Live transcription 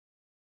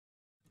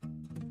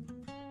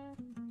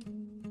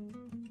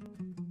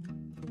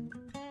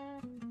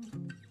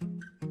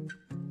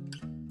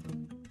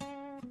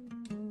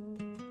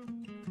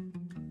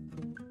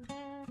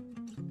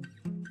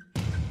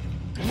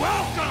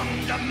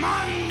Welcome to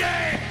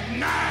Monday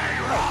Night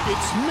Raw.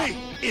 It's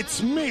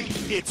me.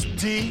 It's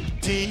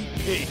DDP.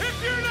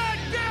 If you're not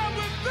down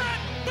with that,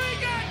 we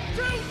got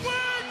 2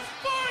 words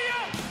for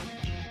you.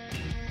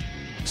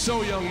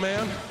 So, young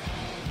man,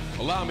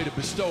 allow me to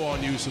bestow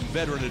on you some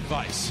veteran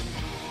advice.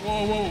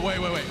 Whoa,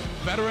 wait.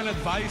 Veteran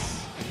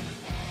advice?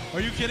 Are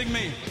you kidding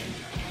me?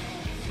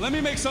 Let me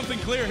make something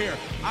clear here.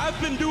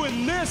 I've been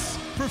doing this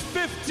for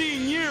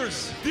 15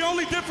 years. The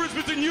only difference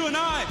between you and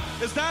I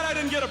is that I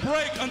didn't get a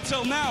break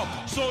until now.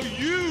 So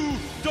you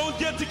don't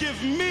get to give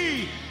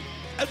me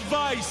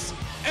advice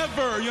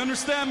ever. You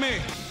understand me?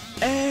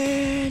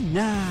 And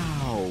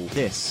now,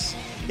 this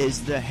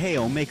is the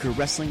Hailmaker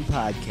Wrestling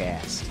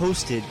Podcast,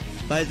 hosted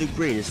by the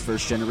greatest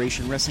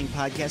first-generation wrestling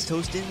podcast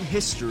host in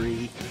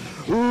history,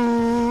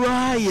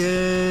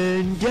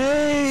 Ryan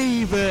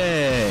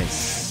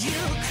Davis. You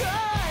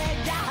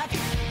could have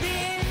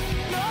been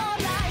all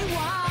I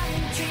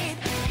wanted,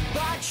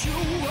 but you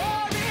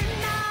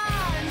weren't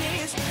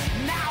honest.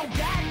 Now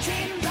get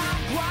in the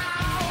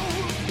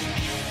ground.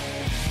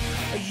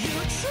 You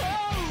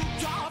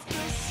choked off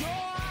the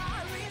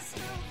shore.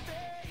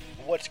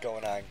 What's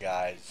going on,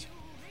 guys?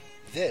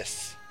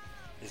 This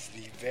is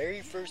the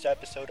very first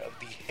episode of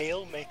the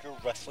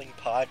Hailmaker Wrestling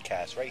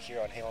Podcast right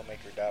here on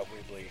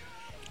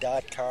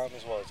hailmaker.weebly.com,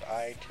 as well as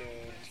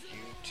iTunes,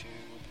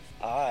 YouTube.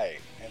 I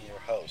am your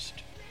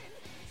host,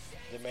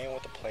 the man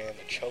with the plan,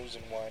 the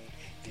chosen one,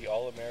 the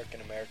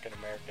all-American, American.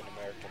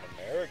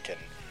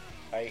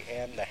 I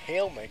am the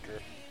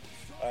Hailmaker.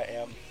 I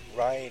am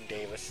Ryan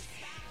Davis,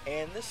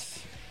 and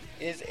this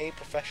is a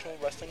professional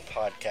wrestling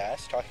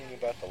podcast talking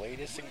about the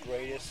latest and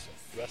greatest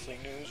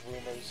wrestling news,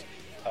 rumors,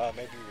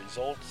 maybe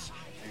results,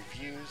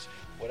 reviews,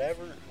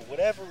 whatever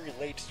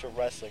relates to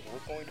wrestling. We're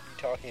going to be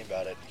talking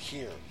about it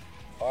here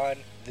on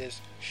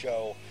this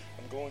show.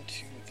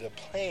 The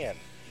plan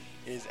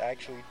is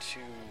actually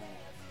to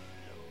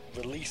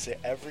release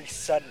it every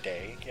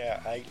Sunday. Yeah,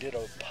 I did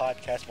a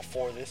podcast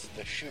before this,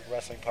 the Shoot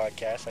Wrestling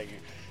Podcast. I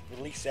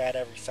release that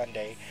every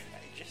Sunday.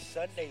 Just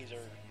Sundays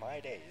are my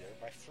days.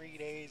 They're my free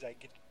days. I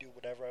get to do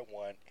whatever I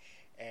want,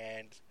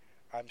 and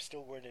I'm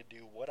still going to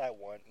do what I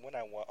want, when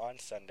I want, on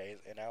Sundays,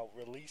 and I'll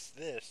release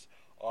this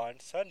on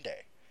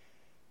Sunday.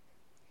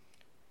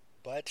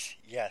 But,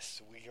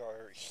 yes, we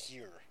are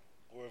here.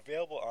 We're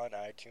available on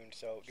iTunes,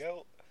 so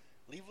go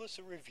leave us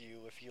a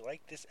review if you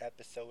like this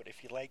episode.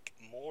 If you like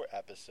more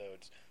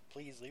episodes,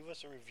 please leave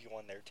us a review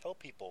on there. Tell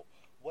people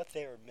what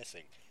they are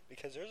missing,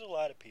 because there's a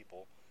lot of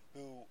people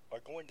who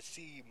are going to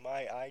see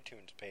my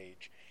iTunes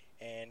page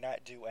and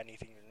not do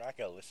anything. They're not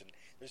going to listen.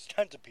 There's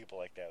tons of people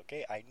like that,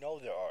 okay? I know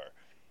there are.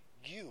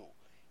 You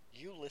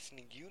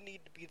listening, you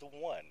need to be the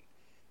one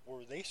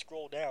where they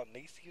scroll down,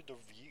 they see the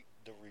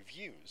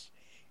reviews,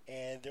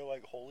 and they're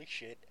like, holy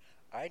shit,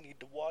 I need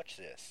to watch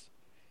this.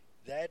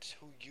 That's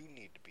who you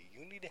need to be.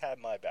 You need to have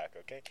my back,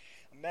 okay?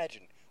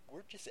 Imagine,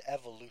 we're just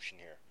evolution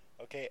here,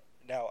 okay?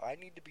 Now, I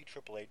need to be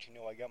Triple H. You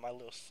know, I got my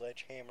little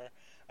sledgehammer.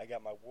 I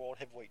got my World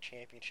Heavyweight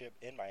Championship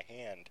in my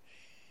hand.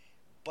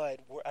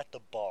 But we're at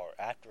the bar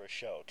after a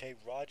show, okay?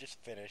 Raw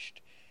just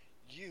finished.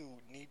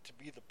 You need to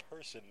be the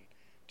person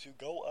to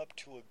go up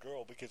to a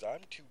girl, because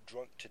I'm too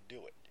drunk to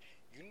do it.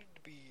 You need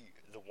to be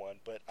the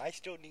one, but I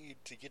still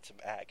need to get some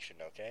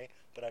action, okay?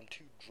 But I'm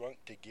too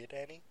drunk to get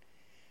any.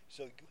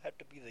 So you have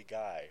to be the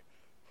guy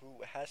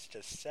who has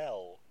to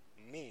sell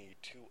me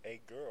to a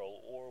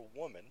girl or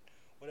woman,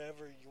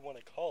 whatever you want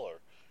to call her.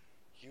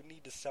 You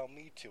need to sell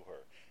me to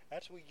her.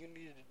 That's what you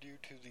need to do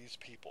to these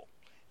people.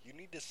 You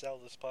need to sell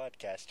this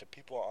podcast to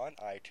people on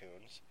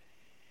iTunes,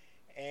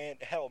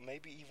 and hell,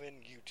 maybe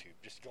even YouTube.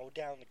 Just go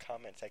down in the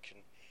comment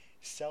section,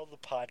 sell the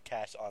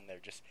podcast on there.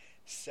 Just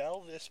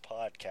sell this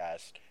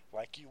podcast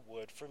like you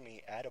would for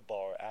me at a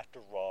bar after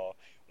Raw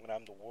when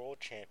I'm the world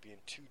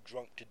champion, too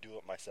drunk to do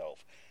it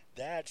myself.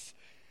 That's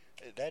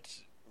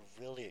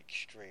really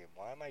extreme.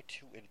 Why am I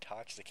too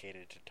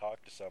intoxicated to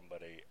talk to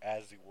somebody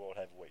as the world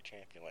heavyweight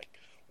champion? Like,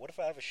 what if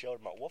I have a show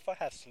tomorrow? What if I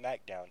have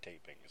SmackDown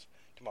tapings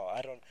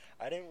tomorrow?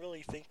 I didn't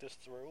really think this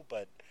through,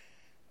 but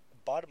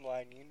bottom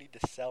line, you need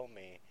to sell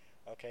me,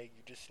 okay?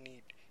 You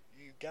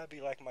gotta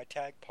be like my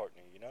tag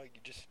partner, you know? You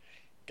just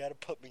gotta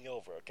put me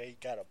over, okay? You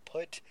gotta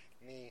put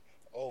me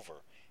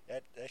over.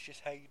 That's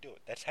just how you do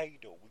it. That's how you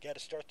do it. We gotta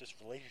start this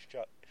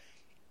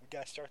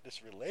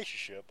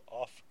relationship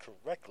off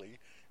correctly.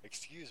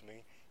 Excuse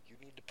me. You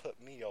need to put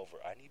me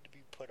over. I need to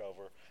be put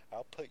over.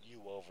 I'll put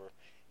you over.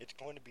 It's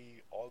going to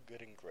be all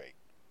good and great.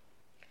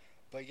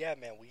 But yeah,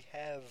 man, we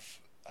have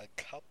a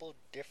couple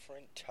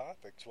different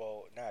topics.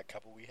 Well, not a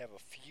couple. We have a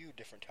few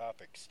different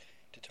topics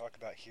to talk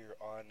about here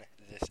on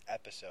this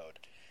episode.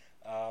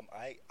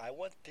 I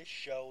want this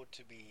show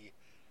to be,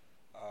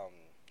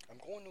 I'm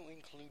going to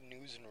include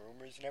news and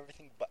rumors and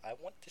everything, but I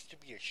want this to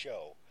be a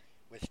show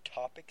with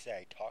topics that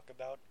I talk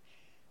about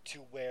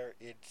to where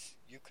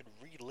you could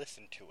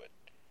re-listen to it.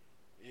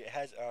 It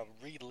has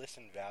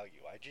re-listen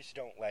value. I just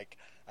don't I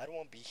don't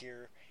want to be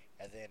here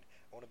and then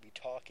I want to be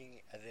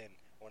talking and then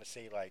I want to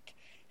say like,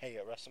 hey,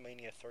 at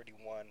WrestleMania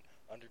 31,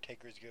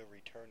 Undertaker's going to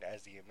return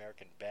as the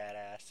American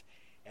Badass.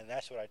 And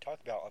that's what I talk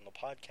about on the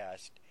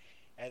podcast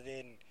And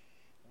then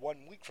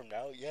 1 week from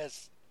now,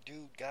 yes,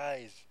 dude,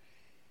 guys,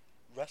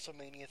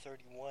 WrestleMania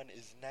 31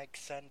 is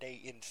next Sunday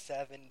in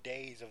 7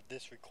 days of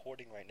this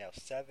recording right now.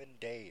 7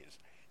 days.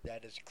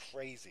 That is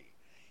crazy.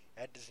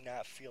 That does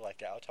not feel like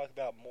that. I'll talk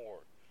about more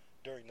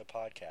during the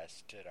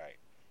podcast tonight.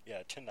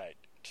 Yeah, tonight.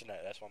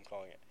 That's what I'm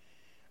calling it.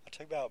 I'll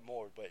talk about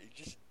more, but it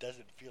just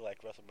doesn't feel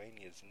like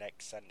WrestleMania is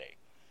next Sunday.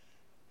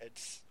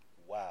 It's,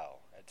 wow.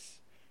 It's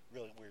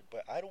really weird.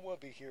 But I don't want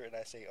to be here and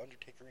I say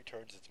Undertaker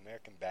returns as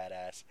American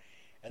Badass,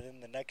 and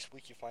then the next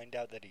week you find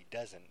out that he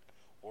doesn't,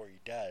 or he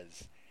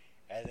does,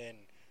 and then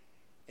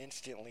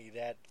instantly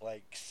that,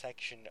 like,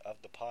 section of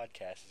the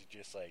podcast is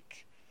just,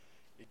 like,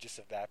 it just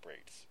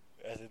evaporates.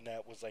 And then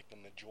that was, like, the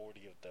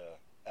majority of the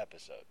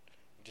episode.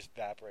 It just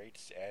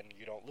evaporates, and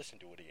you don't listen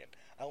to it again.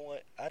 I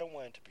don't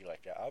want it to be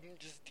like that. I'm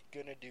just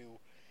gonna do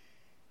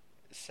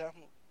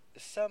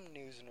some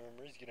news and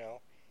rumors, you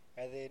know,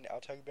 and then I'll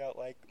talk about,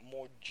 like,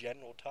 more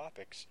general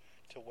topics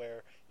to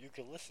where you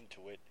can listen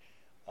to it,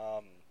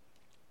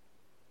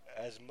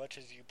 as much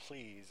as you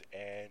please,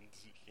 and,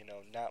 you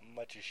know, not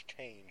much has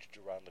changed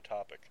around the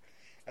topic.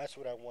 That's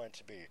what I want it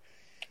to be.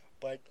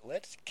 But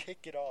let's kick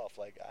it off.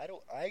 Like,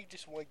 I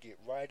just want to get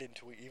right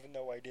into it, even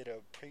though I did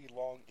a pretty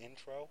long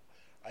intro.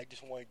 I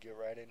just want to get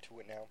right into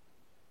it now.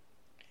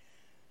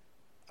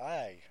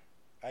 I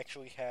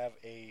actually have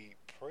a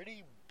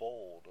pretty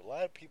bold, a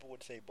lot of people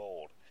would say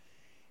bold,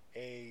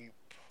 a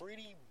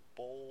pretty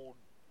bold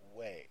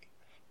way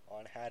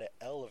on how to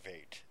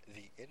elevate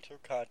the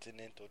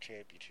Intercontinental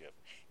Championship.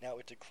 Now,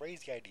 it's a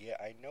crazy idea.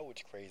 I know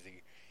it's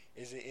crazy.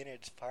 Is it in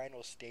its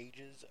final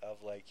stages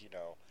of, like, you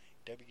know,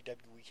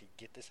 WWE could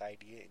get this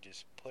idea and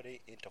just put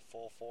it into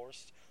full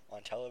force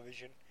on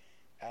television?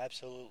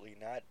 Absolutely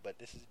not, but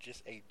this is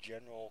just a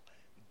general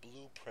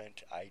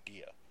blueprint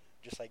idea.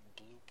 Just like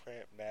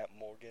Blueprint Matt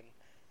Morgan.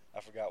 I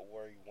forgot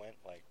where he went,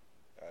 like,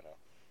 I don't know.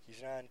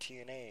 He's not on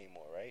TNA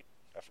anymore, right?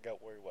 I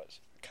forgot where he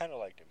was. I kind of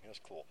liked him. He was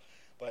cool.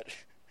 But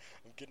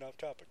I'm getting off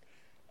topic.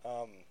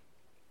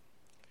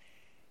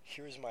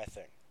 Here's my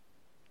thing.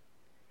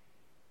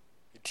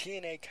 The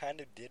TNA kind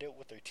of did it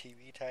with their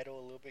TV title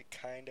a little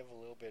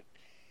bit,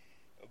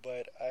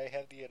 but I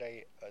have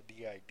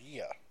the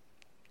idea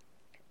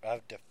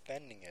of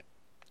defending it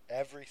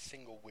every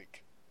single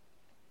week.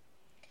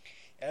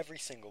 Every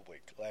single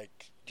week.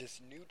 Like,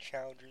 just new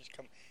challengers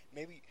come.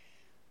 Maybe,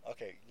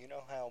 okay, you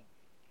know how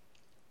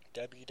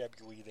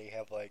WWE, they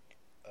have, like,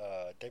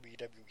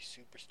 WWE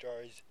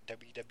Superstars,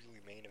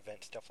 WWE Main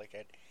Event, stuff like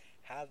that.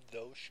 Have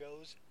those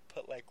shows,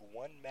 put, like,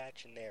 one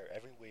match in there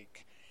every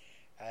week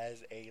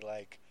as a,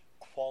 like,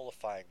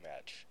 qualifying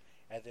match.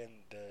 And then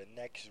the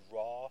next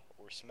Raw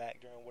or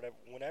SmackDown or whatever,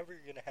 whenever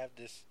you're going to have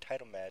this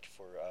title match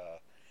for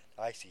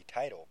IC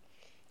title,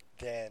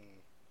 then,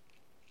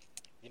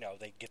 you know,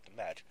 they get the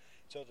match.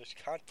 So there's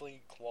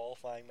constantly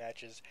qualifying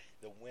matches.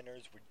 The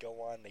winners would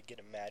go on, they get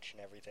a match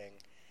and everything.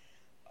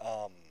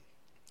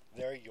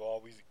 There you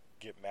always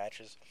get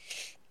matches.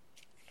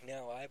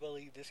 Now, I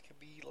believe this could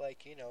be,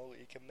 like, you know,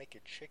 it can make a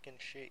chicken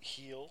shit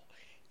heel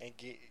and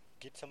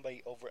get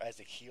somebody over as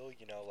a heel,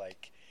 you know,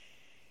 like,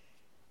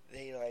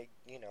 they, like,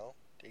 you know,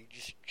 they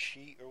just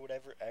cheat or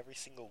whatever every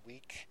single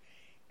week.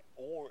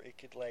 Or it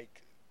could,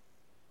 like,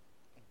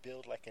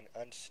 build, like, an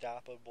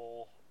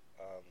unstoppable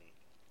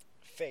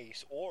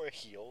face or a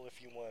heel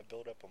if you want to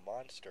build up a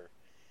monster.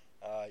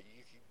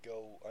 You could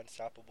go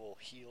unstoppable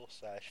heel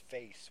 /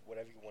 face,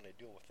 whatever you want to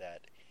do with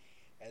that.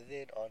 And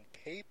then on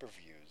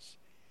pay-per-views,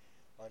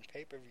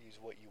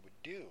 what you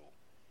would do,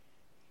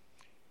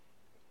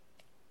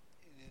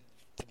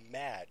 the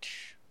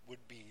match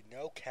would be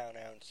no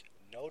countouts,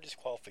 no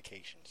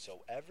disqualifications.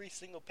 So every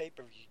single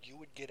pay-per-view, you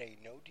would get a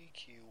no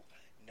DQ,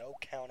 no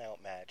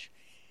countout match.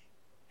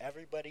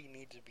 Everybody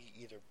needs to be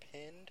either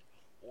pinned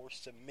or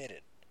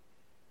submitted.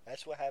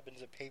 That's what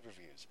happens at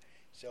pay-per-views.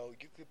 So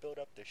you could build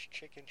up this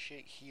chicken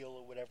shit heel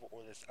or whatever,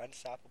 or this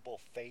unstoppable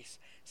face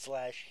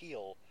 /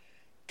 heel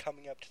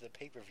coming up to the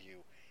pay-per-view,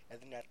 and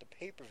then at the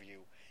pay-per-view,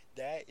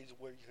 that is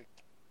where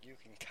you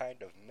can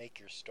kind of make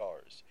your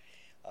stars.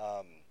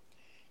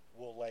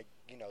 Will, like,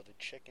 you know, the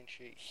chicken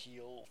shit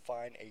heel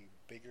find a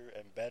bigger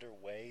and better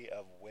way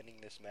of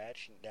winning this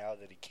match now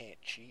that he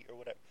can't cheat or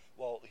whatever?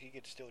 Well, he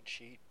could still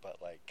cheat,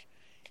 but, like,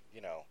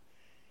 you know,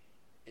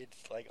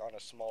 it's, like, on a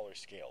smaller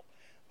scale.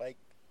 Like,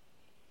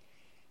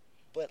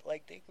 but,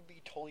 like, they could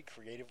be totally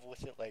creative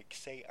with it. Like,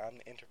 say I'm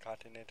the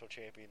Intercontinental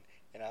Champion,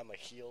 and I'm a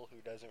heel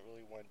who doesn't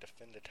really want to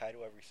defend the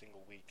title every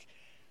single week.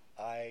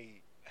 I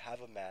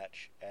have a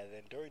match, and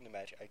then during the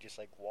match, I just,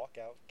 like, walk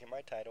out, get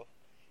my title,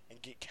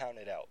 and get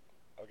counted out.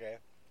 Okay?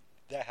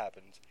 That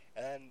happens.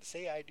 And then,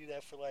 say I do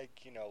that for,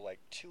 like, you know, like,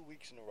 2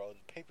 weeks in a row,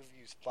 the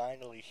pay-per-view's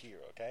finally here,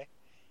 okay?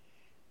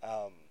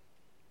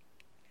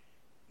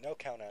 No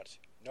countouts,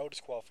 no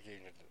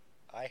disqualifications.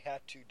 I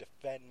have to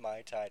defend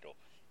my title.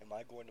 Am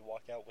I going to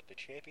walk out with the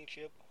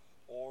championship,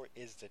 or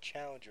is the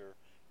challenger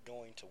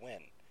going to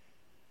win?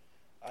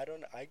 I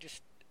don't know.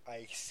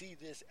 I see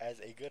this as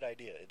a good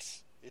idea.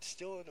 It's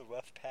still in a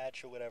rough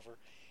patch or whatever.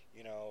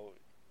 You know,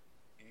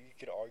 you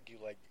could argue,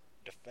 like,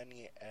 defending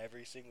it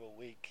every single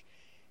week.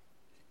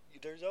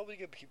 there's always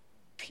gonna be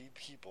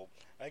people.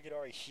 I could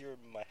already hear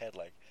in my head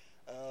like,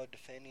 oh,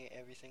 defending it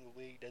every single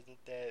week,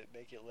 doesn't that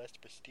make it less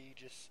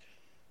prestigious?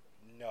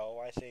 No,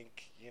 I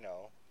think,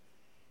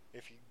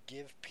 if you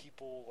give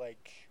people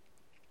like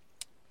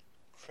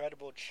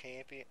credible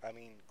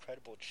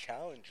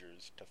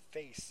challengers to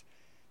face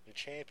the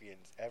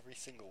champions every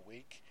single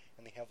week,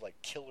 and they have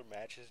like killer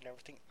matches and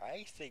everything,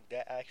 I think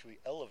that actually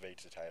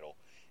elevates the title.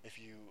 If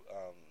you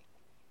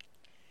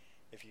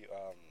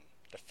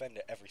defend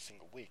it every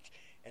single week,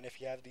 and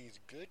if you have these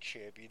good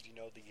champions,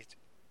 these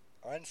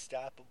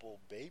unstoppable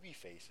baby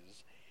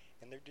faces,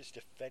 and they're just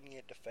defending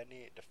it,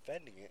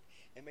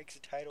 it makes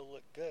the title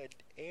look good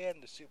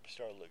and the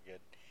superstar look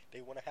good.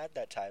 They want to have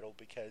that title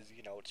because,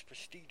 it's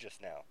prestigious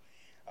now.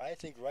 I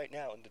think right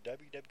now in the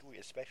WWE,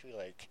 especially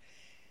like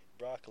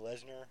Brock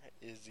Lesnar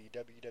is the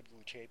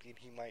WWE champion.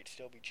 He might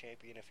still be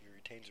champion if he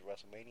retains at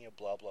WrestleMania,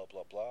 blah, blah,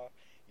 blah, blah.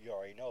 You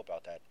already know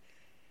about that.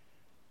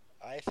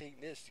 I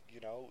think this,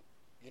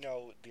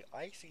 the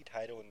IC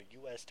title and the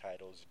US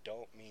titles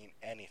don't mean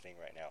anything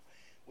right now.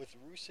 With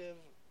Rusev,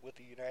 with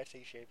the United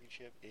States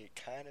Championship, it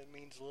kind of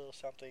means a little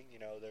something.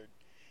 They're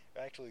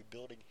actually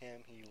building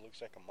him. He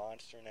looks like a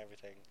monster and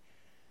everything.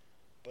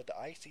 But the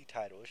IC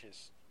title,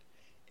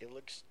 it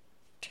looks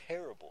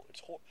terrible.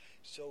 It's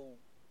so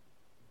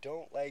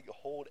don't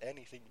hold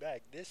anything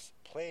back. This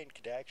plan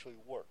could actually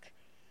work.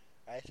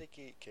 I think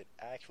it could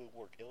actually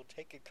work. It'll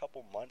take a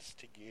couple months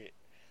to get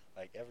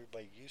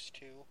everybody used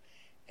to,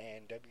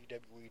 and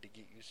WWE to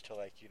get used to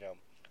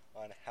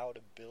on how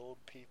to build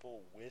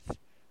people with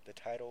the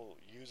title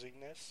using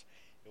this.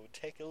 It would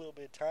take a little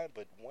bit of time,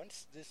 but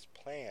once this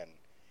plan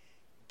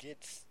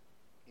gets,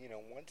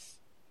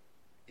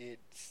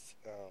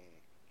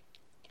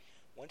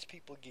 once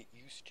people get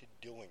used to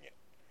doing it,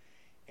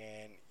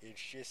 and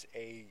it's just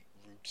a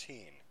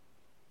routine,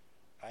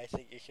 I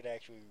think it could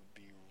actually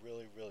be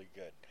really, really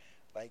good.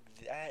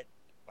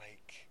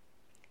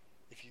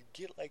 If you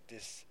get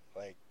this,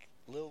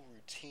 little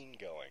routine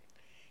going,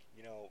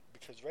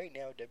 because right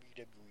now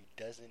WWE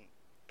doesn't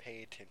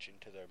pay attention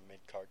to their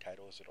mid-card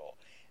titles at all.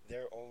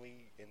 They're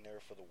only in there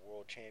for the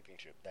World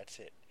Championship. That's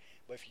it.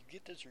 But if you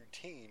get this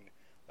routine,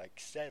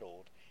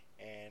 settled,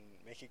 and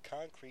make it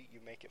concrete, you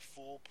make it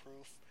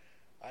foolproof,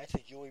 I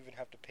think you'll even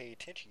have to pay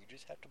attention. You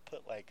just have to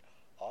put,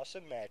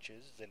 awesome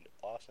matches and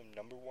awesome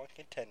number one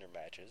contender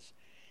matches.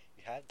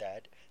 You have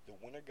that. The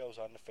winner goes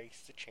on to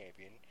face the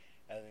champion,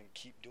 and then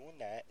keep doing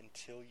that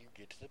until you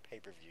get to the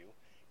pay-per-view.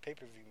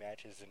 Pay-per-view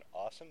match is an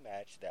awesome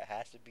match that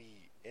has to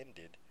be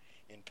ended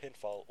in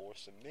pinfall or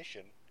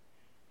submission,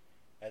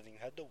 and then you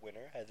have the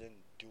winner, and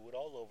then do it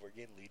all over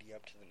again leading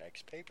up to the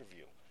next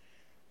pay-per-view.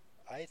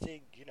 I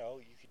think, you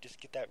could just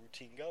get that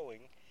routine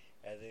going,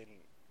 and then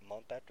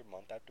month after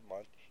month after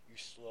month, you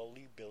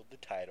slowly build the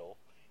title,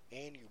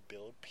 and you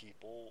build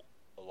people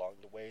along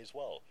the way as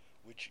well,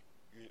 which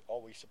you're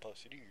always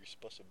supposed to do. You're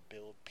supposed to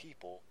build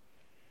people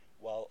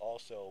while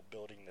also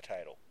building the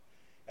title.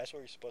 That's what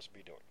you're supposed to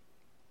be doing.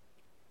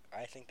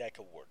 I think that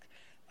could work.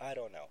 I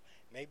don't know.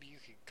 Maybe you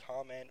could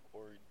comment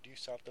or do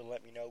something,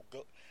 let me know.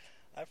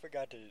 I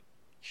forgot to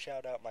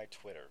shout out my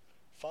Twitter.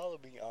 Follow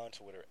me on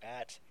Twitter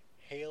at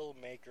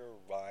Hailmaker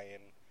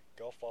Ryan.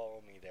 Go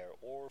follow me there,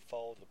 or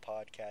follow the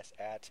podcast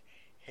at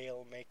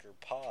Hailmaker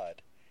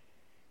Pod.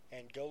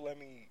 And go let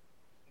me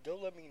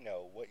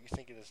know what you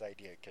think of this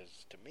idea,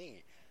 because to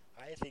me,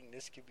 I think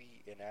this could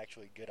be an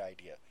actually good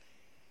idea.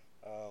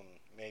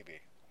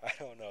 Maybe. I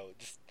don't know.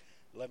 Just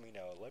let me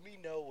know. Let me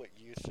know what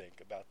you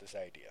think about this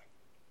idea.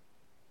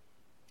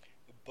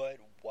 But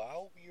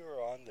while we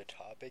are on the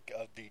topic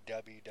of the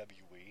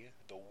WWE,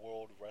 the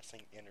World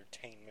Wrestling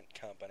Entertainment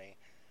Company,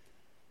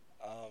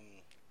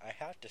 I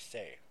have to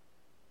say,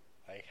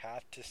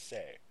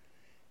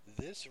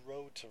 this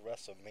road to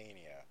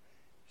WrestleMania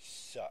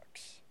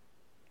sucks.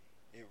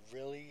 It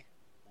really,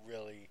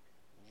 really,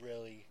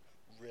 really,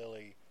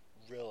 really,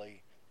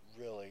 really,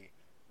 really,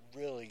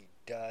 really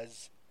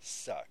does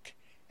suck.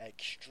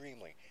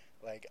 Extremely.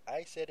 Like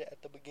I said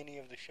at the beginning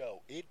of the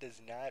show, it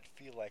does not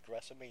feel like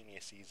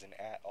WrestleMania season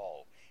at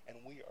all.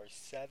 And we are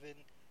 7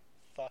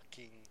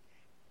 fucking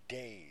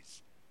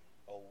days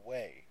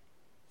away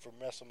from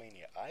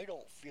WrestleMania. I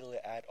don't feel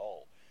it at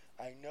all.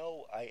 I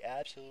know, I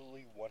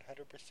absolutely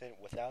 100%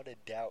 without a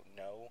doubt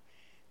know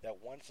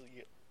that once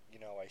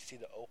I see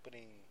the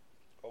opening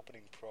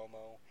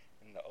promo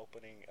and the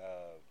opening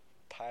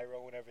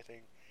pyro and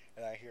everything,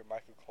 and I hear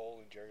Michael Cole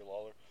and Jerry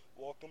Lawler,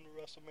 "Welcome to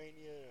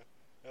WrestleMania,"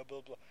 blah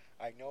blah blah.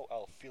 I know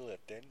I'll feel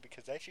it then,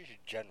 because that's just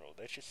general.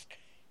 That's just,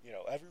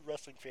 every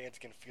wrestling fan's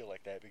gonna feel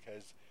like that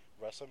because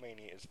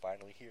WrestleMania is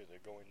finally here. They're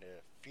going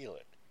to feel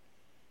it.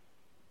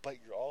 But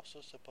you're also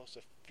supposed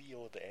to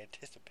feel the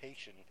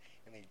anticipation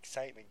and the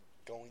excitement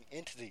going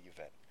into the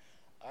event.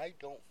 I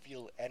don't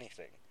feel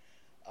anything.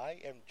 I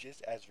am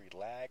just as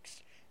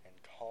relaxed and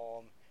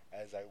calm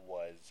as I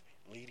was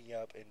leading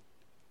up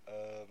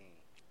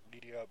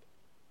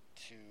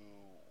to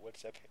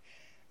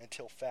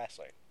until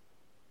Fastlane.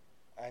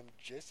 I'm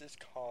just as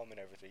calm and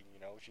everything,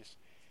 it's just,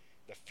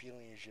 the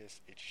feeling is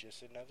just, it's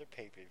just another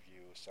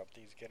pay-per-view,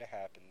 something's gonna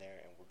happen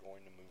there, and we're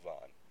going to move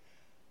on.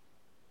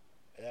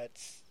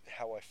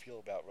 feel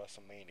about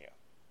WrestleMania.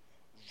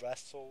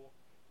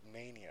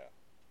 WrestleMania,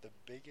 the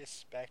biggest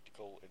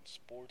spectacle in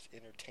sports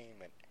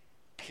entertainment,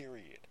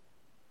 period.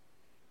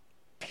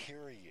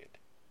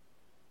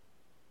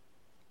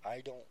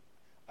 I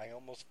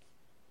almost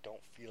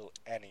don't feel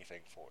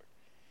anything for it.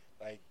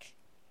 Like,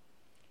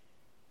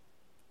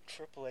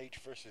 Triple H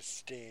versus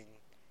Sting,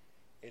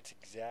 it's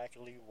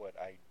exactly what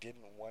I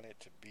didn't want it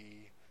to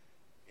be.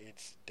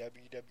 It's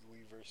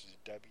WWE versus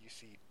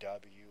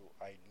WCW.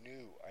 I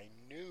knew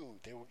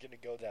they were going to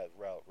go that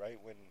route, right?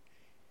 When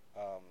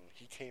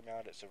he came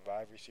out at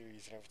Survivor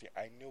Series and everything,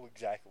 I knew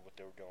exactly what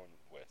they were going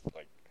with.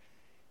 Like,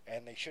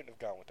 and they shouldn't have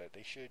gone with that.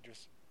 They should have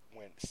just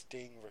went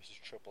Sting versus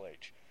Triple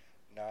H.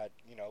 Not,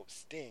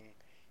 Sting,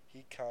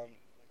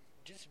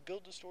 just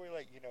build the story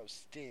like,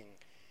 Sting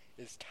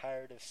is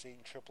tired of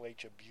seeing Triple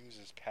H abuse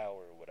his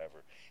power or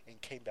whatever,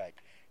 and came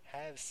back.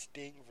 Have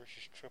Sting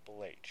versus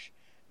Triple H,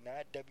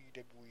 not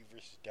WWE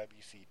versus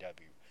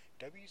WCW.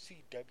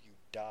 WCW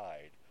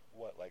died,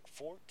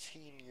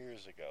 14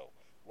 years ago?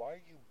 Why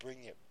are you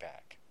bringing it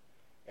back?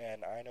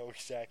 And I know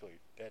exactly,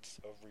 that's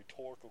a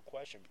rhetorical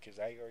question because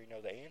I already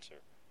know the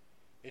answer.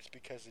 It's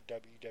because of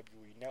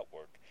WWE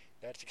Network.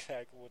 That's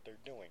exactly what they're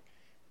doing.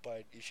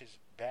 But it's just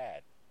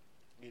bad.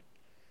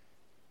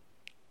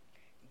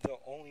 The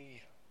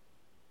only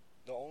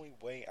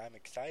way I'm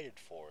excited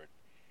for it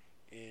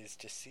is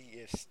to see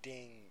if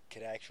Sting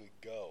could actually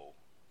go.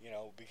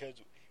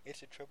 Because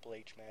it's a Triple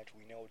H match.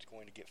 We know it's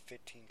going to get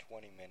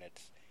 15-20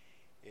 minutes.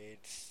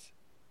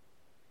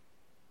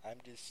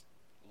 I'm just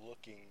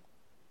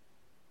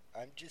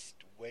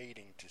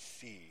waiting to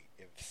see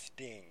if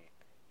Sting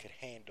could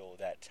handle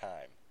that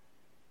time.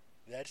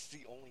 That's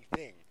the only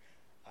thing.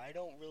 I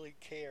don't really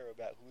care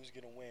about who's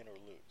going to win or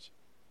lose.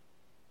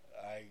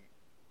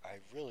 I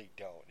really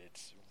don't.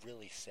 It's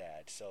really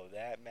sad. So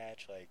that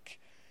match,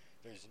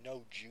 there's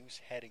no juice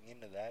heading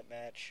into that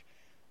match.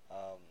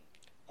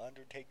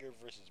 Undertaker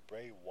versus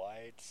Bray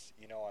Wyatt,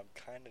 I'm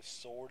kind of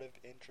sort of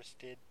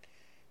interested.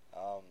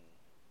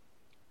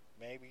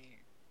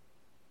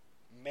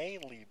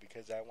 Mainly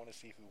because I want to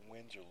see who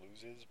wins or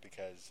loses,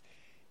 because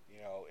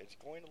it's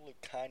going to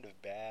look kind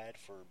of bad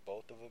for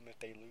both of them if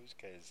they lose,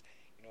 because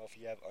if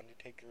you have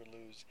Undertaker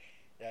lose,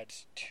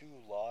 that's 2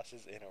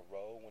 losses in a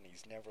row when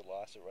he's never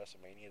lost at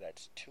WrestleMania.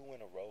 That's 2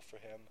 in a row for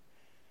him.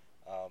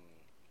 And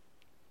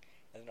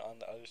then on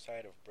the other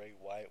side, of Bray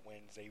Wyatt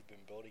wins, they've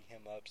been building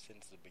him up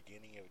since the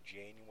beginning of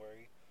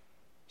January.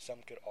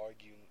 Some could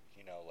argue,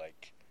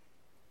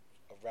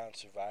 around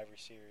Survivor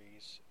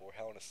Series or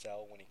Hell in a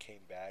Cell when he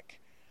came back.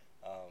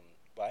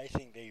 But I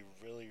think they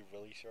really,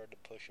 really started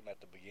to push him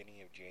at the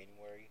beginning of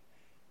January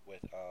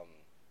with,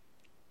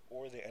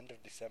 or the end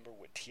of December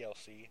with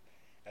TLC.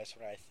 That's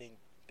when I think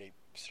they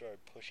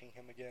started pushing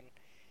him again.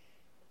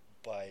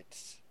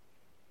 But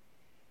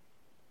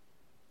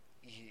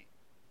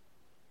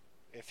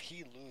if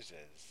he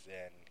loses,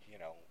 then,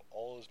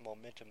 all his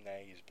momentum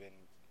that he's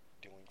been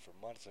doing for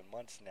months and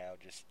months now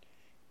just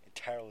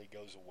entirely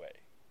goes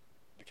away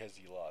because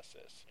he lost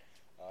this.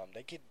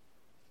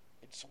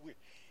 It's weird.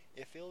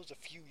 If it was a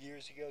few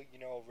years ago,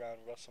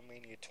 around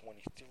WrestleMania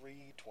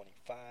 23,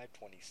 25,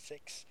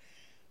 26,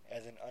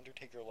 as an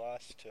Undertaker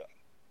lost to,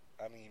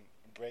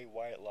 Bray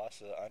Wyatt lost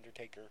to the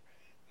Undertaker,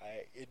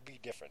 it'd be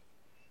different,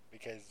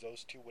 because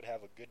those two would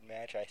have a good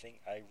match, I think.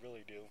 I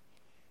really do.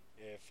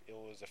 If it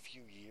was a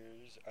few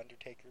years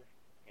Undertaker,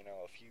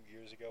 a few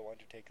years ago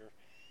Undertaker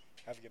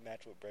having a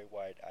match with Bray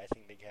Wyatt, I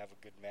think they could have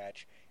a good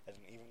match. And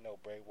even though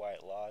Bray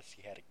Wyatt lost,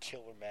 he had a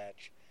killer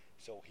match,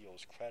 so he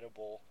was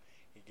credible.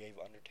 He gave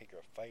Undertaker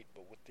a fight.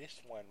 But with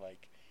this one,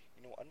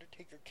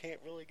 Undertaker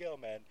can't really go,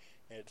 man.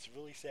 And it's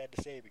really sad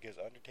to say, because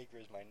Undertaker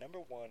is my number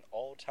 1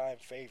 all-time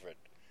favorite.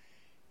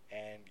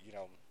 And,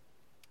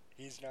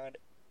 he's not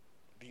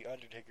the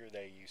Undertaker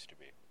that he used to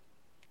be.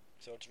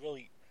 So it's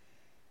really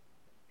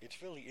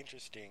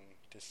interesting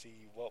to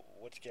see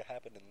what's going to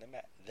happen in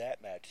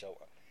that match. So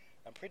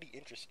I'm pretty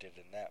interested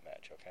in that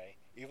match, okay?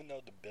 Even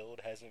though the build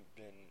hasn't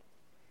been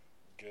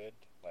good,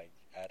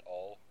 at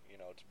all.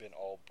 It's been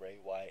all Bray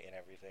Wyatt and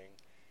everything.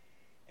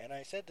 And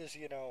I said this,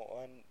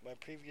 on my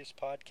previous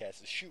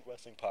podcast, the Shoot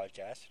Wrestling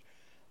Podcast.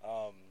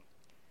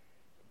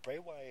 Bray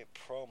Wyatt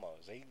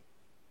promos, they've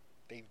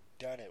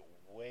done it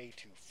way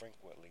too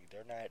frequently.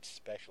 They're not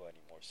special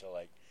anymore. So,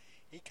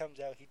 he comes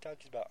out, he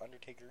talks about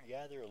Undertaker.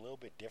 Yeah, they're a little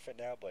bit different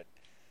now, but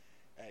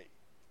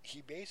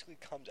he basically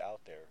comes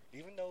out there.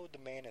 Even though the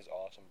man is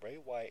awesome, Bray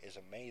Wyatt is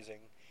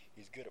amazing.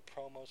 He's good at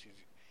promos.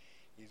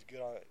 He's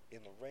good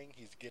in the ring.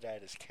 He's good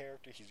at his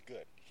character. He's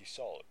good. He's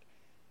solid.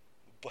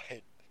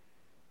 But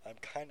I'm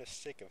kind of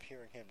sick of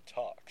hearing him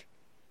talk,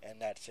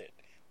 and that's it.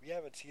 We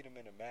haven't seen him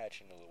in a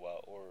match in a little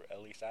while, or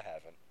at least I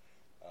haven't.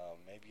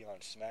 Maybe on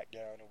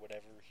SmackDown or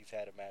whatever, he's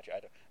had a match. I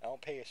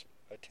don't pay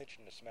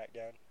attention to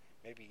SmackDown.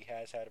 Maybe he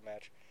has had a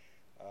match.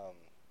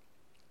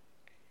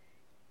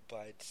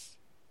 But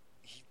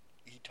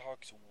he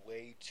talks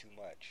way too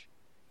much,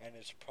 and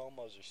his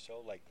promos are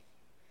so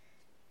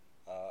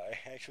I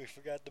actually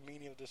forgot the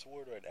meaning of this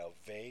word right now.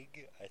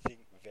 Vague. I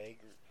think vague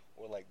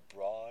or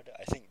broad.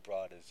 I think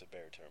broad is a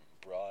better term.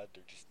 Broad.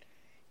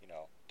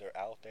 they're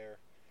out there.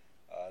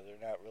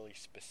 They're not really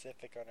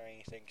specific on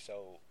anything,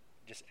 so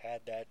just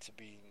add that to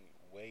being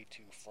way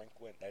too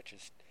frequent. That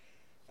just,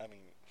 I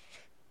mean,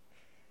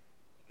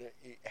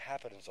 it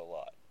happens a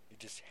lot. It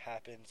just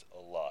happens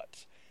a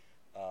lot.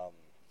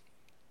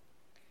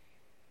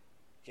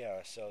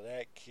 Yeah, so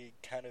that could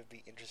kind of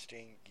be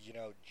interesting.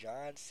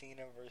 John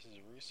Cena versus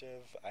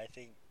Rusev, I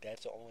think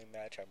that's the only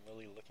match I'm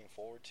really looking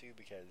forward to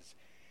because,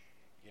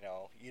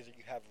 either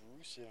you have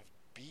Rusev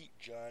beat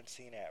John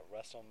Cena at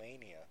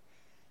WrestleMania,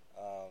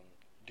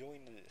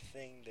 doing the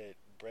thing that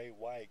Bray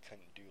Wyatt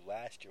couldn't do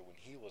last year when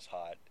he was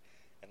hot,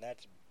 and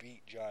that's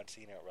beat John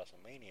Cena at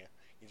WrestleMania.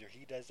 Either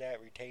he does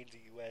that, retains the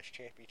U.S.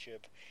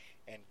 Championship,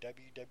 and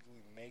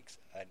WWE makes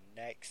a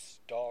next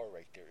star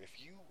right there.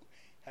 If you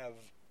have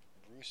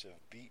Rusev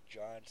beat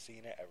John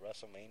Cena at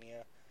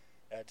WrestleMania,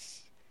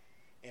 that's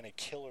in a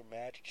killer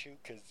match too,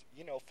 because,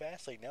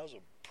 Fastlane, that was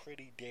a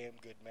pretty damn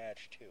good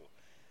match too.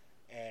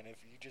 And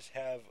if you just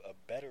have a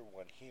better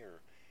one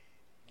here,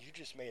 you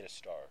just made a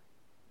star.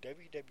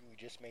 WWE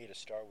just made a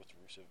star with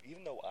Rusev.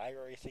 Even though I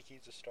already think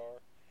he's a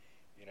star,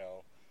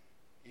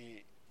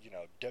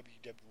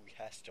 WWE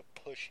has to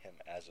push him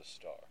as a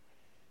star.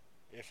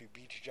 If he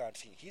beats John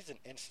Cena, he's an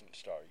instant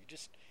star. You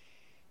just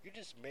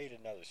made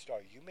another star.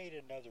 You made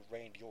another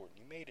Randy Orton.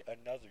 You made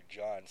another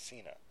John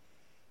Cena.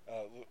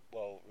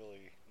 Well,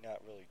 really,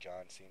 not really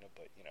John Cena,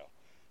 but,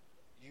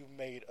 you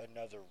made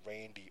another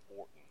Randy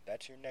Orton.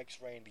 That's your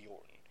next Randy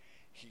Orton.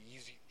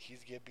 He's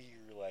gonna be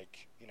your,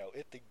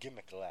 if the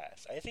gimmick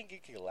lasts. I think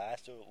it could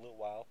last a little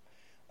while,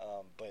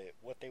 but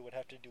what they would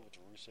have to do with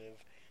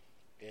Rusev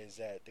is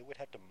that they would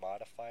have to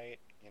modify it.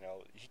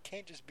 He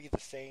can't just be the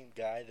same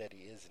guy that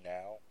he is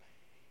now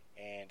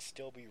and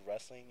still be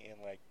wrestling in,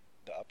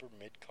 the upper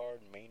mid-card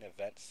main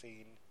event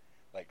scene,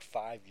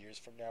 5 years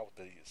from now with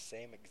the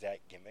same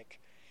exact gimmick.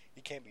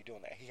 He can't be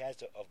doing that. He has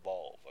to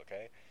evolve,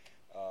 okay?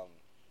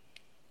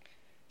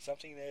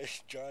 Something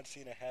that John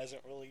Cena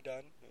hasn't really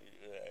done.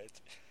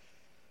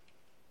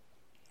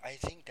 I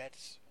think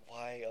that's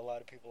why a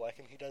lot of people like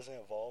him. He doesn't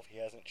evolve. He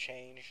hasn't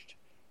changed.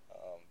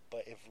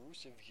 But if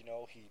Rusev,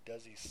 he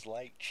does these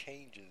slight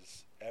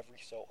changes every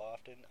so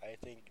often, I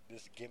think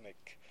this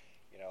gimmick,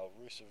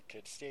 Rusev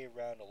could stay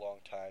around a long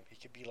time. He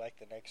could be like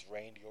the next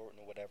Randy Orton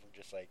or whatever,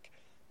 just like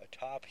a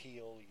top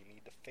heel. You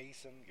need to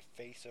face him. You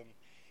face him.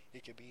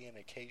 He could be an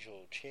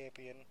occasional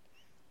champion,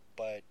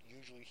 but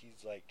usually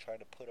he's trying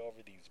to put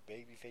over these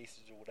baby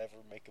faces or whatever,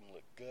 make them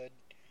look good,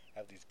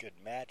 have these good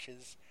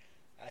matches.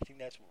 I think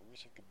that's what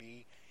Rusev could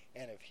be.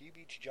 And if he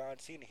beats John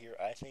Cena here,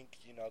 I think,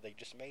 they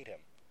just made him.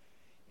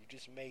 You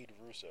just made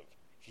Rusev.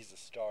 He's a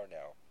star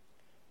now.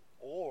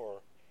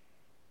 Or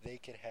they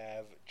could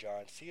have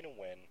John Cena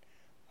win.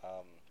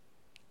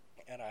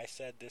 And I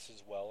said this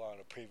as well on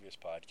a previous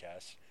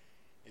podcast.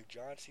 If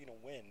John Cena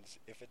wins,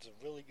 if it's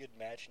a really good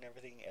match and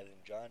everything, and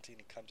then John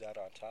Cena comes out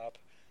on top,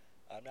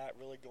 I'm not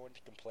really going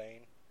to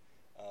complain,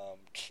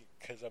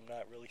 because I'm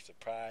not really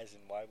surprised,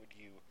 and why would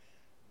you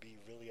be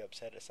really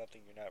upset at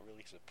something you're not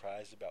really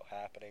surprised about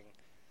happening?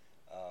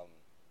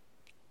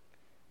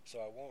 So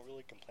I won't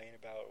really complain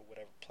about it or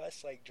whatever.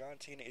 Plus, John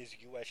Cena is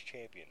U.S.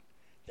 champion.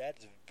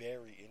 That's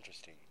very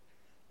interesting.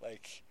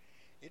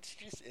 It's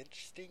just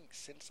interesting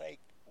since,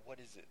 what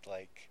is it,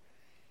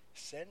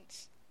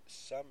 since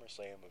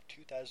SummerSlam of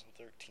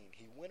 2013,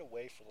 he went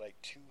away for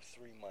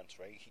 2-3 months,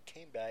 right? He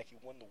came back, he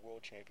won the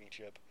World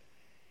Championship.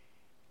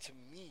 To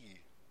me,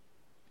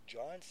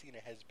 John Cena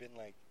has been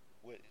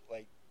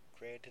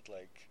granted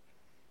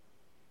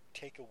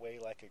take away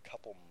a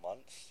couple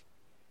months.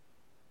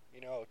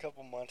 A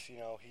couple months,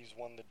 he's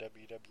won the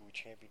WWE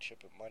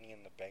Championship at Money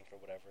in the Bank or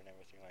whatever and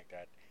everything like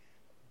that.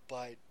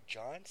 But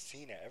John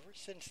Cena, ever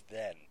since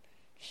then,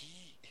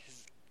 he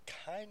has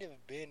kind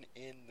of been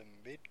in the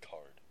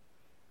mid-card.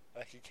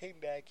 He came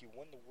back, he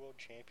won the World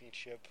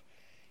Championship,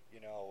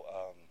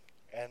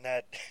 and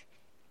that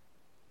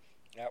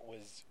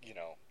was,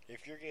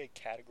 if you're going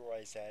to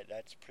categorize that,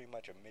 that's pretty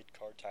much a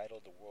mid-card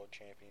title, the World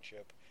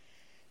Championship.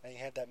 And he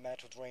had that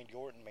match with Randy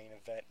Orton, main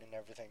event and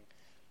everything.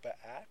 But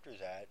after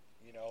that,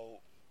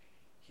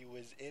 he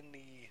was in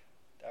he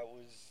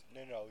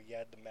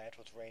had the match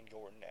with Randy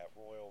Orton at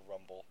Royal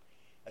Rumble.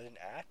 And then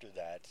after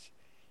that,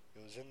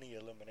 he was in the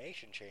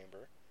Elimination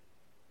Chamber.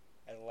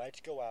 And the lights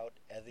go out,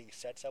 and then he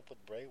sets up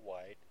with Bray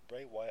Wyatt.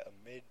 Bray Wyatt,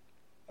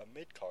 a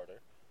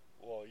mid-carder.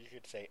 Well, you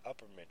could say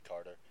upper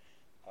mid-carder.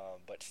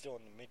 But still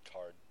in the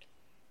mid-card.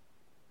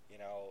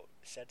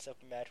 Sets up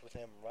a match with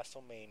him,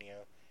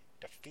 WrestleMania.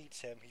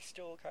 Defeats him. He's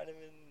still kind of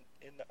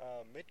in the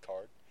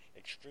mid-card.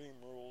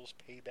 Extreme Rules,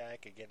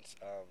 Payback against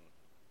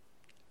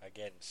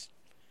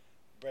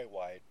Bray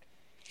Wyatt.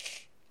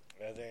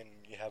 And then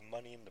you have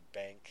Money in the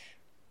Bank.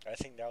 I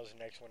think that was the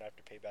next one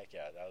after Payback.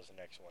 Yeah, that was the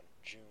next one.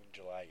 June,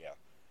 July, yeah.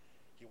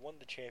 He won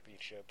the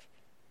championship.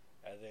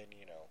 And then,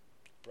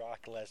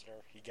 Brock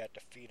Lesnar, he got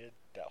defeated.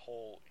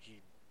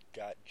 He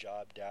got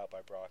jobbed out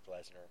by Brock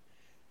Lesnar.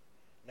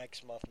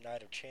 Next month,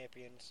 Night of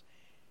Champions.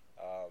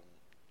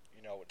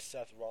 With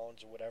Seth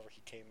Rollins or whatever,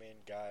 he came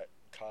in,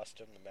 cost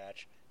him the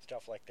match,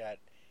 stuff like that.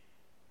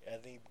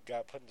 And then he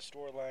got put in the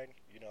storyline,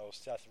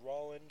 Seth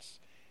Rollins.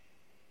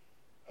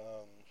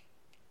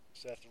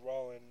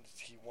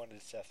 He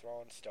wanted Seth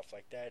Rollins, stuff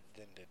like that.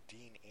 Then the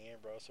Dean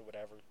Ambrose or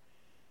whatever.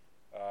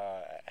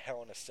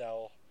 Hell in a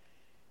Cell.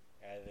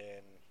 And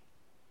then,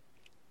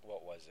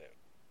 what was it?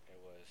 It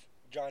was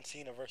John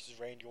Cena versus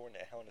Randy Orton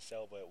at Hell in a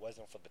Cell, but it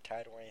wasn't for the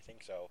title or anything,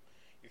 so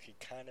you could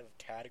kind of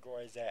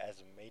categorize that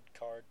as a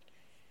mid-card.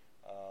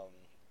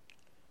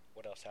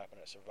 What else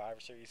happened at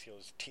Survivor Series? He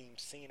was Team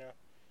Cena.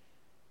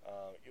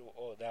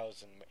 That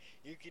was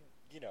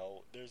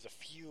there's a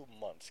few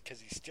months,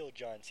 because he's still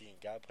John Cena.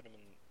 Gotta put him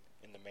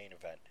in the main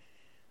event.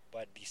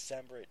 But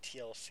December at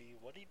TLC,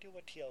 what did he do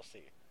at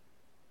TLC?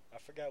 I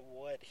forgot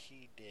what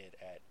he did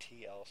at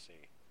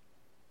TLC.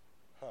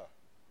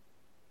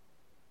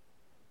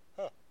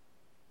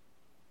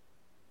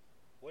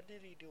 What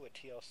did he do at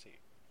TLC?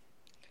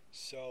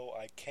 So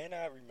I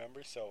cannot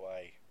remember, so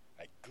I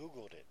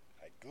Googled it.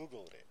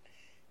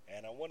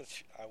 And I want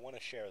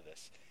to share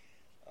this.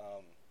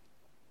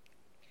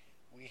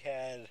 We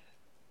had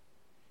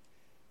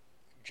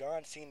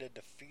John Cena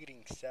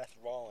defeating Seth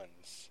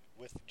Rollins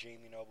with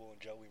Jamie Noble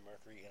and Joey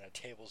Mercury in a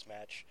tables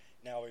match.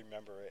 Now I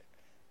remember it.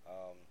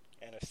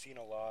 And if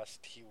Cena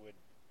lost, he would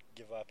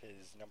give up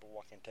his number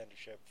one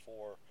contendership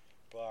for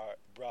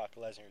Brock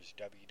Lesnar's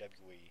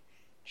WWE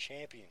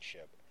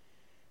Championship.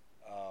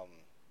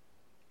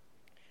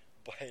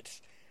 But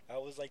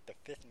that was like the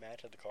 5th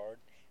match of the card,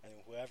 and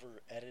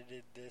whoever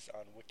edited this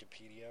on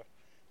Wikipedia,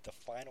 the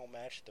final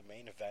match, the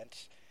main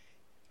event,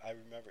 I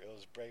remember it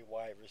was Bray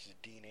Wyatt versus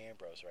Dean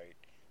Ambrose, right?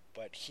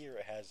 But here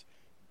it has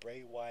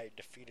Bray Wyatt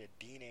defeated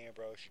Dean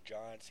Ambrose,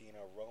 John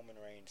Cena, Roman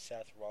Reigns,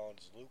 Seth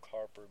Rollins, Luke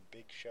Harper,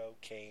 Big Show,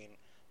 Kane,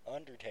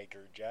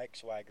 Undertaker, Jack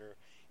Swagger,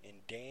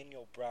 and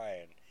Daniel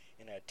Bryan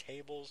in a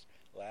tables,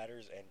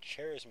 ladders, and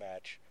chairs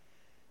match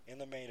in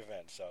the main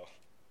event. So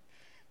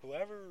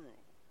whoever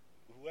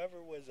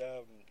was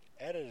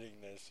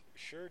editing this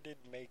sure did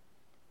make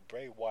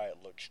Bray Wyatt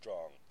look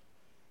strong.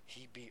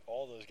 He beat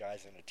all those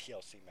guys in a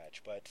TLC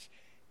match. But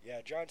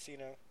yeah, John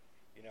Cena,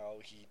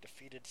 he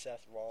defeated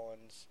Seth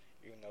Rollins,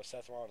 even though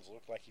Seth Rollins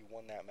looked like he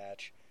won that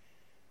match.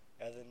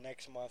 And then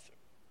next month,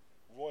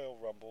 Royal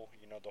Rumble,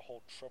 the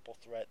whole triple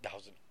threat. That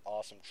was an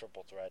awesome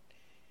triple threat.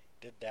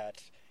 Did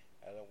that.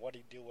 And then what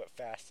he do at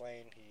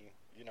Fastlane, he,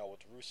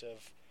 with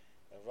Rusev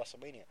and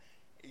WrestleMania.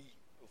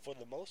 For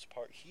the most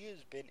part, he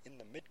has been in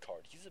the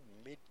mid-card. He's a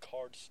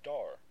mid-card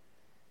star.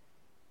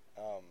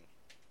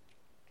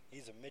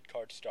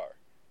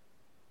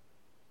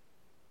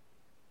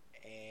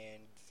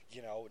 And,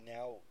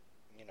 now,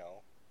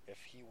 if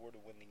he were to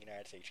win the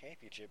United States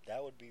Championship,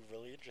 that would be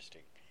really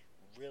interesting.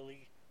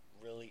 Really,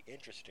 really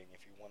interesting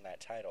if he won that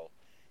title,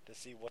 to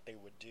see what they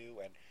would do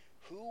and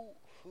who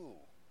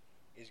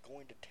is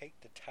going to take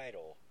the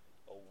title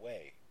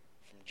away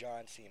from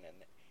John Cena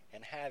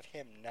and have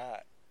him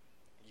not,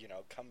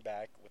 come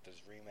back with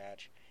his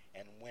rematch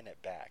and win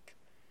it back.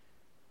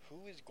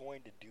 Who is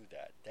going to do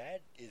that?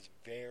 That is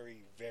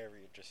very,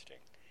 very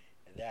interesting.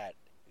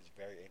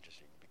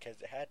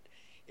 Because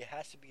it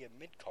has to be a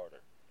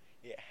mid-carder.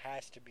 It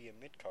has to be a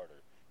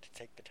mid-carder to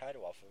take the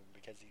title off of him,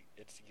 because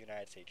it's the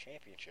United States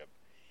Championship.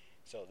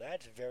 So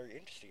that's very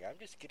interesting. I'm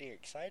just getting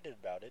excited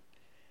about it.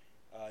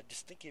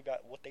 Just thinking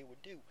about what they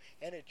would do.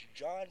 And it's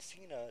John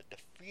Cena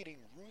defeating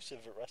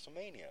Rusev at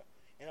WrestleMania.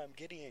 And I'm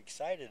getting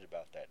excited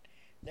about that.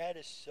 That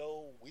is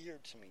so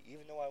weird to me.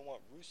 Even though I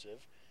want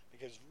Rusev,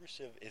 because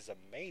Rusev is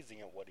amazing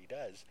at what he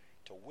does,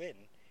 to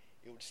win,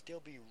 it would still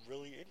be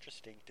really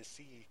interesting to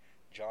see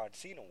John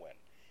Cena win.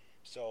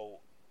 So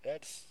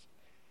that's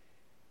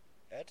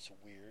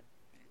weird.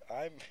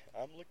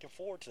 I'm looking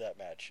forward to that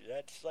match.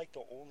 That's like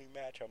the only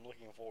match I'm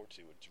looking forward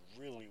to. It's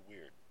really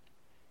weird.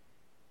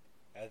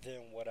 And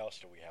then what else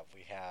do we have?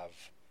 We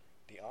have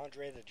the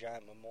Andre the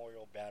Giant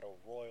Memorial Battle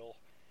Royal.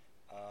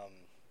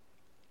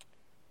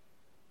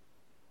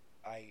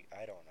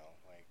 I don't know.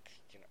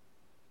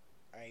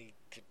 I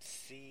could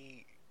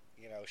see,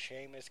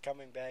 Sheamus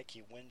coming back.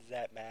 He wins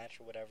that match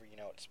or whatever.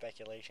 It's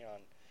speculation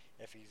on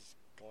if he's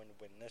going to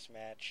win this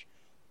match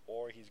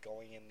or he's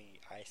going in the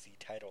IC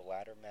title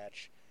ladder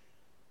match.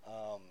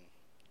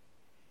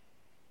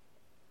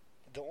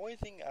 The only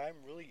thing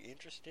I'm really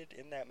interested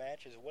in that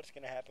match is what's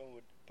going to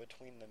happen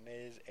between The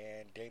Miz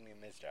and Damien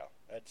Mizdow.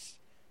 That's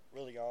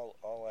really all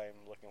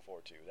I'm looking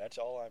forward to. That's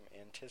all I'm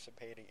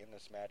anticipating in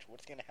this match.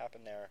 What's going to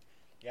happen there?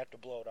 You have to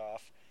blow it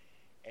off.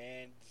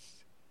 And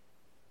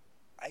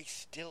I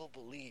still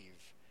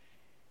believe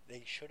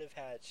they should have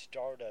had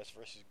Stardust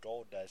versus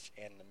Goldust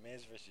and The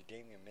Miz versus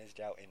Damien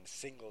Mizdow in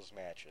singles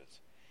matches,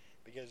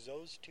 because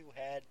those two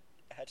had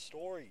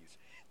stories.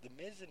 The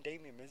Miz and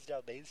Damien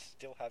Mizdow, they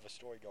still have a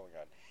story going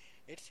on.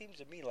 It seems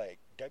to me like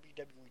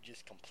WWE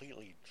just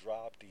completely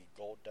dropped the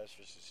Goldust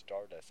versus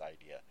Stardust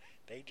idea.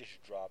 They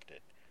just dropped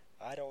it.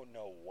 I don't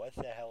know what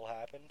the hell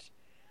happened.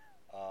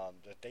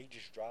 That they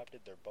just dropped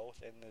it. They're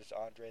both in this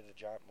Andre the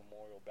Giant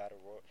Memorial Battle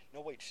Royal.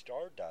 No, wait,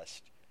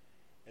 Stardust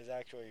is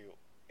actually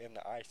in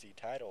the IC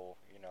title,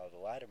 the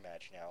ladder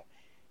match now.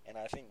 And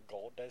I think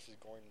Goldust is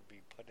going to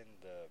be put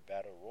in the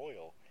Battle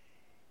Royal.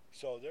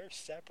 So they're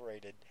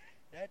separated.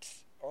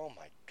 That's, oh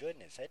my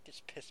goodness, that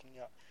just pisses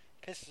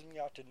me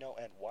off to no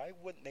end. Why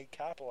wouldn't they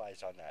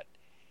capitalize on that?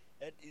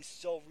 That is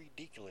so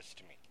ridiculous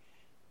to me.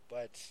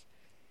 But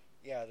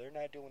yeah, they're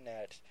not doing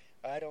that.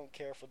 I don't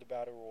care for the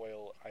Battle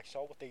Royal. I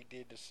saw what they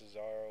did to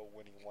Cesaro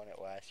when he won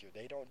it last year.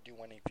 They don't do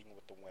anything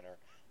with the winner.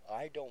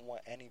 I don't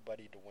want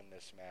anybody to win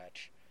this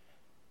match.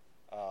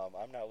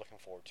 I'm not looking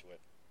forward to it.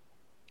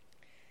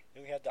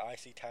 Then we have the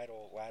IC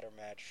title ladder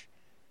match.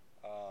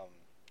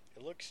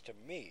 It looks to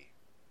me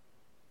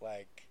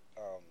like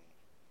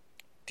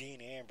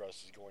Dean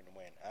Ambrose is going to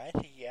win. I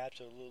think he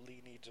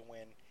absolutely needs to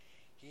win.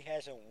 He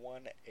hasn't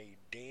won a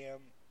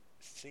damn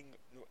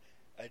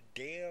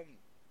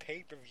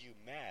pay-per-view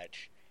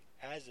match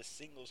as a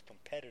singles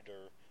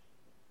competitor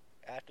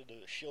after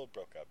the Shield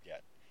broke up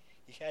yet.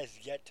 He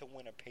has yet to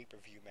win a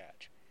pay-per-view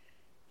match.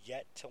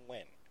 Yet to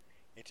win.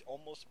 It's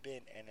almost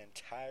been an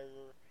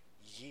entire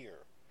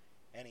year,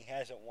 and he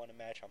hasn't won a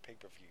match on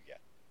pay-per-view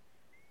yet.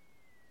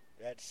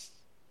 That's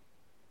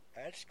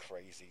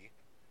crazy.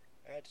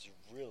 That's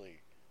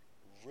really,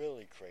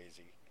 really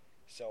crazy.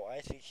 So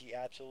I think he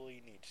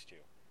absolutely needs to.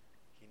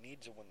 He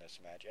needs to win this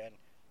match. And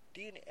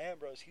Dean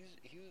Ambrose,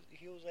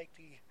 he was like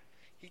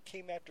he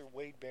came after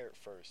Wade Barrett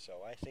first.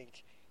 So I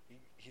think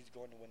he's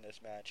going to win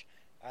this match.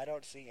 I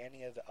don't see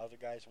any of the other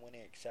guys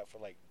winning except for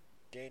like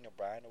Daniel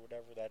Bryan or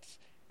whatever. That's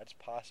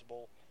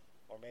possible,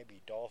 or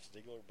maybe Dolph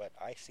Ziggler. But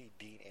I see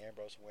Dean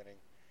Ambrose winning.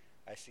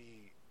 I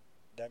see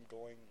them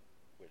going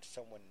with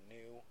someone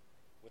new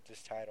with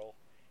this title,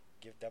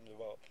 give them the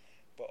vote.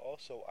 But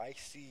also I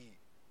see,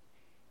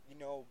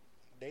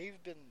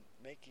 they've been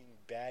making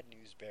Bad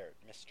News Barrett,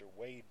 Mr.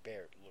 Wade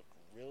Barrett, look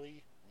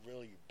really,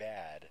 really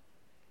bad.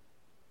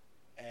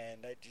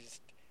 And that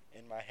just,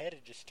 in my head,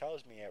 it just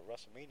tells me at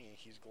WrestleMania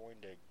he's going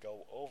to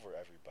go over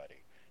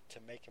everybody to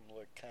make him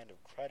look kind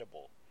of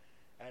credible.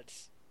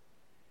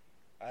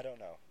 I don't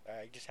know.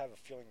 I just have a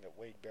feeling that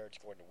Wade Barrett's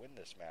going to win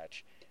this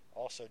match.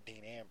 Also,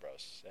 Dean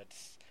Ambrose.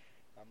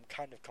 I'm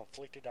kind of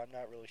conflicted. I'm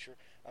not really sure.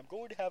 I'm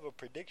going to have a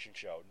prediction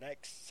show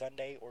next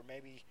Sunday, or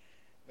maybe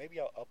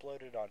I'll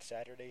upload it on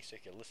Saturday so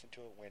you can listen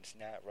to it when it's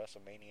not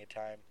WrestleMania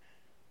time.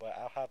 But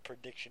I'll have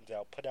predictions.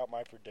 I'll put out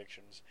my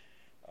predictions.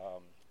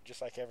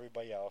 Just like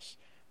everybody else,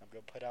 I'm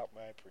going to put out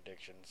my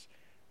predictions.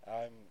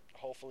 I'm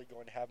hopefully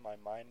going to have my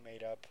mind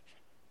made up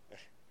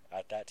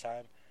at that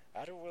time.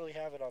 I don't really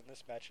have it on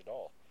this match at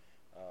all.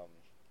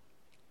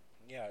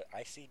 Yeah,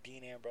 I see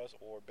Dean Ambrose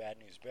or Bad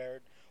News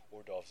Barrett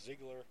or Dolph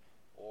Ziggler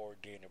or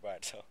Daniel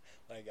Bryan. So,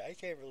 I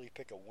can't really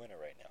pick a winner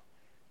right now.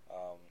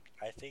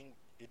 I think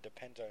it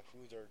depends on who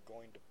they're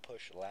going to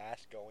push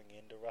last going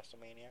into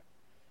WrestleMania.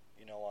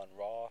 On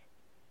Raw,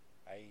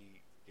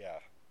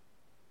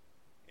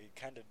 it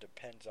kind of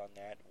depends on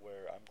that,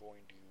 where I'm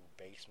going to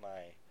base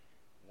my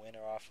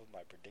winner off of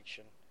my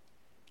prediction.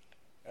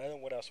 And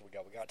then what else we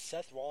got? We got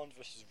Seth Rollins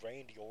versus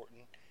Randy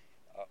Orton.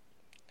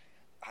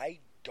 I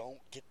don't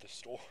get the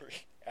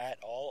story at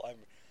all.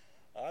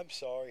 I'm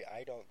sorry,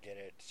 I don't get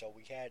it. So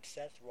we had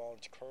Seth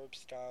Rollins curb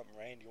stomp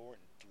Randy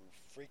Orton through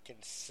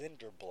freaking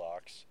cinder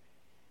blocks.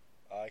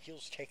 He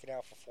was taken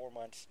out for 4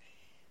 months.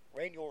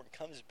 Randy Orton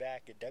comes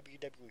back at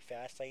WWE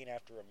Fastlane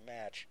after a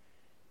match.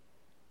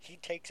 He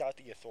takes out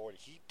the Authority.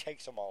 He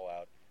takes them all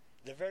out.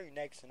 The very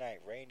next night,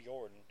 Randy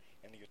Orton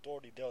and the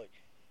Authority, they're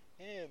like,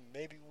 yeah,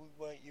 maybe we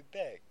want you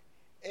back.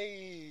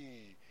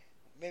 Hey,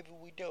 maybe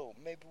we don't.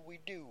 Maybe we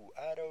do.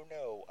 I don't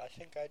know. I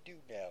think I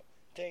do now.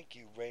 Thank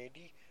you,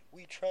 Randy.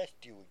 We trust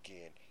you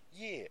again.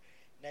 Yeah.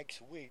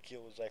 Next week,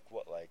 it was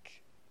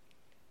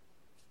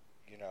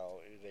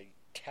they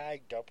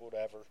tagged up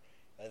whatever.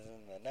 And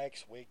then the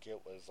next week,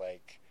 it was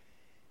like,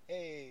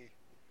 hey,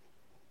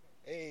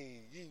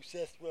 you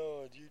Seth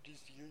Rollins,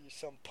 you're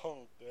some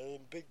punk. And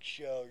then Big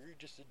Show, you're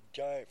just a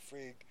giant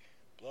freak.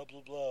 Blah,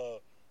 blah, blah.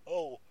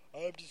 Oh,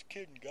 I'm just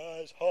kidding,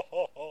 guys. Ha,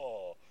 ha,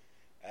 ha.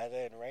 And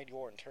then Randy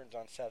Orton turns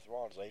on Seth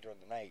Rollins later in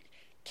the night,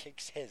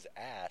 kicks his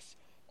ass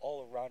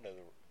all around the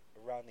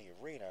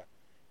arena.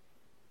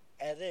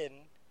 And then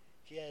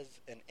he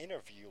has an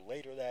interview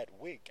later that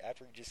week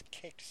after he just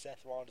kicked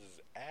Seth Rollins'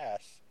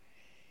 ass.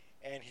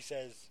 And he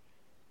says,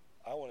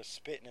 I want to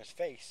spit in his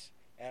face,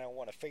 and I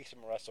want to face him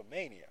at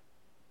WrestleMania.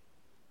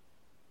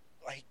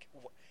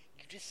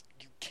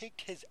 You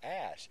kicked his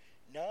ass.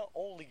 Not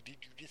only did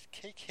you just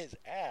kick his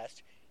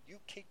ass, you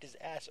kicked his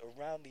ass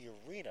around the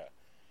arena.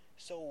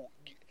 So,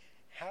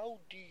 how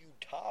do you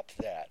top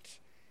that?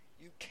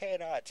 You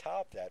cannot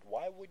top that.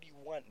 Why would you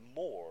want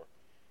more?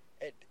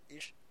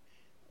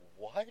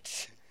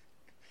 What?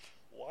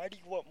 Why do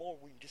you want more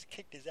when you just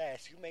kicked his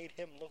ass? You made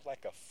him look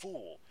like a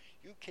fool.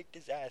 You kicked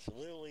his ass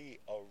literally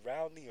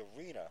around the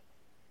arena,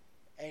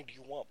 and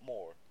you want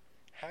more.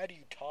 How do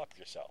you top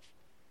yourself?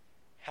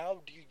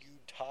 How do you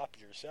top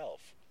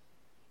yourself?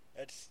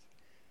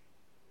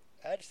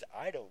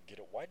 I don't get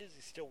it. Why does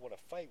he still want to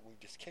fight when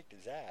he just kicked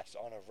his ass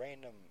on a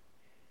random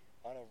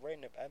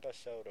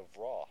episode of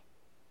Raw?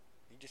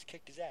 He just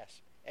kicked his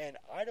ass. And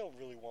I don't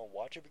really want to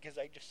watch it because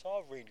I just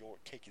saw Randy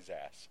Orton kick his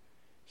ass.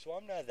 So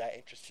I'm not that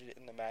interested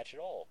in the match at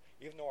all.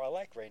 Even though I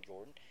like Randy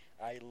Orton,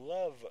 I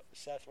love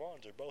Seth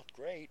Rollins. They're both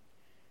great.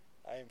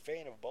 I am a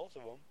fan of both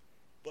of them.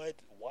 But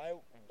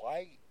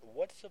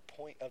what's the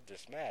point of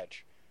this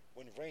match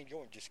when Randy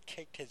Orton just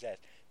kicked his ass?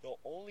 The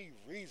only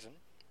reason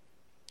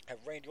that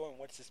Randy Orton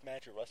wants this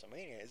match at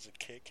WrestleMania is to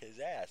kick his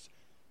ass,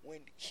 when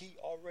he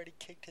already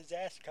kicked his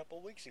ass a couple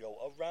weeks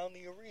ago around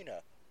the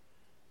arena.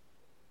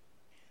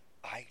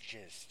 I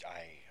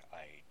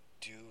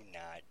do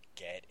not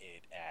get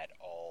it at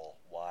all.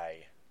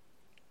 Why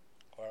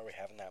are we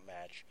having that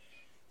match?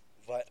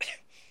 But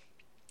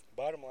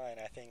bottom line,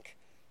 I think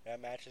that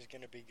match is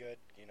going to be good.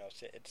 You know,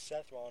 it's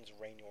Seth Rollins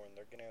and Randy Orton.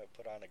 They're going to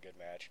put on a good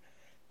match.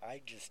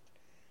 I just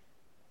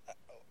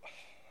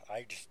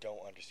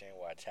don't understand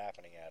why it's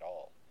happening at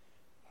all.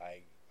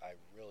 I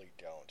really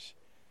don't.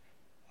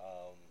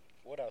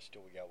 What else do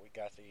we got? We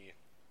got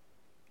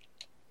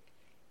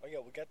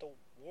the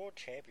World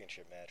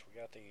Championship match. We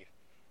got the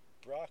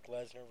Brock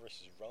Lesnar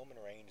versus Roman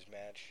Reigns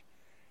match.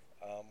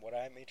 What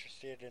I'm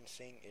interested in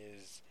seeing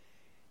is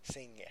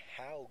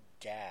how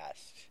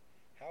gassed,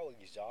 how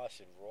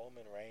exhausted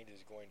Roman Reigns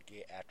is going to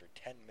get after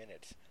 10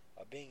 minutes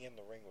of being in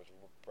the ring with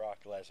Brock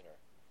Lesnar.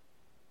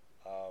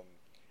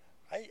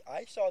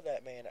 I saw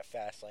that man at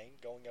Fastlane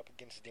going up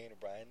against Daniel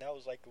Bryan. That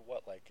was like a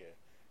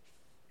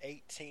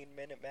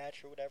 18-minute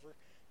match or whatever.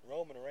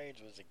 Roman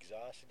Reigns was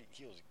exhausted.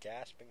 He was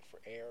gasping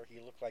for air. He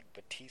looked like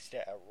Batista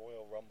at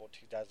Royal Rumble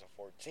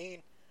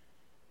 2014.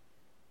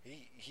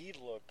 He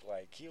looked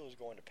like he was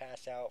going to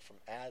pass out from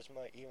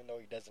asthma, even though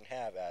he doesn't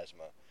have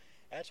asthma.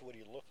 That's what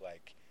he looked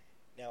like.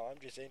 Now,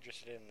 I'm just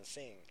interested in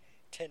seeing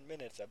 10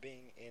 minutes of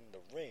being in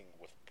the ring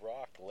with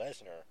Brock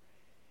Lesnar.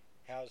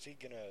 How's he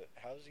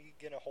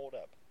gonna hold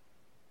up?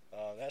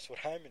 That's what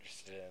I'm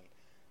interested in.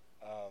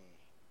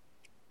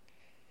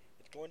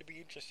 It's going to be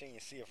interesting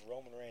to see if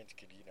Roman Reigns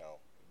could,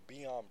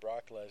 be on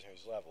Brock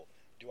Lesnar's level.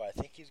 Do I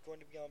think he's going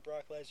to be on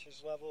Brock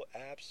Lesnar's level?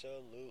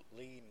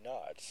 Absolutely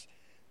not.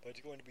 But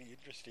it's going to be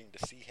interesting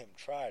to see him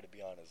try to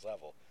be on his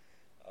level.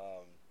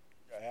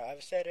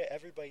 I've said it.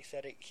 Everybody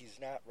said it. He's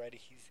not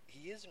ready.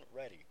 He isn't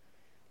ready.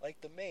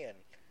 Like the man.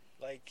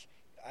 Like,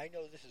 I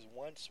know this is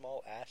one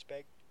small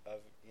aspect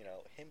of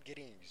him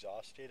getting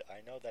exhausted.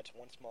 I know that's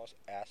one small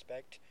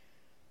aspect.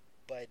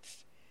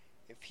 But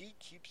if he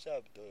keeps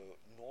up the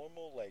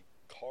normal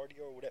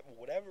cardio or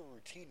whatever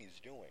routine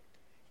he's doing,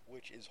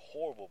 which is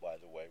horrible, by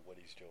the way, what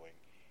he's doing.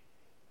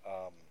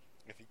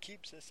 If he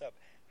keeps this up,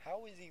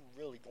 how is he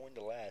really going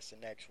to last the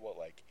next,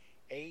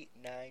 8,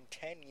 9,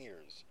 10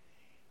 years?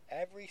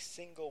 Every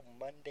single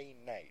Monday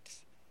night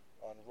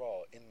on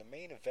Raw, in the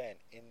main event,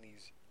 in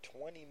these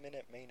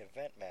 20-minute main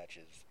event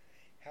matches,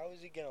 how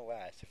is he going to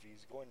last if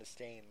he's going to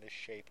stay in this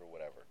shape or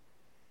whatever?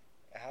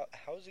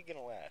 How is he going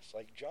to last?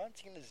 Like, John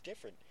Cena is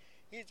different.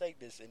 He's like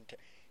this,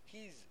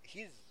 he's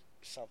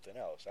something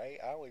else. I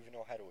don't even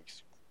know how to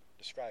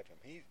describe him.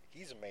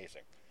 He's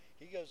amazing.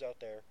 He goes out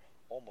there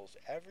almost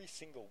every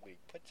single week,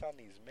 puts on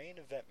these main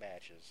event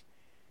matches,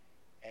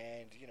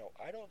 and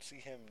I don't see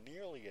him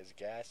nearly as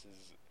gassed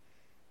as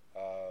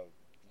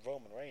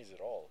Roman Reigns at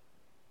all.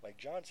 Like,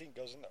 John Cena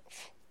goes in there,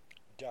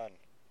 done,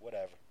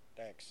 whatever,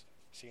 thanks,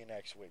 see you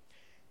next week.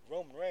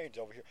 Roman Reigns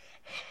over here,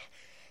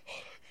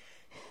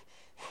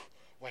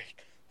 wait,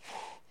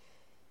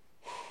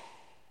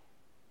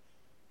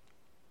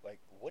 like,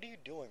 what are you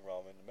doing,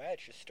 Roman? The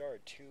match just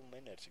started 2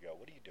 minutes ago.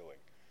 What are you doing?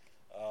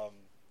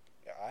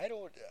 I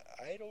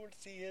don't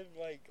see him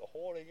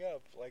holding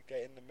up like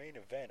that in the main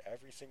event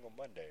every single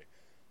Monday.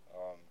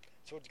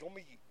 So it's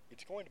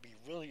going to be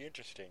really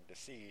interesting to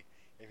see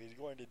if he's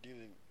going to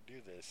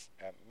do this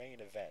at main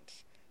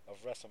events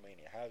of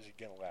WrestleMania. How is he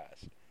gonna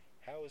last?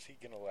 How is he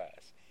gonna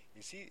last?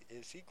 Is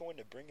he going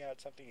to bring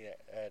out something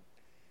that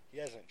he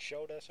hasn't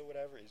showed us or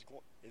whatever?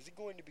 Is it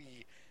going to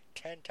be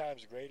 10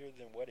 times greater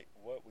than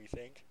what we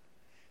think?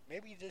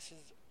 Maybe this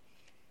is.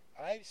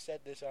 I've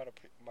said this on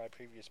my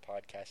previous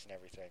podcast and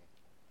everything.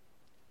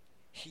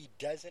 He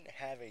doesn't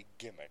have a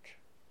gimmick.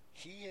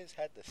 He has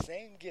had the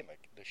same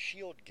gimmick, the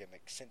Shield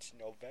gimmick, since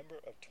November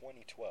of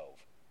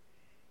 2012.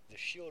 The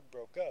Shield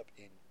broke up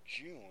in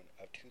June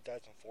of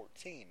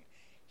 2014.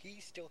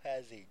 He still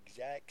has the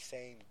exact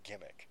same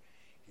gimmick.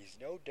 He's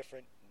no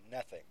different,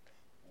 nothing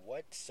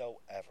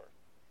whatsoever.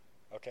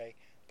 Okay?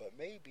 But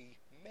maybe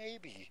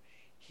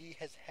he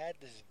has had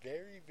this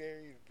very,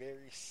 very,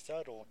 very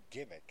subtle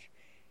gimmick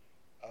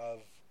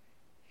of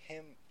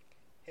him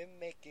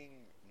making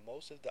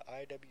most of the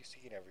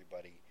IWC and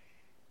everybody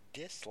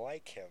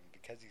dislike him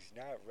because he's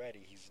not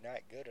ready, he's not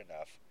good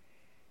enough,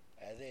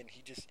 and then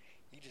he just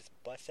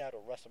busts out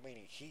at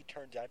WrestleMania. He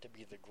turns out to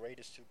be the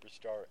greatest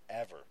superstar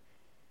ever.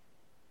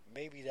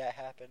 Maybe that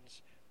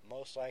happens.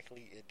 Most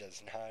likely it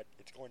does not.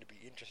 It's going to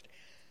be interesting.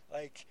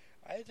 I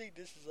think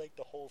this is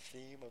the whole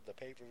theme of the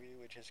pay-per-view,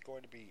 which is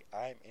going to be,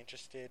 I'm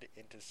interested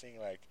into seeing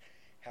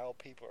how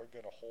people are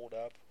going to hold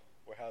up,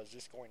 or how is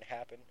this going to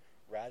happen,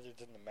 rather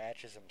than the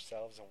matches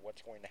themselves and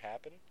what's going to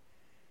happen.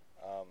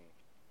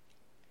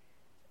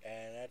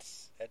 And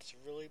that's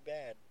really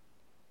bad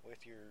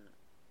with your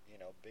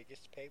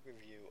biggest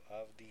pay-per-view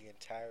of the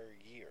entire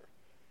year.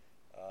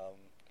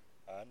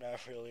 I'm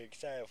not really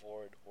excited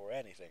for it or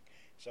anything.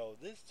 So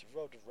this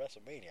road to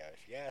WrestleMania,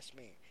 if you ask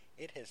me,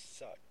 it has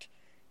sucked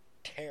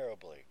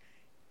terribly,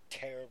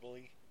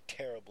 terribly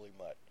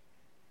much.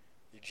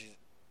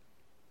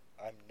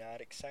 I'm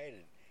not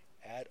excited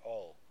at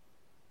all.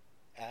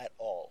 At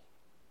all.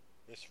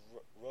 This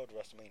road to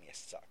WrestleMania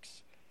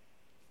sucks.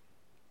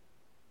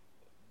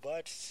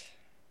 But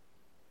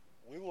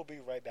we will be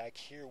right back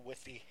here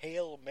with the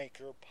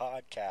Hailmaker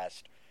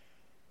Podcast.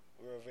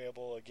 We're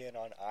available again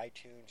on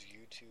iTunes,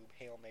 YouTube,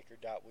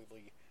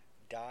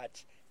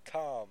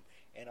 hailmaker.weebly.com,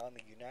 and on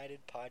the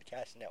United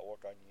Podcast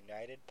Network on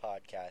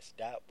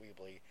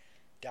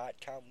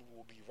unitedpodcast.weebly.com. We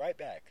will be right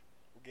back.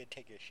 We're going to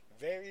take a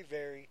very,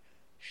 very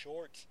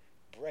short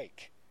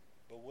break.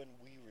 But when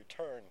we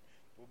return,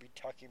 we'll be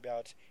talking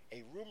about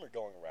a rumor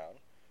going around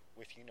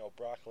with,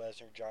 Brock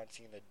Lesnar, John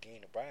Cena,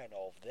 Dana Bryan,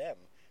 all of them.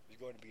 There's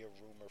going to be a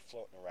rumor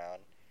floating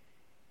around.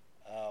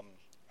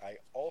 I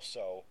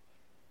also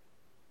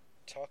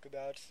talk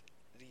about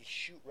the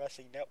Shoot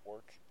Wrestling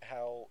Network,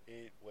 how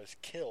it was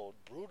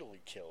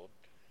brutally killed,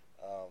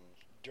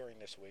 during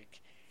this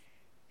week.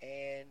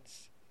 And,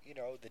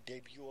 the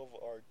debut of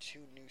our 2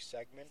 new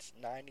segments,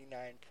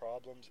 99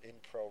 Problems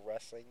in Pro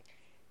Wrestling,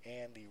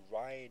 and the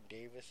Ryan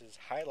Davis's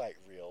highlight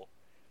reel.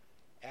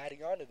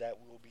 Adding on to that,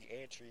 we will be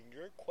answering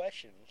your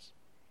questions.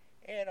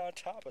 And on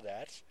top of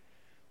that,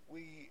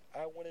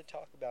 I want to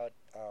talk about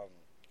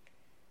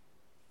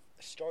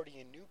starting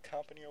a new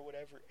company or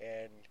whatever,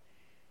 and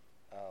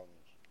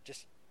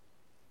just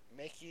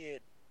making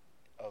it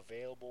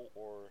available,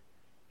 or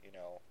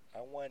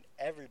I want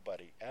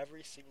everybody,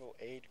 every single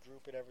age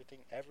group and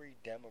everything, every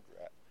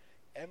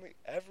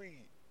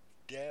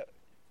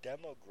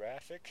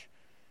demographic.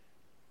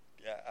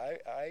 Yeah,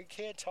 I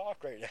can't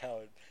talk right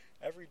now.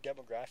 Every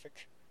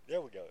demographic.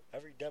 There we go.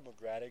 Every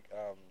demographic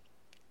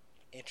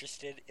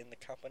interested in the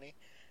company.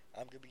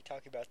 I'm going to be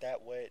talking about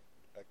that, what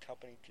a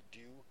company could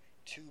do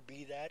to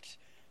be that.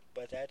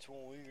 But that's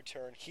when we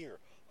return here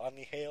on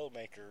the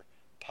Hailmaker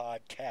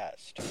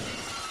Podcast.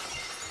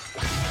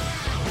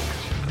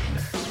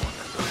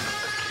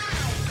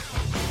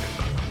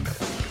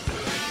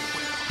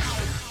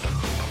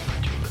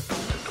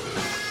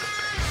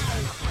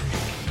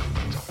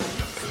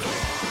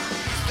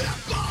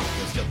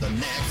 You're the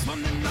next one,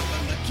 and I'm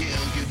gonna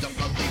kill you. Don't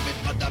believe it,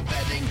 but I'm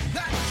betting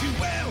that you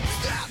will.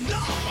 Stand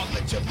up, I'll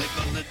let you live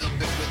a little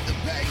bit with the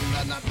pain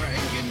that I bring.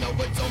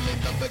 It's only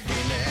the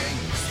beginning.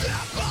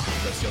 Step up,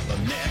 cause you're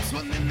the next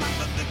one, and I'm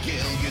gonna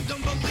kill you.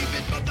 Don't believe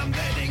it, but I'm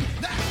betting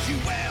that you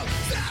will.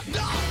 Stand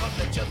up, I'll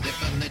let you live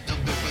a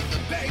little bit with the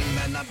pain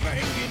that I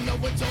bring.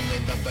 It's only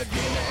the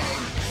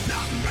beginning.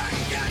 Not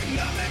breaking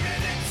the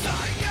limit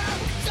inside you.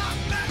 Stop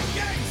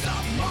making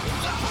someone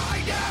to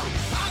hide you.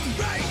 I'm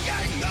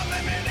breaking the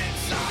limit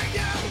inside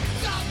you.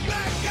 Stop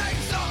making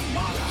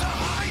someone to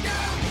hide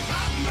you.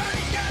 I'm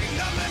breaking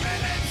the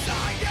limit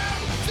inside you.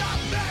 Stop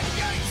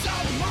making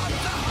someone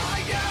to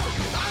hide you.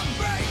 I'm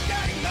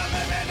breaking the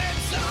limit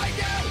inside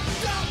you.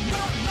 Stop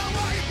running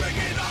away, bring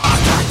it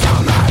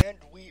on. And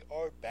we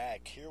are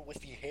back here with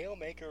the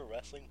Hailmaker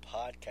Wrestling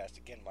Podcast.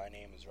 Again, my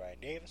name is Ryan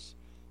Davis.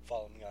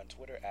 Follow me on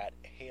Twitter at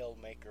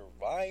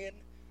HailmakerRyan.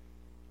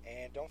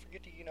 And don't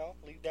forget to,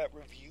 leave that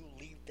review,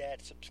 leave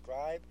that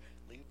subscribe,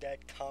 leave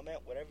that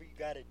comment, whatever you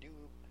got to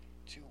do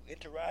to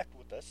interact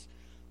with us.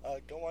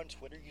 Go on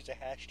Twitter, use a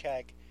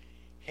hashtag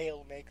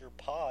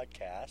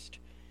HailmakerPodcast.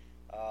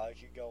 You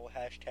can go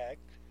hashtag,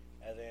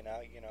 and then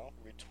I'll,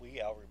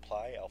 retweet, I'll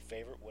reply, I'll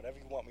favorite, whatever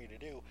you want me to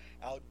do.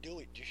 I'll do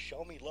it. Just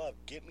show me love.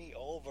 Get me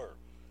over.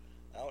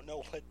 I don't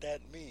know what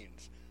that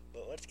means,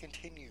 but let's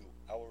continue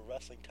our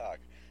wrestling talk.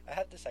 I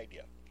have this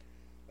idea.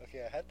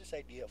 Okay, I have this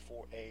idea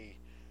for a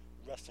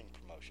wrestling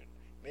promotion.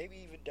 Maybe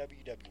even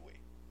WWE.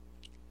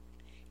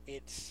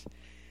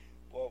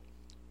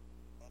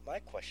 My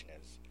question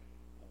is,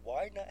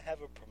 why not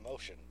have a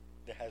promotion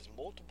that has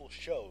multiple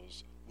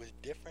shows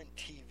with different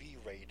TV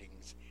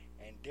ratings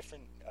and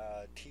different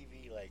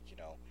TV,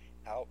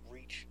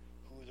 outreach,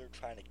 who they're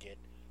trying to get?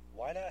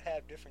 Why not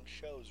have different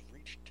shows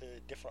reach to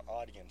different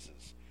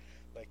audiences?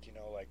 Like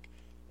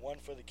one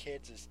for the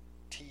kids is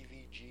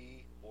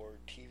TVG or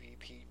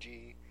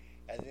TVPG,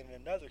 and then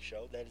another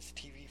show that is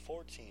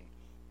TV14.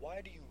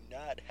 Why do you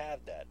not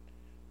have that?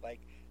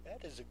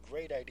 That is a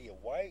great idea.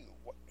 Why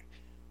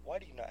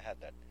do you not have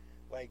that?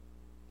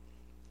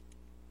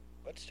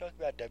 Let's talk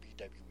about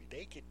WWE.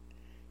 They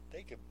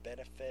could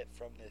benefit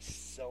from this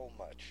so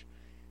much.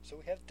 So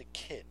we have the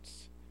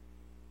kids.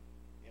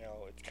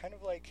 It's kind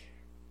of like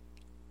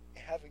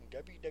having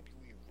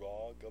WWE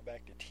Raw go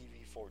back to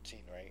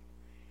TV14, right?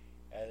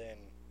 And then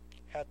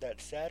have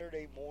that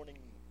Saturday morning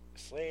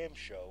slam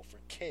show for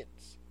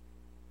kids.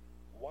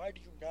 Why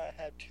do you not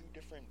have 2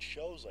 different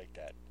shows like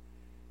that?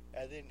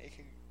 And then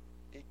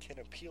it can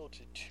appeal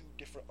to 2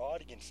 different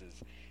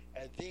audiences.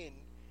 And then,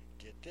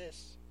 get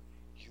this,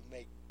 you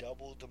make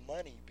double the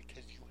money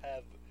because you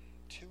have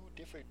 2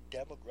 different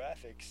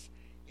demographics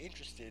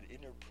interested in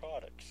their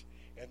products.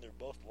 And they're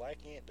both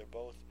liking it, they're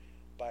both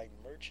buying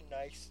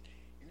merchandise.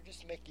 You're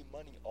just making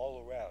money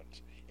all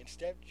around.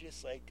 Instead of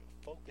just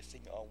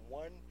focusing on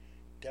one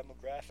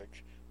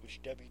demographic,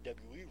 which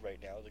WWE right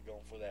now, they're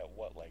going for that,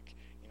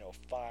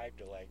 5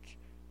 to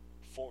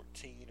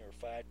 14 or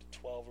 5 to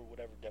 12 or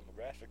whatever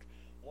demographic.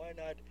 Why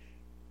not,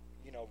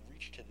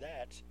 reach to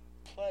that,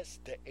 plus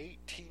the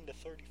 18 to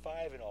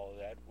 35 and all of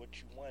that,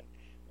 what you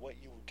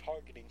were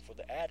targeting for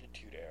the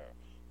Attitude Era.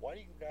 Why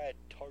do you not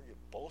target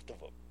both of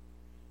them?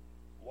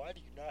 Why do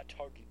you not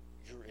target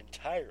your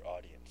entire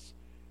audience?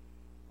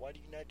 Why do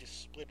you not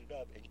just split it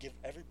up and give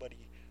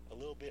everybody a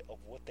little bit of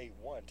what they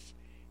want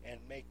and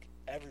make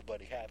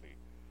everybody happy?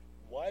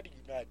 Why do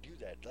you not do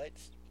that?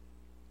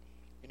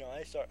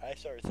 I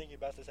started thinking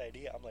about this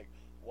idea. I'm like,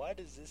 why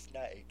does this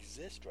not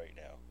exist right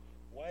now?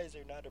 Why is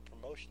there not a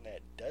promotion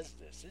that does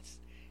this?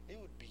 It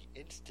would be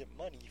instant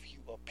money if you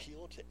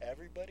appeal to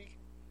everybody.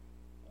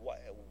 Why?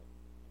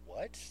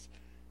 What?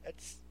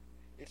 It's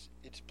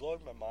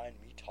blowing my mind,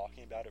 me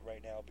talking about it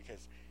right now,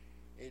 because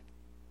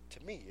to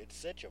me, it's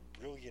such a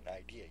brilliant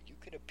idea. You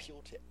could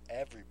appeal to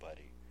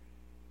everybody.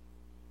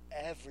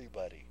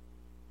 Everybody.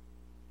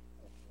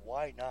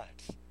 Why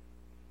not?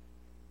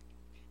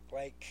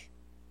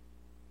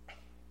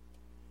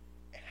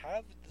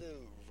 Have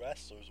the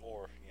wrestlers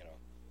or,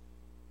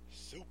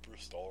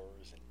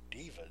 superstars and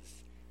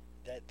divas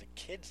that the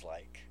kids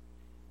like,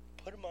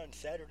 put them on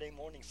Saturday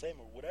Morning Slam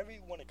or whatever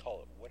you want to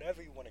call it.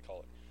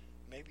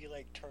 Maybe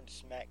turn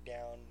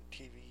SmackDown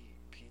TV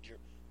PG.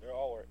 They're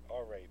all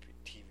already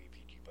TV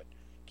PG, but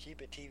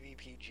keep it TV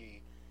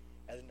PG.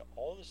 And then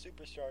all the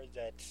superstars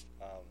that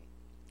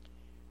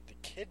the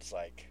kids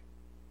like,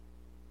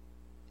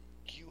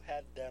 you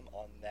have them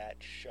on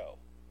that show.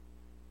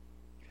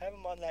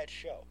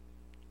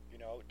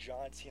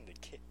 John Cena,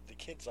 the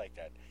kids like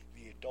that.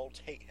 The adults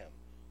hate him.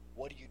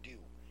 What do? You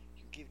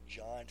give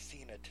John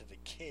Cena to the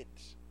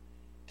kids.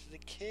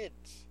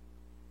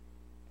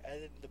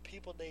 And then the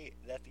people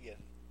that the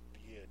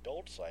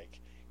adults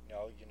like,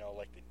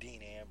 like the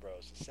Dean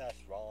Ambrose, the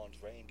Seth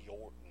Rollins, Randy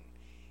Orton.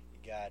 You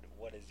got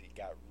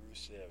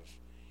Rusev.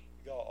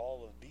 You got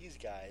all of these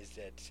guys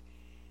that,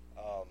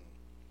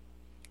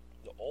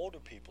 the older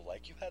people,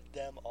 you have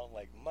them on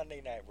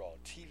Monday Night Raw,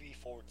 TV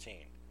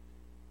 14.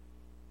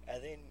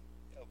 And then,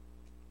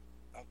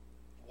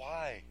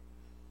 why?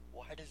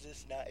 Why does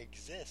this not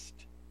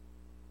exist?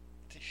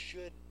 This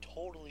should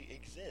totally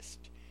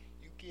exist.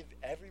 You give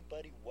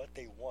everybody what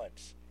they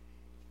want,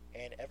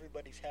 and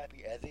everybody's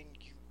happy, and then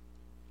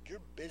your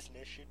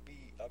business should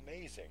be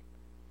amazing.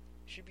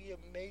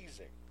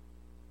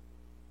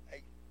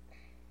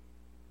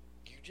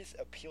 You just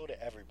appeal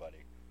to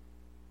everybody.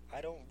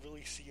 I don't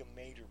really see a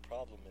major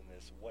problem in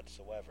this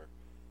whatsoever.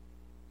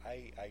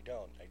 I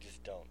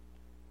just don't.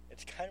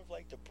 It's kind of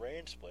like the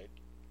brand split,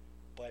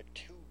 but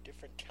two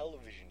different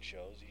television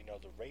shows,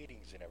 the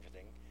ratings and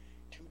everything,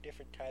 two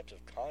different types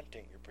of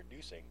content you're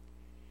producing,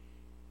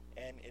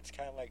 and it's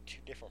kind of like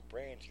two different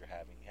brands you're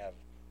having. You have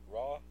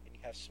Raw and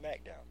you have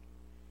SmackDown.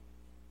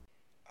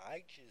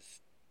 I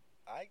just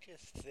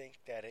think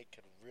that it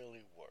could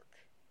really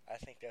work. I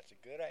think that's a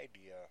good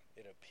idea.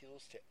 It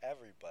appeals to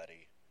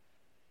everybody.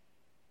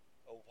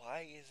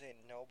 Why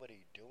isn't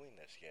nobody doing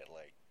this yet?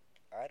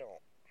 I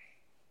don't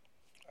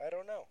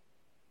know.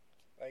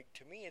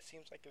 To me, it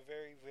seems like a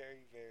very,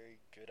 very,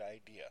 very good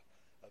idea.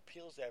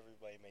 Appeals to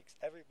everybody, makes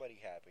everybody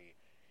happy.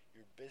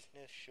 Your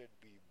business should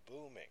be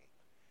booming.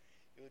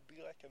 It would be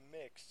like a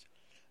mix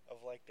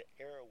of the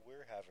era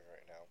we're having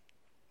right now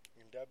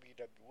in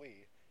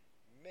WWE,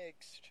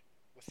 mixed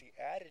with the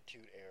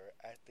Attitude Era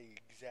at the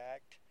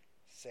exact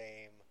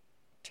same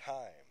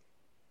time.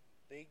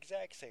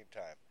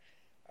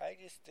 I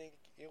just think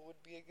it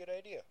would be a good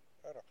idea.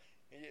 I don't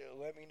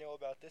know. Let me know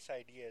about this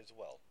idea as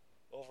well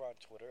over on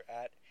Twitter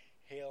at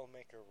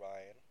Hailmaker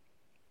Ryan,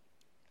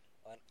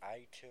 on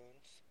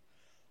iTunes,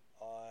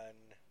 on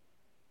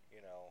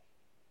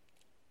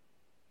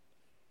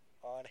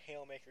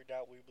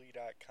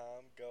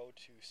hailmaker.weebly.com. Go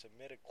to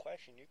submit a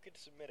question. You could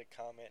submit a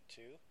comment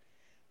too.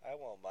 I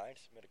won't mind.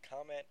 Submit a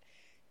comment.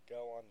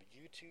 Go on the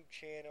YouTube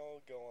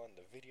channel. Go on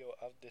the video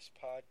of this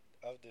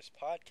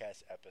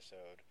podcast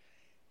episode.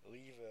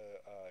 Leave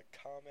a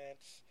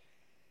comments.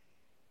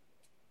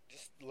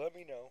 Just let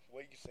me know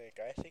what you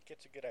think. I think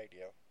it's a good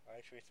idea. I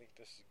actually think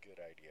this is a good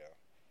idea.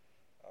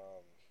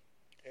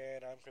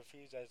 And I'm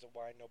confused as to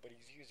why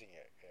nobody's using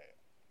it yet.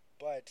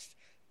 But,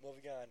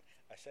 moving on,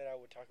 I said I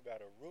would talk about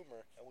a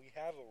rumor, and we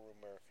have a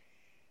rumor.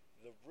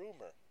 The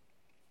rumor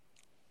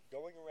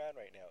going around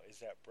right now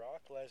is that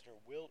Brock Lesnar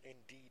will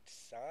indeed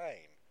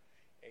sign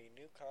a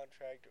new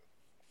contract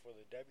for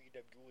the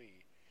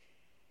WWE.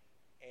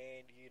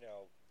 And,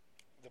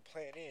 the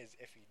plan is,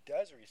 if he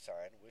does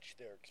resign, which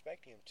they're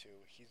expecting him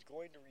to, he's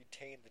going to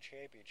retain the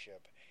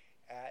championship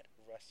at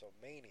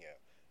WrestleMania.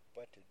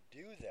 But to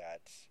do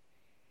that,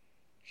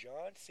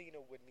 John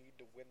Cena would need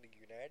to win the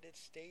United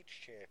States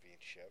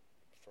Championship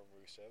from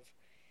Rusev,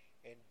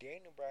 and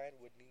Daniel Bryan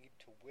would need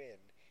to win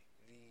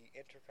the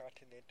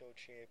Intercontinental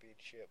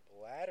Championship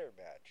ladder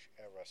match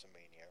at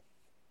WrestleMania.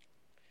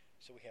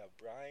 So we have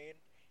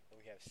Bryan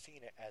and we have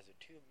Cena as the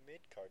two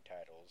mid-card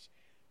titles.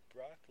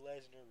 Brock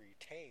Lesnar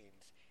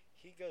retains.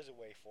 He goes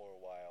away for a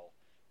while.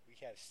 We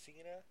have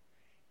Cena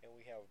and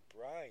we have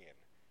Bryan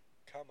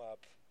come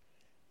up,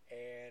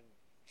 and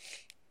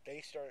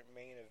they start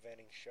main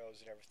eventing shows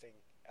and everything,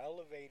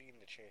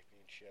 elevating the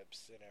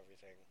championships and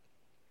everything.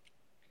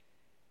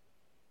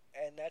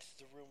 And that's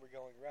the rumor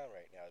going around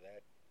right now,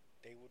 that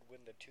they would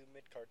win the 2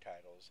 mid-card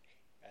titles,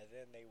 and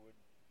then they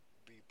would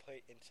be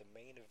put into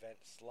main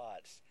event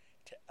slots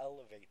to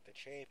elevate the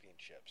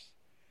championships.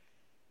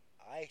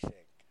 I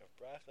think if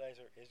Brock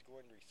Lesnar is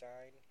going to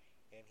resign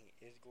and he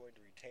is going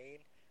to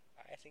retain,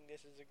 I think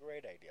this is a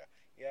great idea.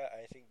 Yeah,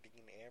 I think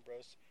Dean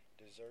Ambrose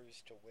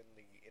deserves to win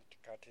the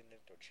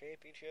Intercontinental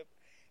Championship.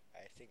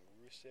 I think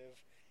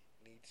Rusev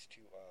needs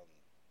to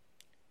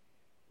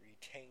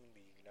retain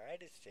the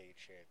United States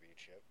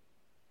Championship.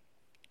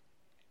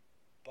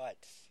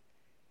 But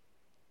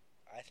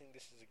I think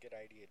this is a good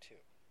idea too.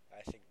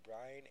 I think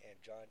Bryan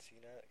and John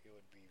Cena, it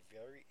would be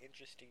very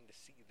interesting to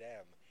see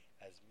them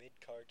as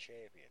mid-card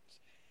champions.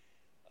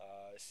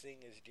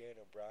 Seeing as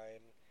Daniel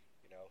Bryan,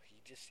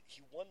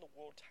 he won the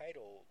world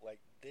title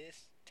like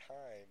this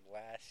time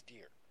last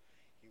year.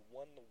 He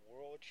won the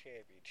world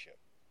championship.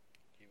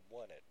 He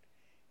won it.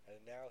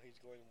 And now he's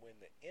going to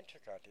win the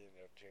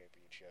Intercontinental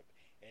Championship,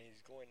 and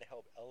he's going to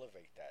help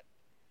elevate that.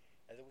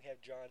 And then we have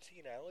John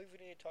Cena. I don't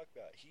even need to talk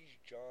about it. He's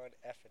John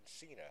effing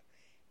Cena.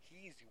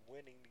 He's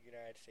winning the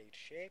United States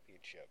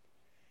Championship.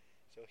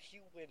 So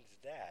he wins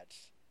that,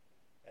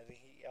 and then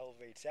he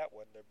elevates that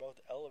one. They're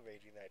both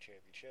elevating that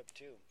championship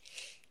too.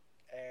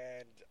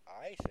 And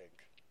I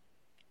think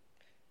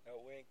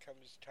that when it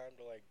comes time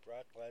to like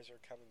Brock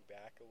Lesnar coming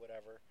back or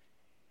whatever,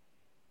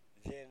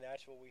 then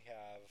that's what we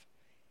have.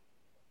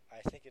 I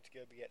think it's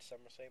going to be at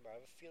SummerSlam.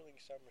 I have a feeling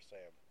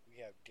SummerSlam.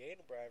 We have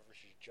Daniel Bryan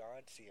versus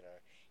John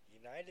Cena,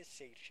 United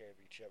States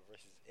Championship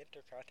versus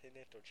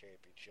Intercontinental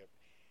Championship,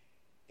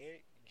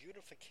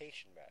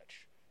 unification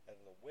match. And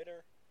the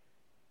winner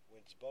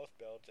wins both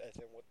belts. And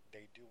then what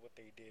they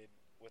did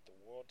with the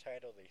world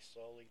title, they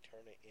slowly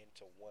turn it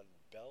into one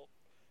belt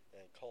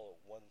and call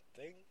it one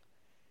thing.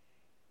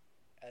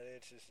 And then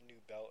it's this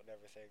new belt and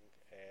everything.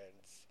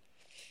 And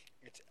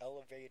it's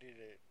elevated.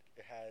 It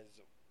has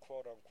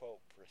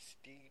quote-unquote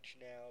prestige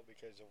now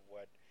because of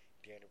what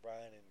Daniel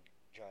Bryan and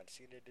John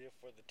Cena did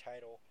for the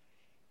title,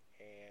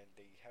 and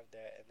they have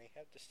that, and they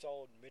have the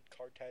solid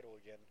mid-card title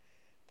again.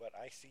 But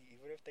I see,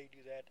 even if they do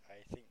that,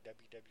 I think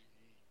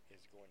WWE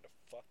is going to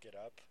fuck it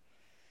up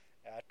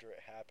after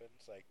it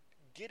happens. Like,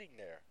 getting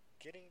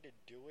to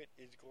do it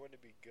is going to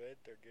be good.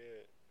 They're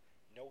going to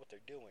know what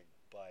they're doing,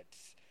 but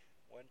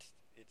once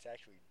it's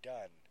actually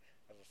done,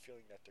 I have a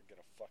feeling that they're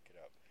going to fuck it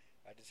up.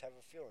 I just have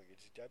a feeling.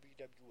 It's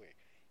WWE.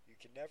 You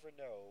can never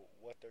know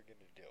what they're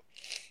going to do.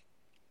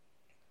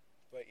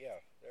 But yeah,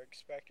 they're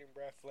expecting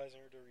Brock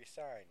Lesnar to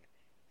resign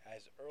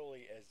as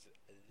early as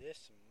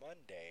this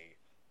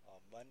Monday, on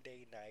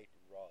Monday Night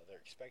Raw.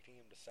 They're expecting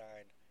him to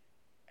sign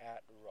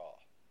at Raw.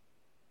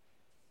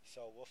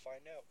 So we'll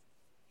find out.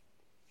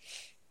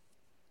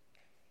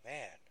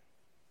 Man,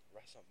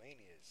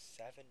 WrestleMania is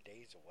 7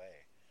 days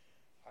away.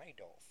 I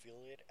don't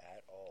feel it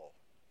at all.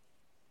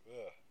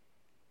 Ugh.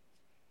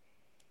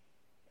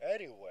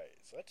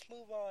 Anyways, let's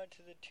move on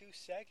to the 2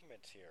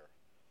 segments here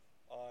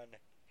on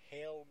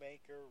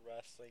Hailmaker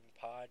Wrestling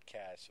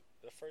Podcast.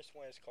 The first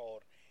one is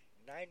called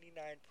 99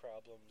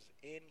 Problems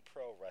in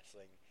Pro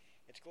Wrestling.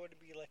 It's going to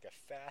be like a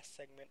fast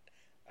segment.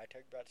 I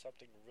talk about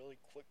something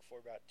really quick for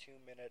about 2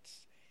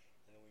 minutes,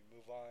 and then we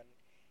move on.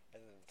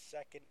 And then the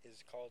second is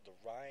called the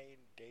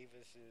Ryan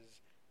Davis's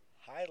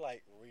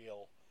Highlight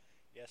Reel.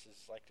 Yes,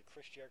 it's like the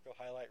Chris Jericho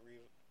Highlight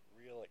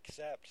Reel,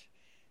 except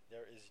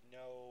there is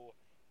no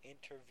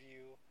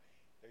interview.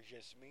 There's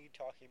just me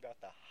talking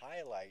about the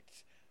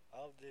highlights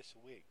of this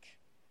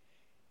week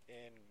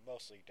in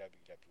mostly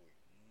WWE.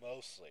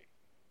 Mostly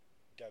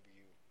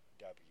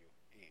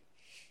WWE.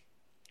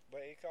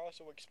 But it can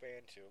also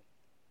expand to,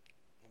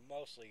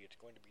 mostly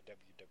it's going to be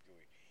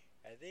WWE.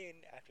 And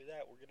then after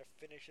that, we're going to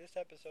finish this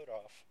episode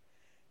off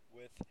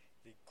with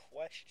the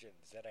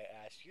questions that I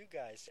asked you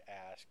guys to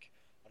ask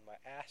on my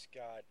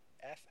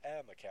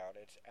Ask.fm account.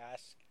 It's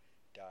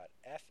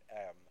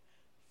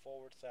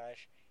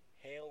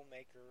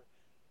ask.fm/Hailmaker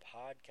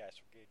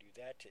Podcast. We're going to do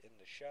that to end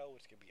the show.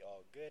 It's going to be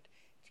all good.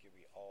 It's going to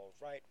be all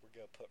right. We're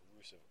going to put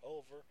Rusev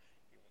over.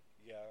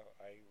 Yeah,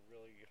 I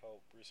really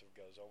hope Rusev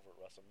goes over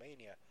at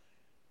WrestleMania.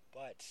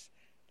 But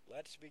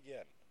let's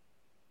begin.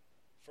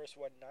 First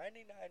one,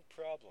 99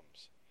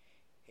 problems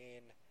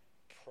in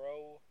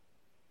pro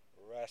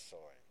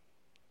wrestling.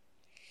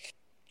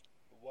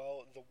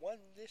 Well, the one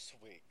this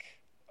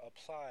week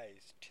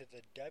applies to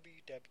the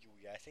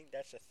WWE. I think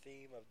that's the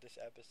theme of this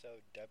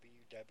episode,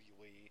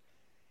 WWE.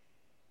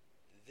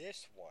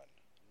 This one,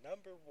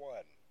 number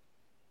 1,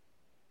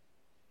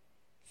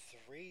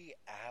 3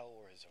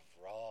 hours of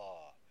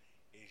Raw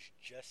is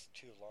just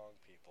too long,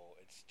 people.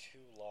 It's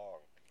too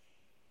long.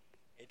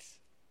 It's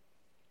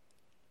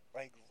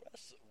like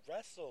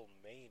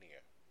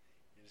WrestleMania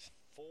is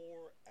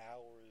 4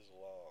 hours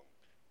long.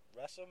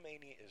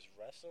 WrestleMania is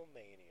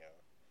WrestleMania.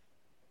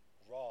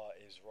 Raw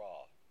is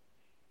Raw.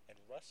 And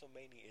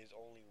WrestleMania is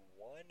only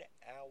 1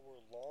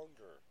 hour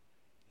longer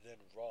than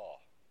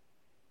Raw.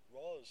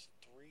 Raw is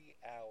 3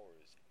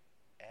 hours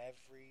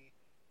every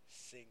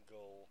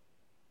single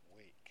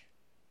week.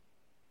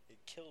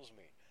 It kills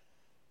me.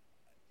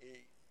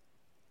 It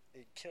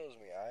kills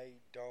me. I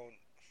don't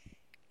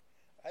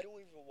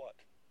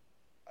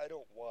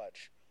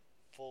watch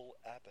full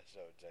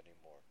episodes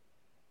anymore.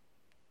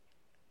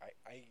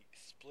 I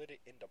split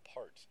it into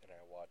parts and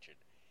I watch it.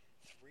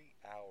 3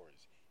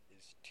 hours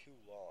is too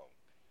long.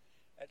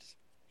 That's,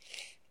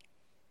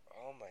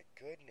 oh my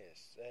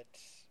goodness,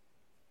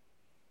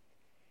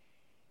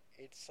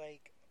 it's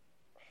like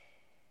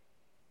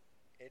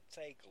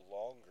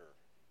longer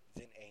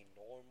than a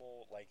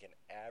normal, like an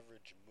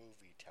average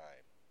movie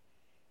time.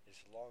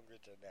 It's longer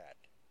than that.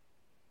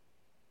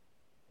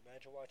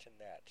 Imagine watching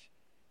that.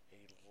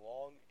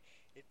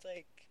 It's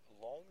like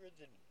longer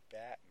than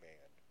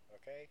Batman,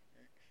 okay?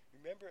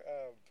 Remember,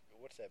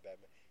 what's that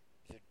Batman?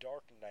 The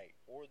Dark Knight,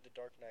 or The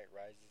Dark Knight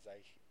Rises.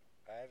 I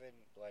haven't,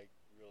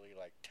 really,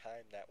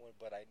 timed that one,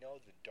 but I know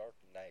The Dark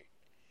Knight.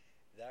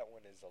 That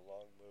one is a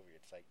long movie.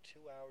 It's like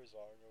 2 hours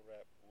long or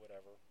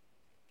whatever.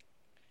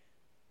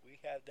 We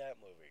have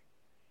that movie.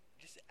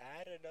 Just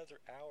add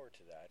another hour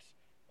to that,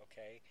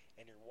 okay?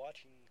 And you're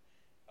watching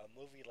a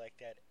movie like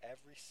that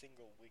every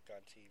single week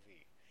on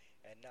TV.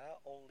 And not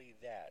only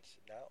that,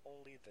 not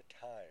only the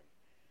time,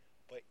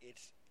 but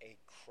it's a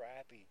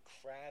crappy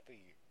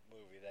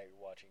movie that you're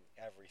watching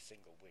every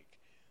single week.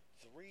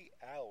 3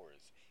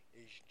 hours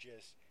is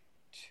just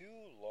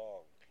too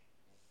long.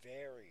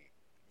 Very,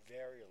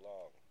 very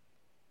long.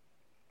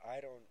 I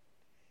don't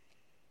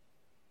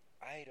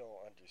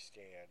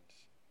understand.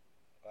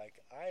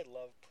 I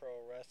love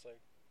pro wrestling.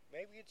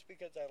 Maybe it's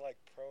because I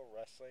like pro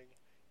wrestling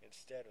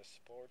instead of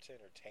sports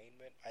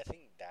entertainment. I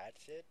think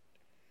that's it.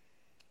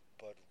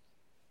 But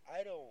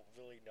I don't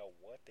really know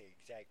what the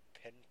exact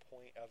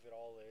pinpoint of it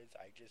all is.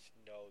 I just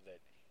know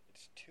that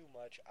it's too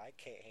much. I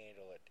can't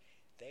handle it.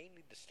 They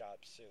need to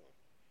stop soon.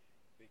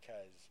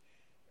 Because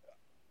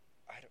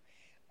I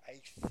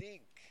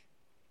actually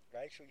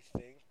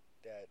think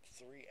that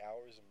 3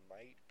 hours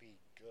might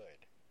be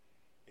good.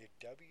 If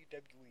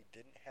WWE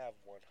didn't have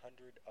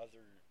 100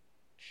 other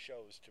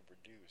shows to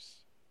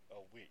produce a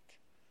week,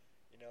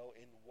 in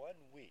 1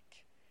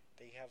 week,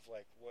 they have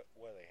what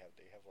do they have?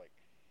 They have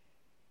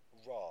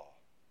Raw,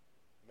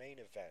 Main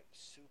Event,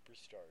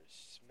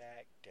 Superstars,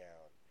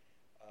 SmackDown,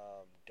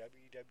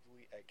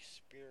 WWE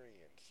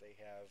Experience. They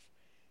have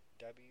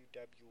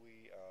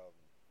WWE,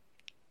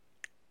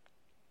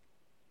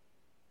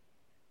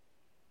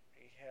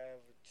 they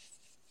have,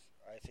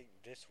 I think,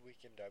 This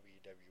Week in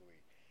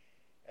WWE.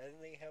 And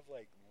then they have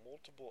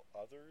multiple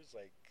others,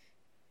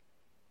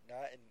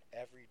 not an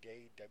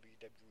everyday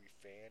WWE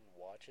fan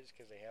watches,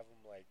 because they have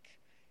them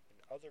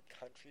in other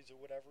countries or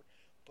whatever,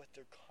 but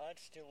they're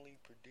constantly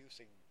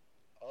producing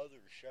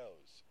other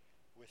shows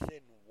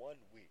within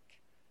 1 week.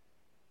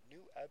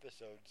 New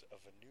episodes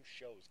of a new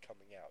show is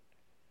coming out.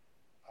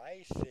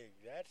 I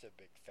think that's a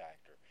big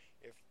factor.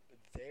 If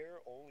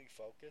their only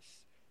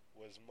focus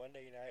was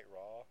Monday Night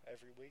Raw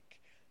every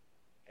week,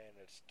 and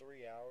it's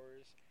 3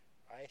 hours,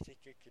 I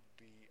think it could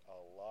be a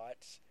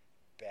lot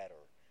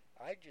better.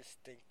 I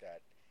just think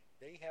that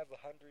they have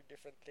 100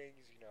 different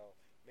things,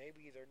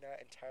 maybe they're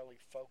not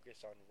entirely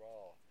focused on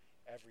Raw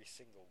every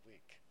single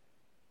week.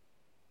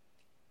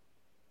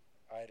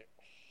 I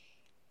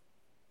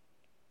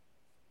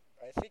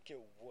think it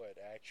would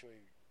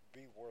actually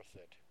be worth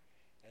it,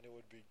 and it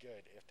would be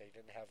good if they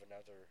didn't have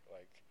another,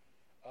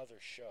 other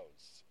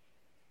shows.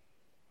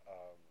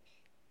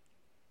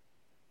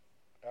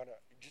 I don't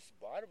know, just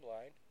bottom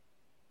line,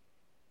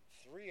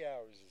 3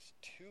 hours is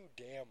too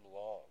damn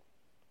long.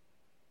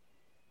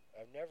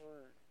 I've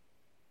never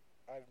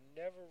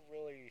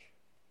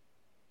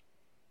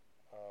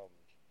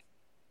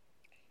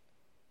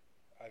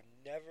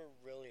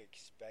really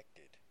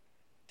expected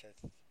to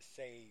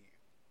say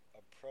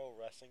a pro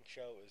wrestling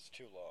show is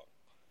too long.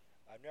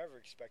 I've never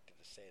expected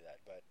to say that,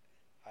 but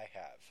I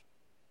have.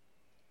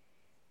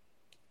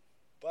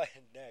 But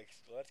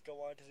next, let's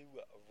go on to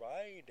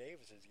Ryan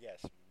Davis's,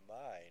 yes,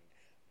 mine,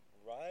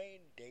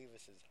 Ryan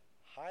Davis's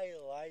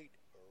highlight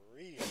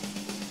reel.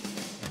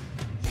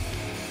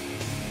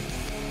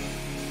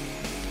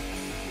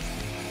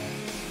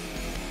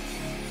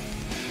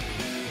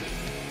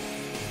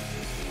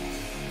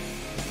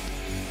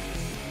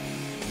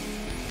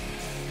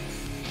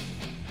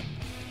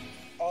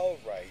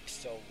 Alright,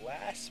 so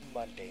last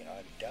Monday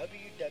on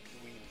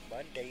WWE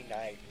Monday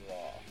Night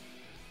Raw,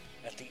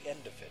 at the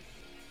end of it,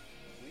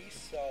 we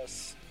saw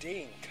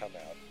Sting come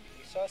out.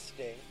 We saw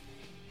Sting,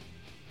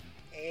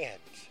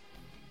 and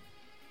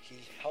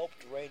he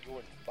helped Randy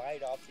Orton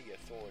fight off the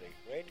Authority.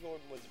 Randy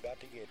Orton was about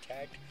to get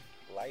attacked,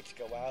 lights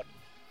go out,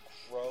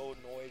 crow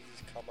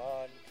noises come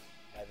on,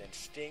 and then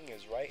Sting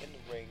is right in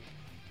the ring.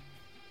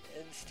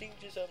 And Sting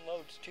just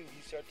unloads too.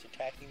 He starts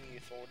attacking the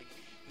Authority.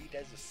 He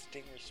does a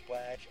Stinger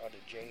splash onto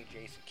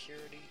J&J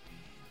Security.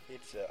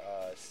 It's a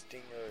a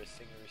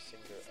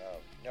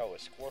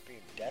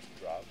Scorpion Death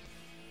Drop.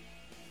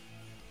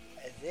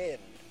 And then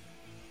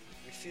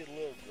we see a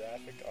little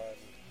graphic on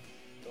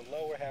the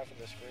lower half of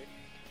the screen,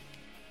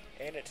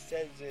 and it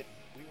says that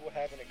we will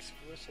have an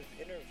exclusive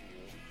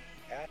interview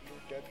after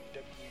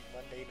WWE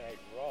Monday Night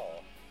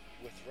Raw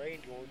with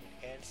Randy Orton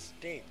and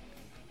Sting,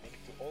 and you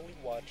can only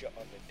watch it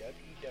on the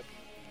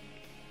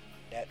WWE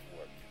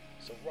Network.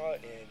 So Raw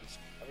ends,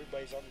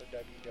 everybody's on the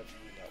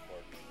WWE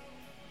Network.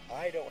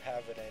 I don't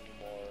have it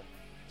anymore,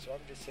 so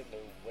I'm just sitting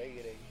there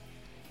waiting,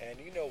 and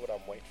you know what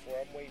I'm waiting for.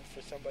 I'm waiting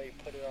for somebody to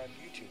put it on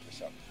YouTube or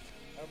something.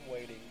 I'm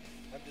waiting.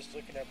 I'm just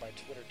looking at my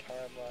Twitter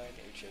timeline.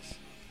 It's just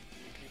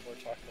people are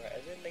talking about,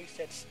 and then they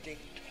said Sting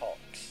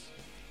talks.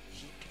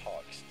 He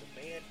talks. The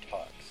man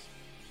talks.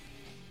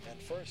 And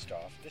first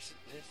off, this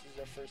is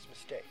their first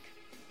mistake.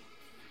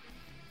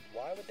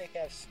 Why would they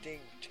have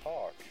Sting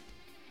talk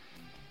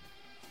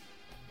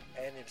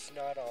and it's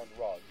not on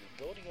Raw?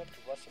 You're building up to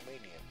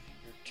WrestleMania.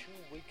 You're 2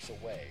 weeks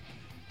away.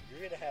 You're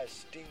going to have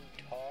Sting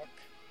talk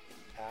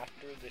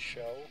after the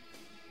show?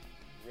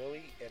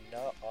 Really? And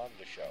not on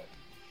the show.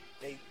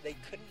 They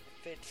couldn't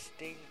fit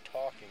Sting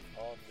talking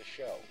on the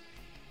show.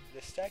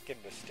 The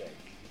second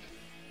mistake.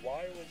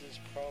 Why was his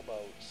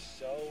promo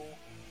so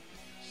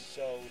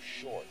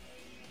short?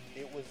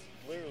 It was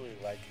literally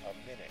like a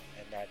minute,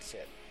 and that's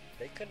it.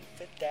 They couldn't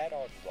fit that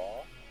on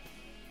Raw.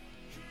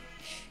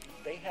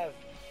 They have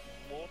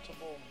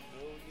multiple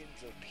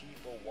millions of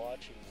people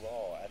watching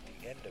Raw at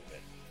the end of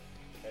it.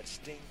 That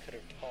Sting could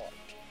have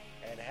talked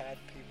and had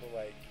people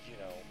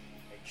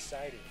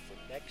excited for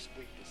next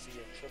week to see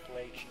if Triple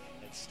H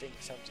and Sting,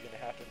 something's going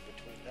to happen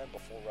between them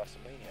before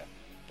WrestleMania.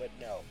 But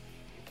no,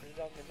 you put it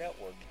on the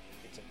network.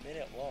 It's a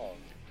minute long.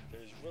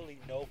 There's really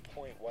no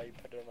point why you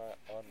put it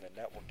on the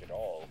network at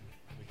all,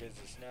 because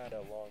it's not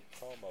a long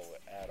promo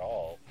at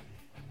all.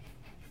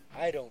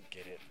 I don't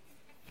get it.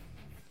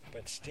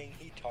 But Sting,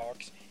 he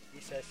talks.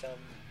 He says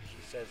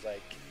he's been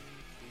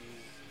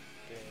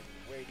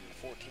waiting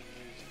 14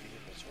 years to be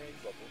in this ring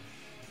bubble.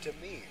 To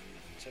me,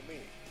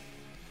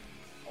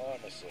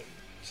 honestly,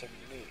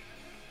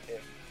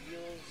 it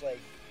feels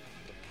like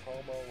the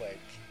promo,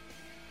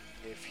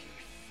 if he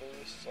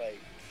first,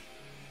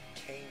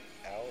 came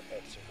out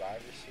at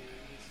Survivor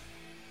Series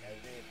and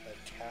then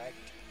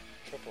attacked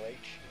Triple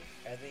H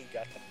and then he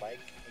got the mic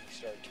and he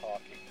started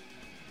talking.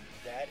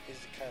 That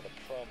is the kind of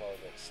promo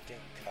that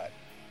Sting cut.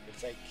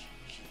 It's like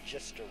he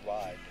just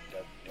arrived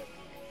in WWE.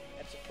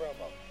 That's a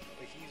promo.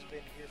 But he's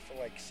been here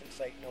for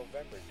since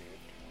November, dude.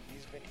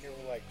 He's been here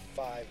for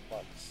 5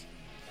 months.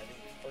 And then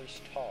he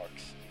first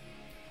talks,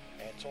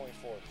 and it's only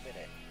for a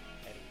minute,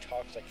 and he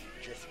talks like he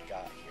just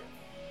got here.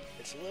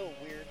 It's a little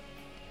weird,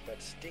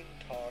 but Sting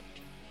talked.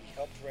 He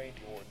helped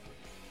Randy Orton.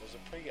 It was a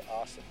pretty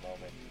awesome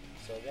moment.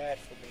 So that,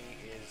 for me,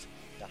 is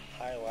the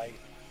highlight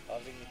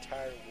of the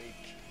entire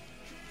week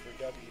for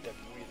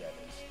WWE, that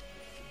is.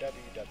 For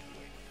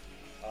WWE.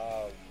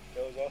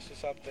 There was also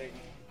something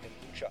in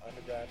Lucha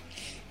Underground.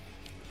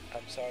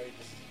 I'm sorry,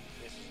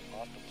 this is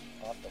off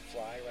the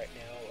fly right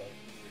now of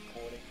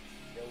recording.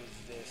 There was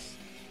this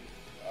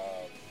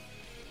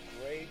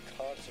Grave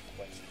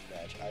Consequences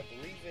match. I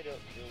believe it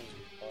was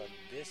on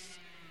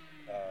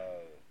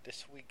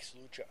this week's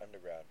Lucha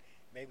Underground.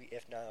 Maybe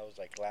if not, it was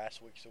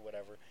last week's or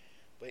whatever.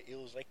 But it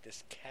was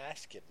this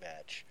casket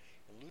match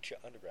in Lucha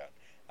Underground.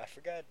 I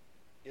forgot,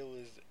 it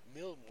was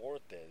Mil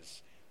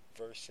Muertes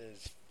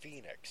versus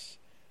Phoenix.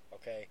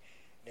 Okay,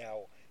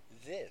 now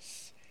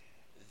this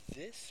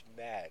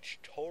match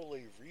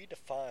totally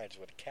redefines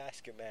what a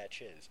casket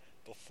match is.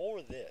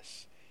 Before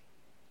this,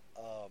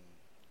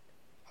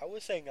 I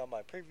was saying on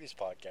my previous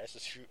podcast,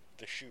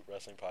 the Shoot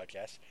Wrestling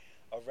Podcast,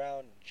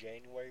 around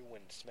January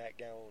when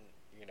SmackDown,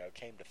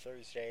 came to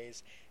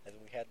Thursdays, and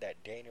then we had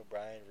that Daniel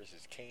Bryan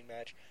versus Kane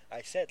match,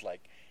 I said,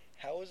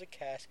 how is a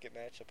casket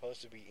match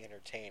supposed to be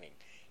entertaining?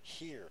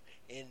 Here,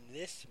 in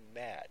this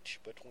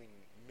match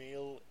between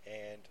Mil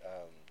and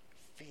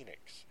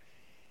Phoenix,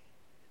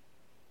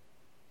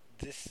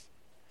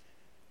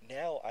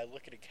 now I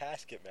look at a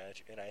casket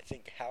match and I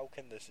think, how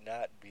can this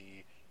not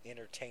be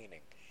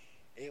entertaining?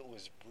 It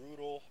was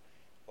brutal.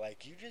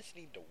 You just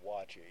need to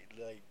watch it.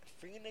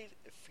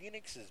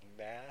 Phoenix's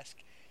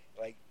mask,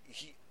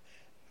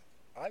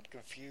 I'm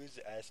confused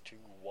as to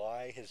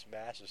why his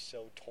mask is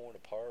so torn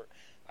apart.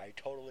 I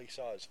totally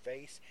saw his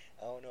face.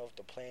 I don't know if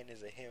the plan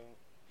is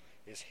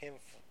him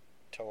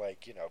to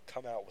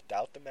come out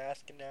without the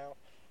mask now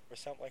or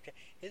something like that.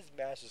 His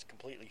mask is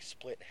completely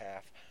split in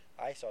half.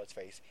 I saw his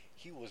face.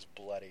 He was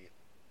bloody.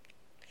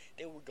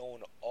 They were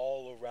going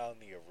all around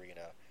the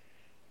arena.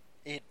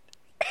 It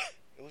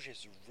was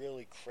just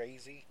really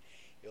crazy.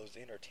 It was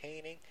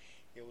entertaining.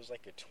 It was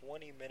like a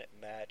 20-minute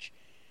match.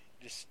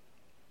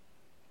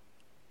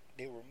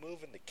 They were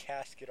moving the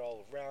casket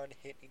all around,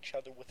 hitting each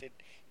other with it.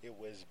 It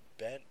was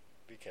bent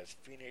because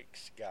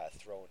Phoenix got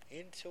thrown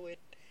into it.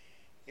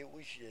 It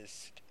was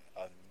just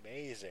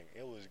amazing.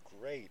 It was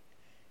great.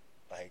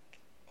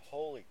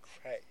 Holy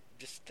crap.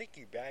 Just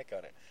thinking back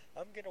on it,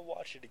 I'm going to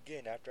watch it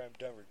again after I'm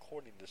done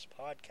recording this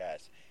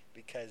podcast,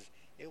 because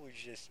it was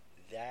just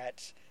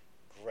that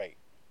great.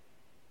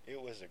 It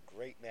was a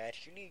great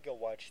match. You need to go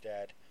watch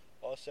that.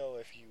 Also,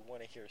 if you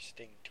want to hear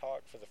Sting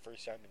talk for the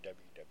first time in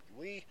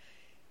WWE,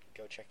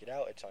 go check it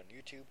out. It's on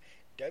YouTube.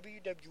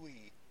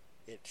 WWE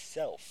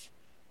itself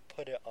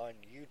put it on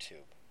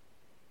YouTube.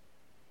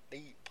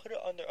 They put it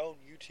on their own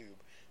YouTube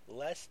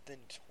less than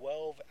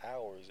 12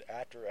 hours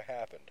after it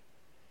happened.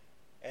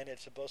 And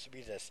it's supposed to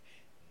be this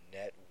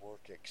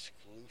network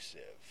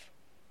exclusive.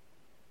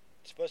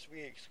 It's supposed to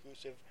be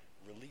exclusive,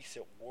 release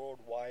it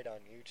worldwide on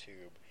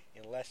YouTube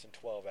in less than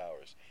 12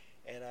 hours.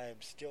 And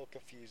I'm still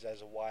confused as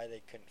to why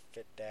they couldn't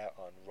fit that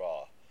on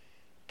Raw.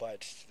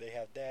 But they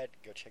have that.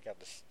 Go check out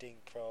the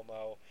Sting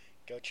promo.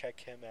 Go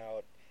check him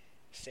out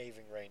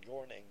saving Randy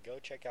Orton. And go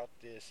check out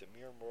this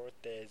Amir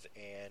Mortez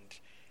and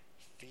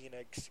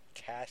Phoenix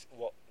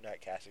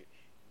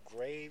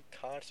Grave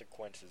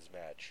Consequences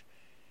match.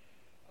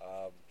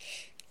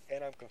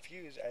 And I'm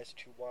confused as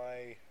to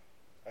why.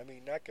 I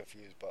mean, not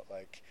confused, but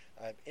like,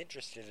 I'm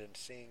interested in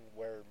seeing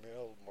where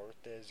Mil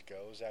Mortez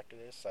goes after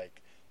this.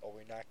 Like, are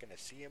we not going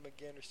to see him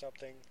again or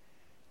something?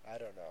 I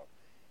don't know.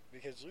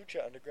 Because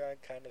Lucha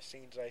Underground kind of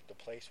seems like the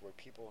place where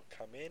people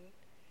come in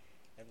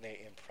and they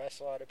impress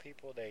a lot of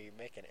people. They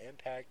make an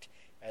impact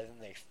and then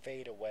they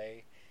fade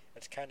away.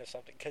 That's kind of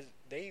something, because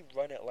they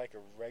run it like a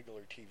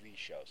regular TV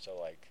show. So,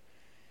 like,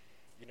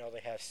 you know,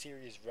 they have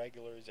series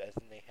regulars, and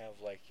then they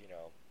have, like, you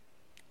know,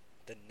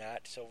 the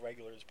not so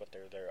regulars, but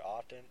they're there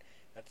often.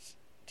 That's,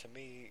 to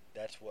me,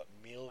 that's what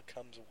Mil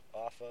comes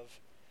off of.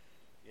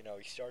 You know,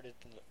 he started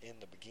in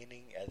the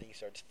beginning, and then he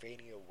starts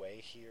fading away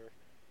here.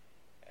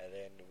 And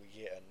then we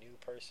get a new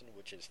person,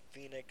 which is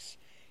Phoenix.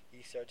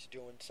 He starts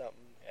doing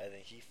something, and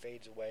then he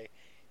fades away.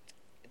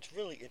 It's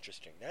really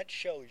interesting. That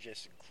show is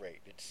just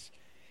great. It's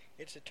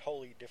a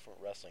totally different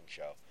wrestling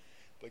show.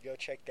 But go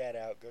check that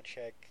out. Go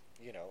check,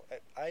 you know,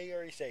 I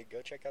already say,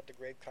 go check out the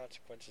Grave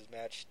Consequences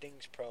match,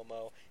 Sting's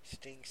promo,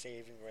 Sting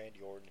saving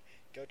Randy Orton.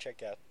 Go check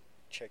that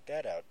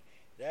out.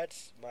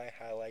 That's my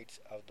highlights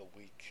of the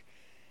week.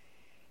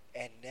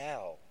 And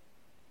now,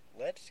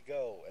 let's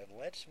go and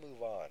let's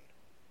move on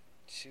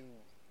to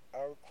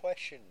our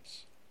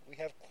questions. We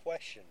have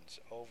questions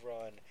over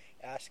on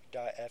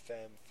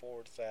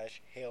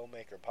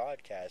ask.fm/Hailmaker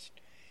Podcast.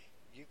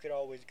 You could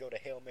always go to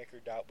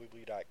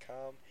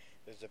hailmaker.weebly.com.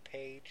 There's a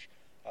page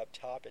up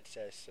top. It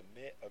says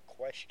submit a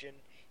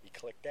question. You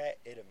click that,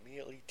 it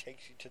immediately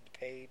takes you to the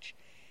page.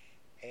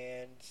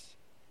 And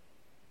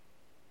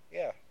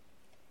yeah,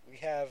 we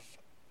have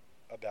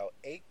about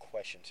 8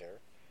 questions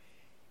here.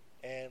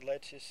 And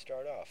let's just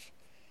start off.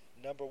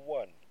 Number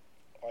 1,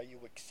 are you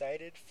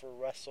excited for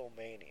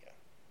WrestleMania?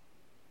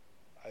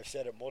 I've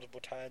said it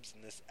multiple times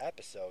in this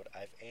episode.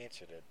 I've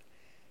answered it.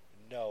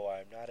 No,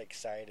 I'm not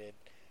excited.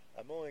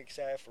 I'm only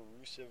excited for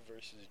Rusev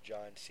versus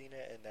John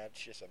Cena, and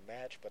that's just a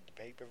match, but the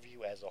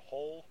pay-per-view as a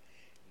whole,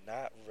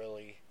 not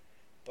really.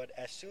 But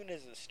as soon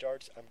as it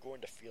starts, I'm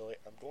going to feel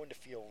it. I'm going to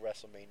feel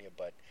WrestleMania,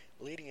 but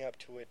leading up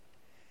to it,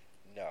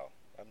 no,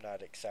 I'm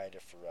not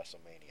excited for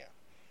WrestleMania.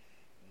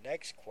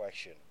 Next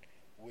question.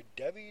 Would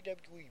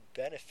WWE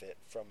benefit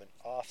from an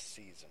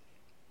off-season?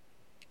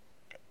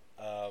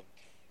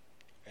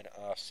 An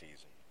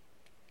off-season.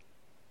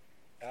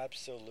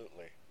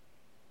 Absolutely.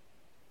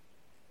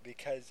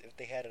 Because if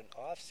they had an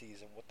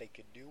off-season, what they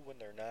could do when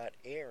they're not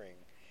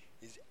airing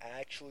is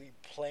actually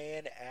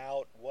plan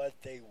out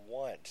what they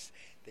want.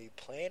 They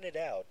plan it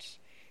out,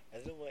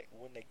 and then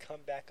when they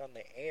come back on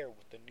the air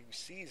with the new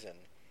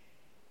season,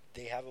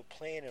 they have a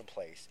plan in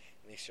place,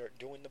 and they start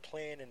doing the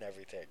plan and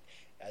everything,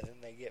 and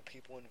then they get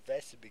people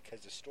invested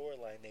because the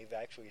storyline, they've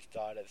actually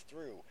thought it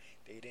through.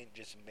 They didn't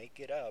just make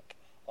it up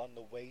on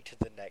the way to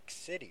the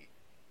next city.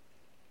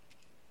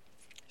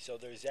 So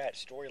there's that,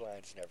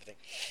 storylines and everything.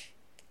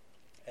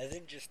 And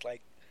then just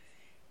like,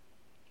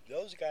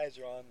 those guys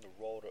are on the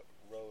road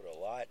a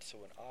lot, so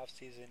in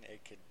off-season,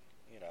 it could,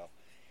 you know,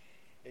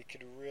 it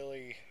could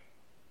really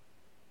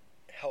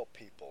help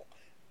people.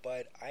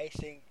 But I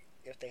think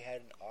if they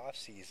had an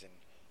off-season,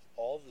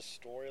 all the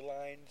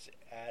storylines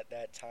at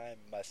that time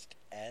must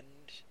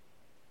end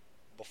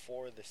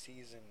before the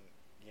season,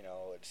 you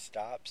know, it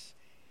stops,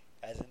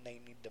 and then they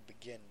need to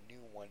begin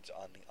new ones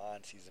on the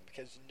on-season,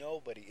 because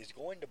nobody is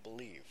going to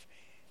believe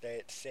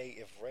that, say,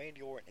 if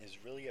Randy Orton is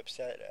really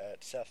upset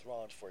at Seth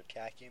Rollins for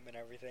attacking him and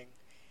everything,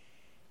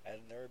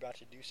 and they're about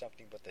to do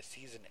something, but the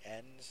season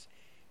ends,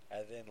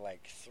 and then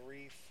like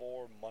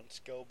 3-4 months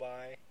go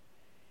by,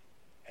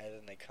 and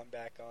then they come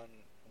back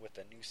on with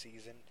a new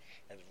season,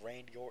 and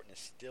Randy Orton is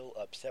still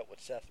upset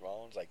with Seth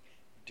Rollins, like,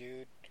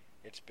 dude,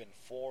 it's been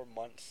 4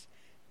 months,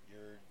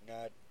 you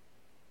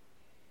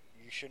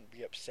shouldn't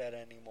be upset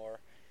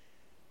anymore.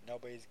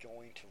 Nobody's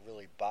going to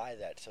really buy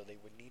that, so they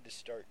would need to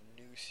start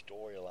new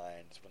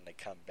storylines when they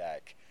come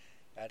back.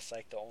 That's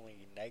like the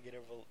only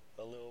negative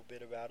a little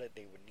bit about it.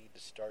 They would need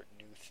to start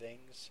new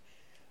things.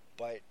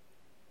 But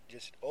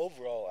just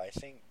overall, I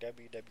think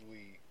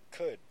WWE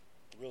could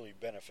really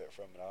benefit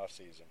from an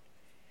off-season.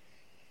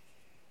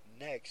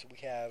 Next, we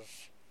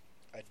have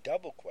a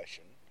double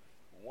question.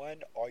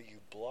 One, are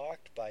you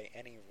blocked by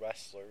any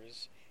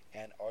wrestlers?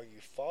 And are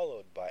you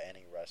followed by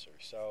any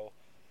wrestlers? So,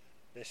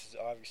 this is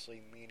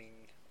obviously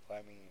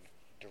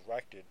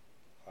directed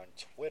on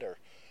Twitter.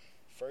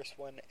 First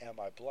one, am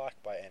I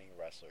blocked by any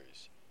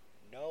wrestlers?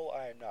 No,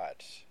 I am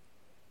not.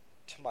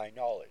 To my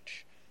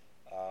knowledge.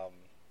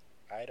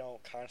 I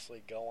don't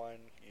constantly go on,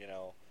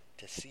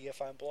 to see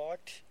if I'm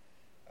blocked.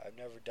 I've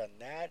never done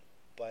that,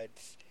 but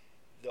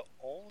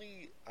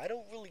I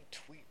don't really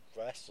tweet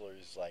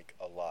wrestlers, like,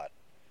 a lot.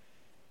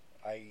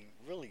 I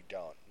really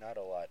don't, not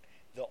a lot.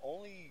 The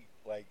only,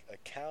 like,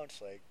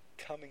 accounts, like,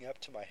 coming up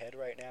to my head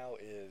right now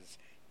is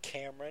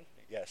Cameron.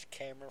 Yes,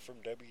 Cameron from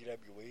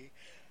WWE.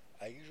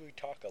 I usually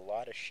talk a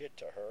lot of shit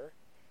to her,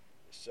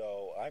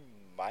 so I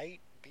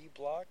might be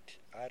blocked.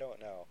 I don't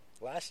know.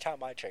 Last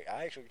time I checked,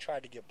 I actually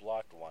tried to get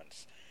blocked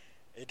once.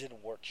 It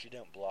didn't work. She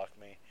didn't block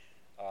me.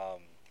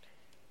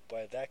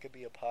 But that could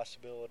be a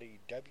possibility.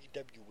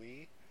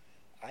 WWE,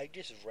 I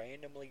just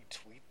randomly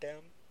tweet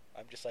them.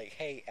 I'm just like,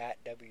 hey,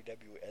 at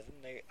WWE, and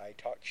then I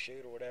talk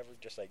shit or whatever,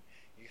 just like,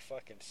 you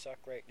fucking suck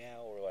right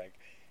now, or like,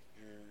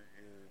 your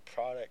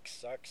product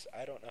sucks.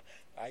 I don't know.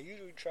 I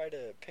usually try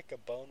to pick a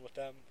bone with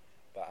them,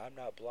 but I'm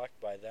not blocked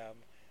by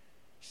them.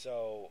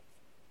 So,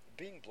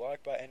 being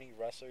blocked by any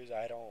wrestlers,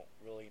 I don't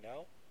really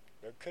know.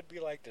 There could be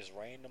like this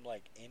random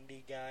like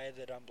indie guy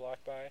that I'm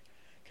blocked by,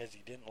 because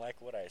he didn't like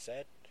what I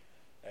said.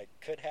 That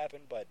could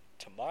happen, but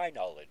to my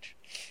knowledge,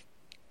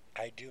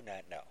 I do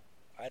not know.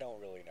 I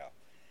don't really know.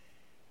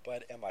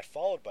 But am I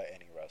followed by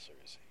any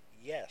wrestlers?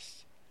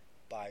 Yes,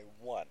 by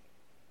one.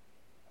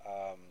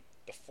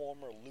 The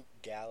former Luke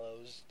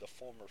Gallows, the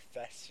former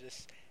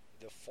Festus,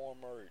 the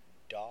former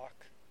Doc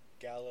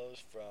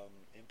Gallows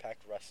from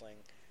Impact Wrestling.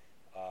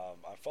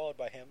 I'm followed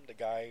by him, the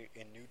guy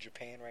in New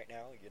Japan right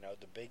now,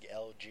 the big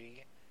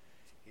LG.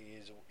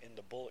 He's in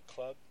the Bullet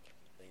Club.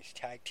 He's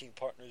tag team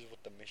partners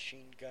with the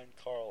Machine Gun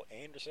Carl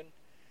Anderson.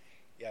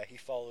 Yeah, he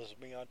follows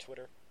me on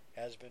Twitter.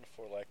 Has been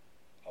for like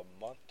a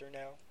month or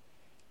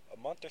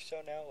so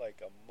now, like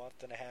a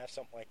month and a half,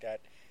 something like that.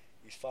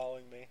 He's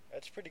following me.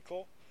 That's pretty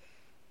cool.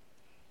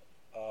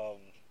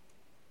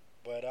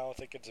 But I don't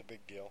think it's a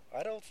big deal.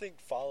 I don't think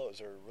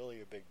follows are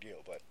really a big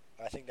deal, but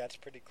I think that's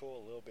pretty cool,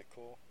 a little bit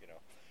cool,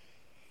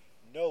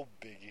 No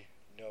biggie.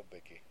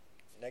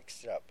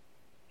 Next up,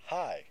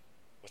 hi,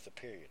 with a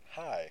period.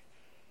 Hi.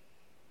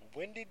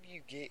 When did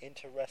you get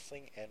into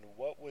wrestling, and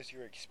what was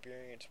your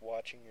experience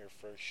watching your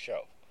first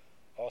show?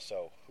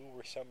 Also, who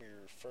were some of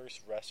your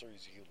first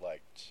wrestlers you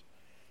liked?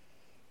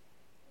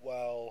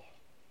 Well,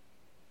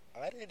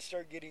 I didn't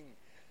start getting,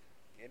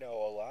 a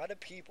lot of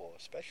people,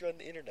 especially on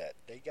the internet,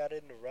 they got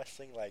into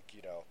wrestling like,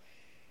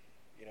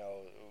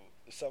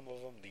 some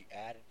of them the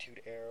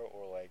Attitude Era,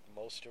 or like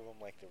most of them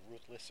like the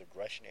Ruthless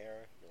Aggression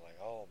Era. You're like,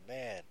 oh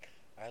man,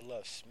 I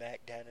love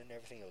SmackDown and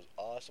everything. It was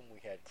awesome. We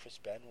had Chris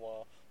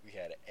Benoit, we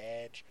had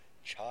Edge,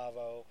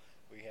 Chavo,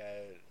 we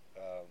had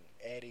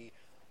Eddie,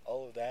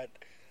 all of that.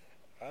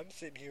 I'm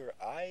sitting here,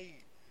 I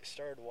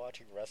started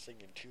watching wrestling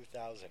in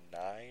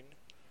 2009.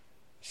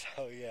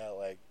 So yeah,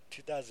 like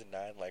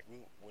 2009, like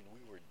when we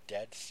were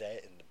dead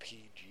set in the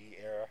PG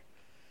era.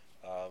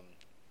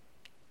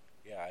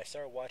 Yeah, I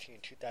started watching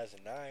in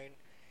 2009,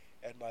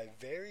 and my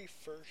very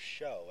first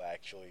show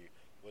actually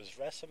was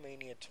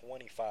WrestleMania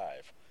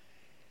 25.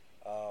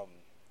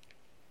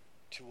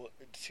 To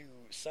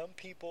some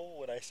people,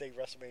 when I say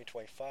WrestleMania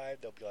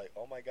 25, they'll be like,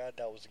 "Oh my God,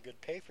 that was a good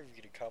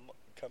pay-per-view to come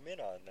in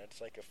on. That's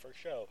like a first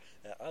show."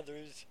 And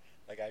others,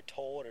 like I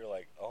told, are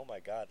like, "Oh my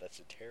God, that's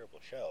a terrible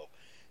show."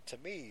 To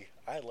me,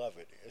 I love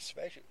it,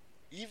 especially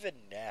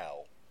even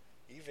now,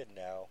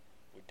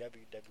 with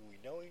WWE,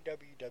 knowing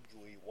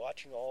WWE,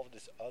 watching all of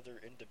this other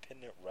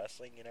independent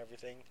wrestling and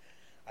everything,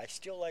 I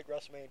still like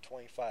WrestleMania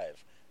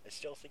 25. I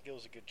still think it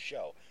was a good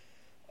show.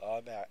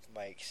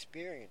 My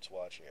experience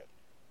watching it,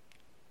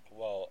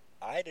 well,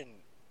 I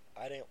didn't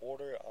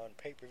order it on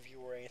pay-per-view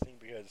or anything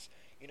because,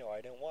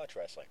 I didn't watch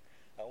wrestling.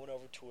 I went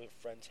over to a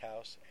friend's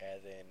house,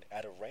 and then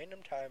at a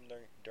random time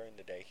during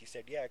the day, he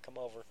said, "Yeah, come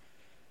over."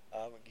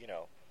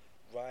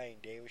 Ryan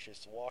Davis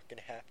just walking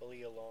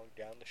happily along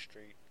down the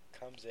street,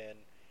 comes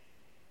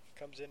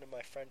into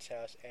my friend's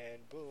house,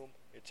 and boom,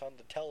 it's on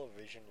the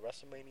television,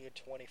 WrestleMania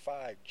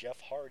 25,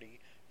 Jeff Hardy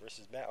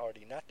versus Matt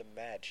Hardy. Not the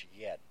match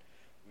yet.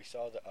 We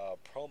saw the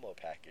promo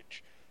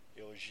package.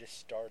 It was just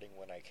starting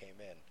when I came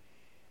in.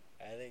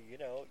 And then,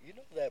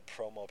 that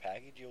promo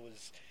package, it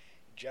was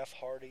Jeff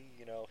Hardy,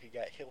 he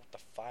got hit with the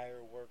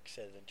fireworks,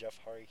 and then Jeff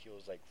Hardy, he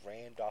was like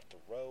rammed off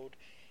the road.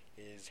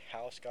 His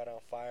house got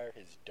on fire,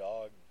 his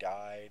dog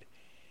died,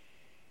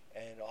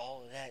 and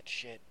all of that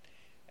shit.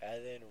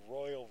 And then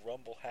Royal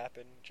Rumble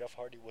happened. Jeff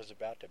Hardy was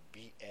about to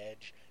beat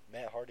Edge.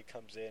 Matt Hardy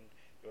comes in.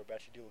 They were about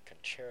to do a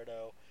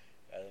concerto.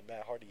 And then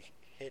Matt Hardy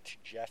hits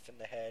Jeff in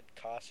the head,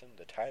 costs him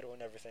the title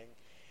and everything.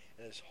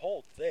 And this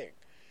whole thing.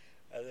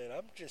 And then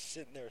I'm just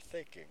sitting there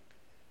thinking,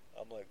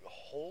 I'm like,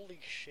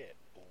 holy shit,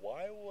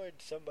 why would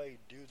somebody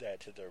do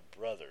that to their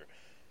brother?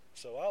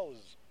 So I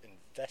was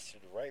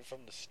invested right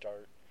from the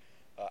start.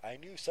 I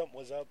knew something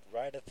was up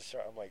right at the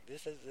start. I'm like,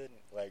 this isn't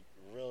like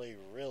really,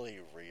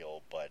 really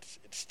real, but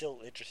it's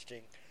still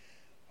interesting.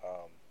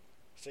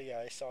 So yeah,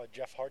 I saw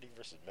Jeff Hardy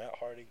versus Matt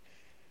Hardy,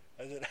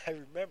 and then I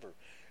remember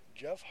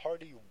Jeff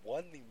Hardy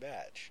won the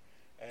match,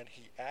 and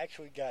he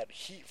actually got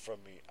heat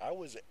from me. I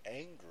was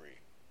angry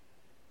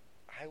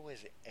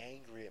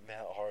at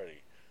Matt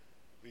Hardy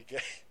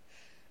because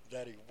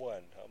that he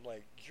won. I'm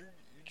like, you're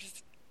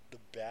just the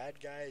bad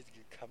guys.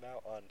 You come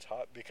out on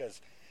top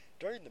because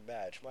during the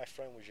match, my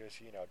friend was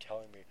just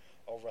telling me,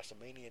 "Oh,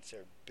 WrestleMania, it's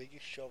their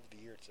biggest show of the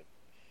year.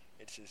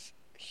 It's this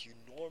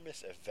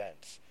enormous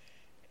event,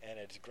 and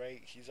it's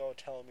great." He's all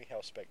telling me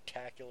how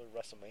spectacular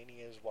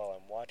WrestleMania is while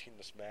I'm watching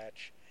this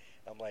match.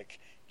 I'm like,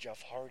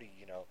 Jeff Hardy,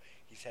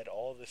 he's had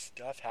all this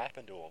stuff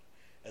happen to him,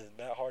 and then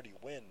Matt Hardy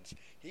wins.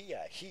 He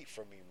got heat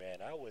from me,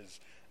 man. I was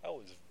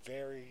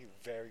very,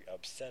 very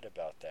upset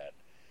about that.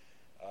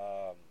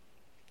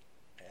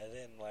 And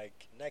then,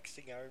 next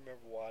thing I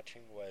remember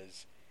watching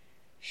was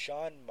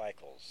Shawn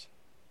Michaels.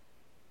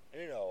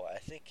 I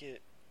think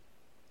it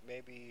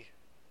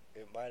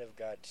might have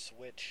got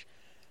switched.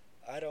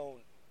 I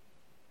don't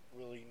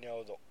really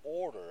know the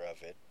order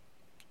of it.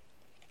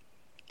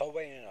 Oh,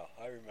 wait, no,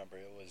 I remember.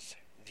 It was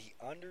The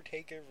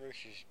Undertaker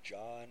versus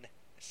John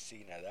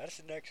Cena. That's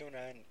the next one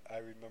I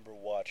remember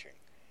watching.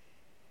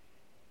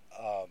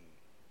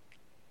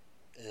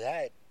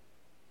 That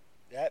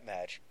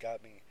match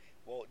got me...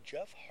 Well,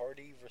 Jeff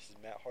Hardy versus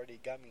Matt Hardy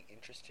got me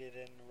interested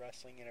in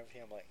wrestling and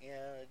everything. I'm like,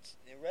 yeah,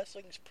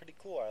 wrestling's pretty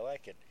cool. I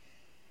like it.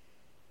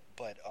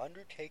 But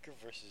Undertaker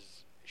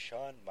versus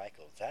Shawn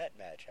Michaels, that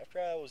match, after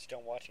I was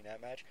done watching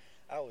that match,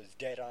 I was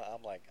dead on.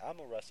 I'm like, I'm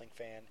a wrestling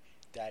fan.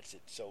 That's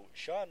it. So,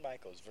 Shawn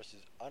Michaels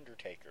versus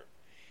Undertaker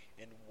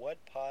in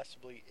what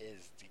possibly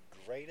is the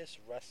greatest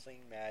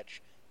wrestling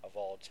match of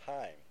all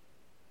time.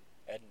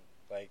 And,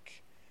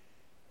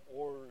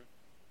 or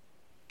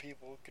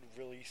people could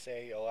really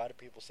say, a lot of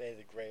people say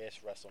the greatest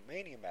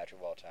WrestleMania match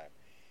of all time.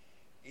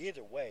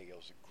 Either way, it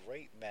was a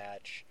great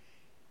match,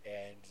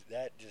 and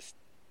that just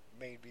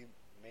made me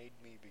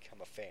become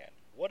a fan.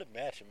 What a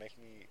match to make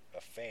me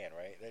a fan,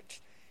 right?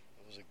 It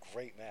was a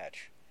great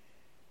match.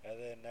 And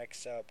then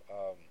next up,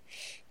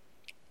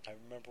 I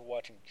remember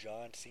watching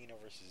John Cena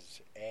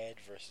versus Edge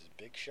versus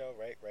Big Show,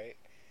 right?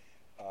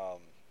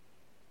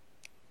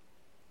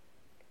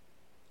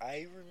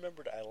 I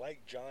remembered I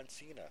liked John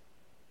Cena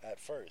at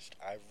first.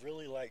 I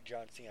really liked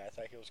John Cena. I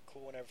thought he was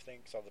cool and everything.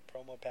 Saw the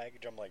promo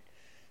package. I'm like,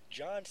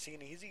 John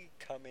Cena, he's going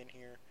to come in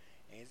here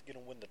and he's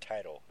going to win the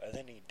title. And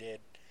then he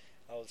did.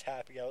 I was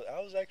happy. I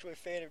was actually a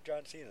fan of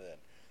John Cena then.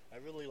 I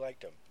really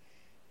liked him.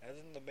 And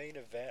then the main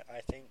event,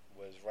 I think,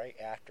 was right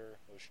after.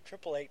 It was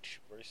Triple H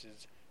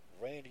versus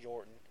Randy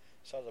Orton.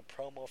 Saw the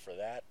promo for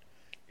that.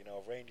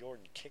 Randy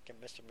Orton kicking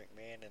Mr.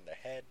 McMahon in the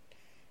head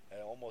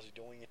and almost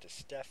doing it to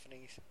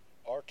Stephanie,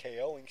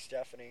 RKOing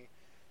Stephanie.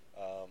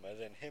 And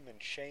then him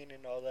and Shane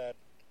and all that.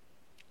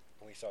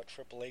 And we saw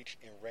Triple H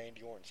in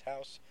Randy Orton's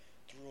house.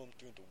 Threw him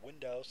through the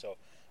window. So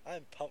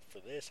I'm pumped for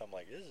this. I'm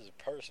like, this is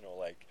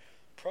personal.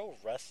 Pro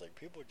wrestling,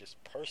 people are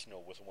just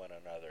personal with one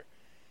another.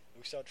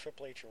 We saw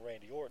Triple H and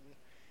Randy Orton.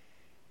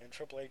 And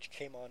Triple H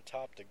came on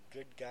top. The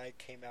good guy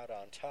came out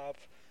on top.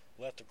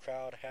 Left the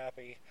crowd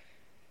happy.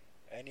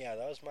 And yeah,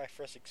 that was my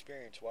first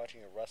experience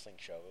watching a wrestling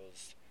show.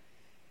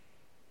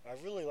 I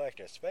really liked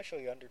it,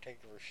 especially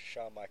Undertaker versus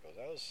Shawn Michaels.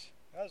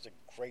 That was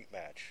a great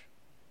match.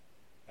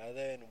 And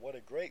then, what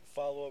a great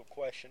follow-up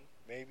question.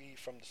 Maybe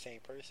from the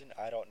same person,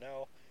 I don't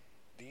know.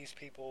 These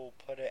people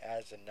put it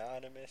as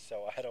anonymous,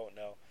 so I don't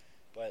know.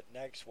 But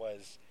next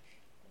was,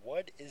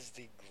 what is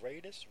the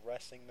greatest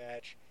wrestling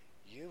match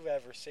you've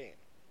ever seen?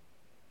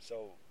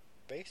 So,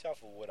 based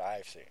off of what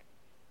I've seen,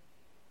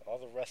 all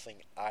the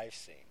wrestling I've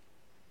seen,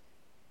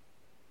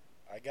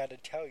 I gotta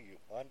tell you,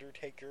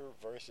 Undertaker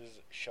versus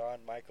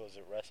Shawn Michaels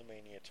at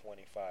WrestleMania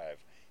 25.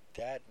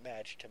 That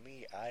match, to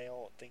me, I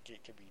don't think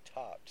it could be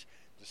topped.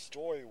 The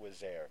story was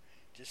there.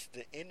 Just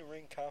the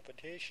in-ring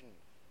competition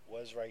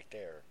was right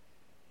there.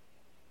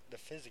 The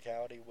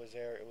physicality was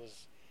there. It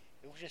was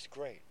just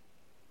great.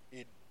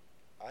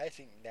 I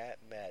think that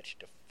match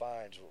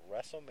defines what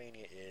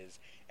WrestleMania is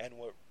and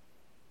what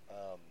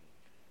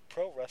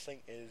pro wrestling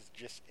is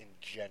just in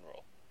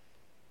general.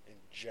 In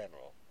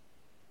general.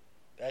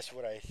 That's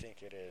what I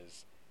think it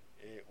is.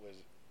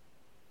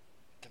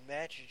 The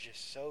match is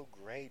just so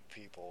great,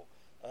 people.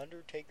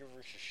 Undertaker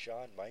versus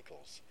Shawn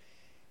Michaels.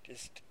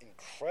 Just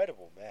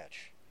incredible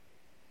match.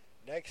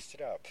 Next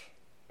up,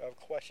 I have a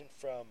question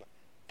from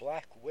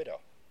Black Widow.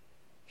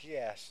 He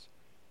asks,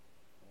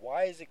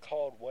 why is it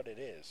called what it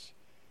is?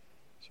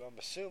 So I'm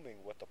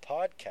assuming what the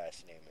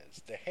podcast name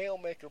is. The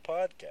Hailmaker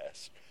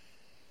Podcast.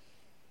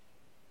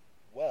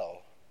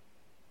 Well,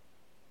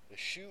 the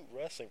Shoot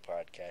Wrestling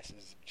Podcast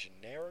is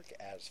generic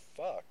as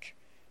fuck,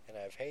 and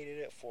I've hated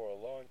it for a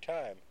long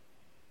time.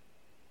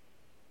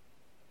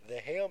 The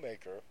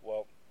Hailmaker,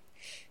 well,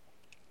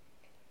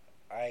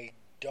 I'm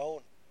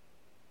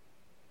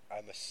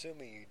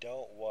assuming you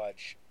don't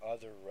watch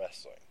other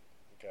wrestling,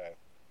 okay?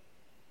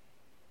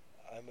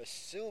 I'm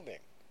assuming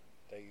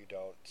that you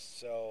don't,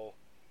 so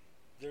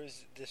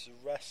there's this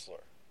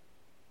wrestler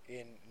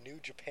in New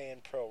Japan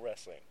Pro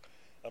Wrestling.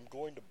 I'm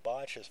going to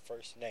botch his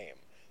first name,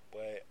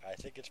 but I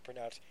think it's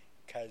pronounced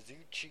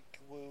Kazuchika.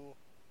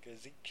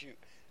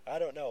 I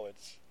don't know.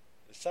 It's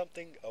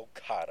something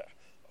Okada.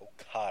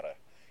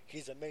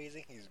 He's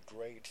amazing. He's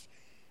great.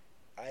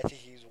 I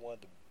think he's one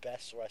of the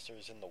best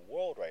wrestlers in the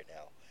world right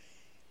now.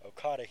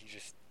 Okada, he's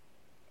just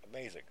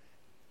amazing.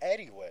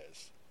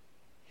 Anyways,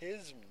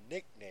 his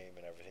nickname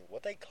and everything,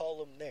 what they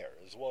call him there,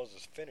 as well as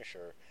his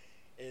finisher,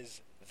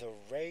 is the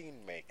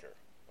Rainmaker.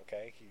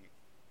 Okay, he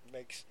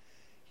makes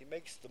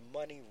the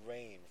money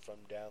rain from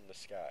down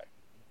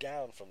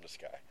from the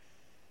sky.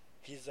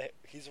 He's a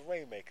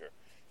Rainmaker.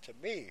 To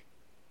me,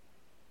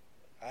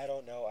 I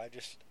don't know. I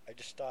just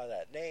thought of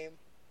that name,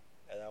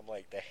 and I'm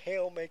like, the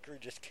Hailmaker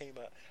just came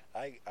out.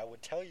 I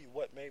would tell you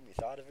what made me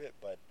thought of it,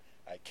 but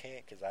I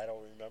can't because I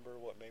don't remember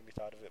what made me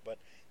thought of it. But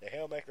the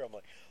Hailmaker, I'm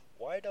like,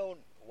 why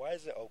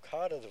is it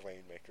Okada the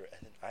Rainmaker,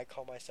 and then I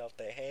call myself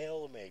the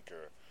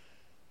Hailmaker?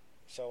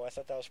 So I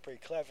thought that was pretty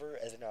clever,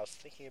 and then I was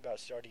thinking about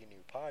starting a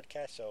new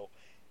podcast, so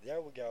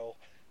there we go.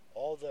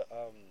 All the,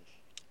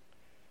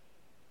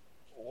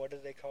 what do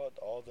they call it?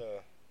 All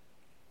the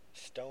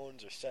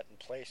stones are set in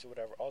place or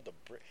whatever. All the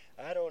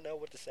I don't know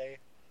what to say.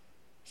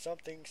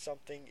 Something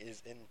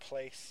is in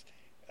place,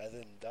 and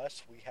then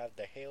thus we have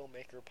the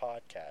Hailmaker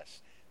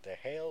Podcast. The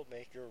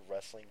Hailmaker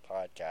Wrestling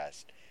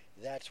Podcast.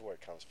 That's where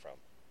it comes from.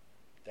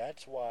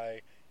 That's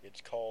why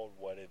it's called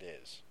what it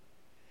is.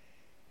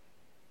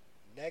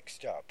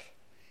 Next up,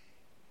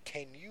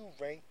 can you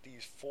rank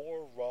these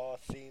 4 Raw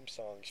theme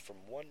songs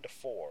from 1 to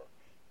 4?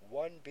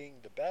 1 being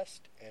the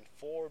best and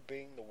 4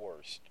 being the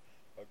worst.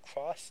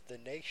 Across the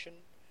Nation,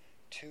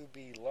 To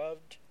Be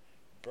Loved,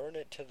 Burn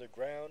It to the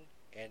Ground,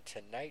 and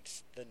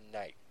Tonight's the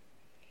Night.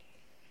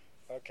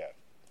 Okay.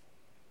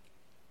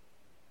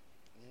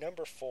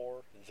 Number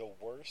 4, the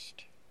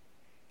worst.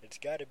 It's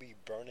got to be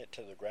Burn It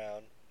to the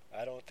Ground.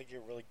 I don't think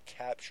it really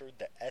captured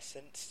the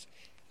essence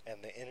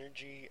and the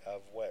energy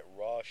of what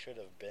Raw should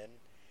have been.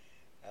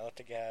 I don't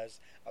think it has.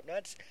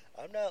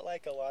 I'm not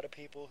like a lot of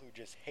people who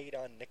just hate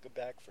on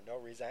Nickelback for no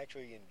reason. I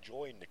actually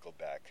enjoy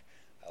Nickelback.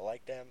 I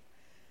like them.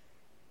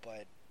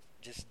 But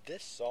just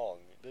this song,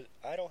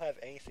 I don't have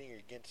anything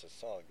against the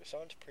song. The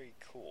song's pretty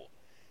cool.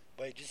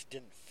 But it just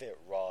didn't fit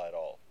Raw at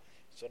all.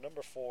 So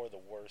number 4, the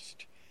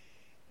worst.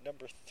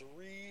 Number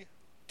 3,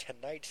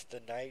 Tonight's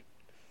the Night.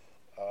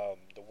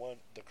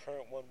 The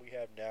current one we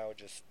have now,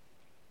 just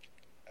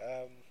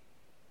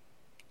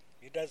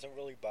it doesn't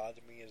really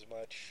bother me as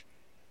much.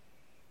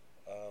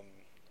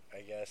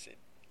 I guess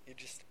it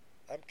just,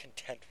 I'm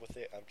content with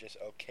it. I'm just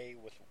okay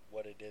with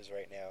what it is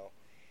right now.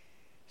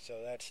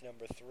 So that's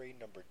number 3.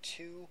 Number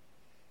 2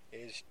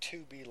 is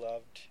To Be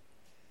Loved,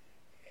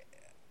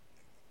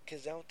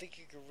 because I don't think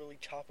you can really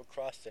chop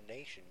Across the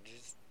Nation.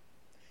 Just,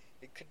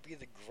 it could be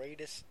the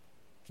greatest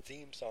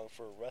theme song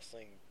for a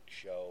wrestling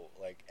show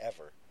like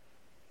ever.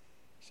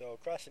 So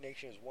Across the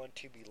Nation is 1,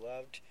 To Be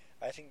Loved.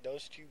 I think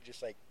those two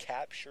just like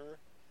capture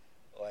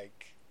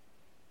like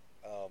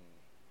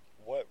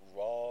what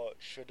Raw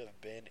should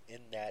have been in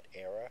that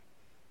era.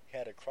 You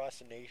had Across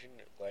the Nation,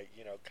 like,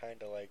 you know,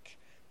 kind of like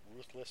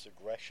Ruthless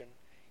Aggression.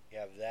 You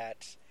have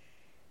that,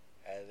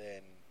 and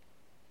then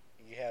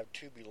you have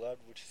To Be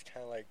Loved, which is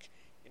kind of like,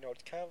 you know,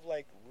 it's kind of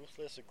like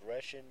Ruthless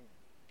Aggression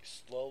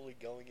slowly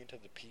going into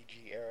the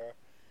PG era,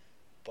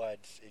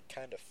 but it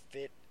kind of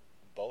fit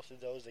both of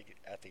those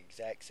at the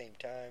exact same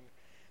time.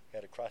 We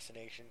had Across the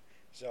Nation.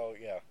 So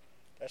yeah,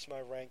 that's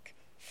my rank.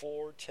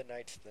 4,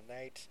 Tonight's the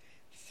Night.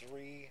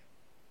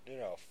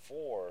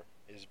 4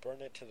 is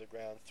Burn It to the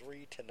Ground.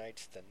 3,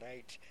 Tonight's the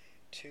Night.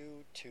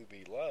 2, To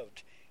Be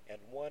Loved. And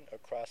 1,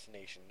 Across the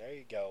Nation. There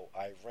you go.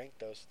 I ranked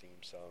those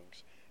theme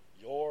songs.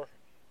 You're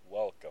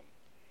welcome.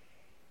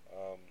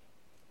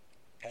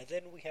 And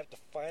then we have the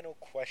final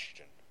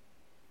question.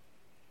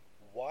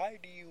 Why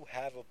do you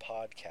have a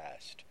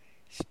podcast?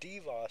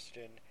 Steve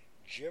Austin,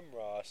 Jim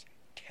Ross,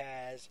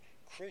 Taz,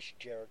 Chris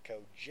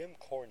Jericho, Jim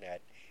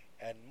Cornette,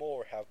 and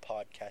more have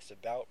podcasts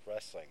about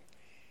wrestling.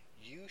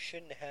 You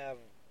shouldn't have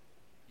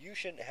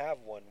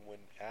one when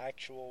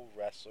actual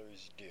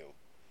wrestlers do.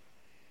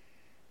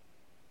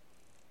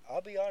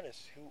 I'll be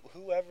honest,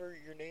 whoever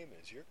your name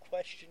is, your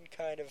question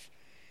kind of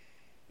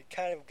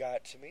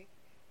got to me,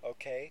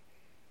 okay?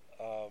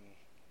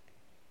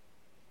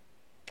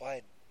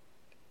 But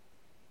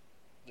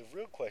the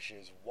real question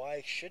is,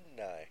 why shouldn't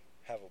I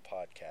have a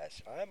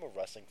podcast? I'm a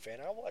wrestling fan.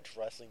 I watch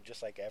wrestling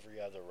just like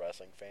every other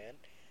wrestling fan.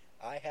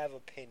 I have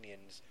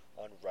opinions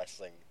on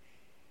wrestling.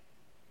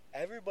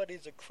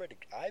 Everybody's a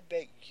critic. I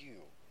bet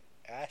you,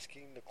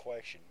 asking the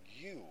question,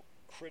 you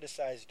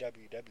criticize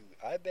WWE.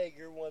 I bet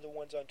you're one of the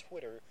ones on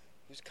Twitter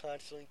who's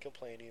constantly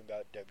complaining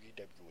about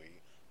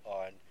WWE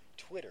on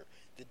Twitter.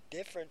 The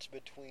difference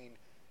between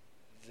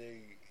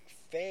the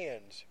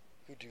fans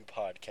who do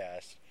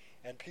podcasts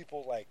and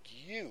people like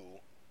you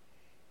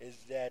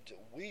is that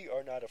we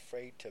are not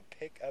afraid to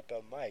pick up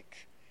a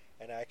mic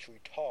and actually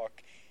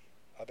talk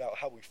about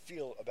how we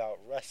feel about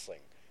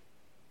wrestling.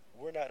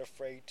 We're not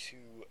afraid to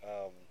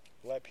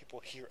let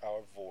people hear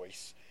our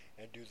voice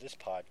and do this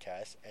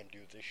podcast and do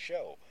this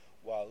show.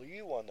 While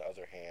you, on the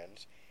other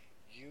hand,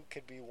 you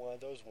could be one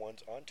of those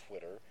ones on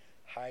Twitter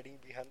hiding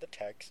behind the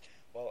text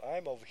while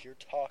I'm over here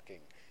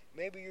talking.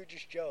 Maybe you're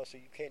just jealous that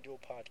you can't do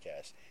a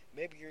podcast.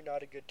 Maybe you're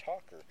not a good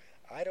talker.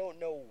 I don't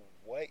know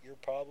what your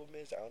problem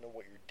is. I don't know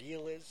what your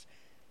deal is.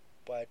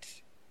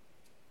 But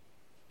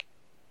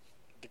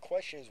the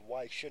question is,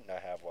 why shouldn't I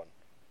have one?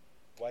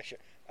 Why should...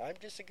 I'm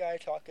just a guy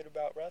talking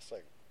about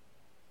wrestling.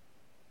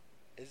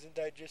 Isn't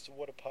that just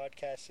what a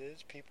podcast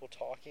is? People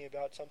talking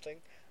about something?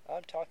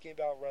 I'm talking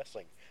about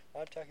wrestling.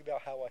 I'm talking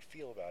about how I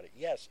feel about it.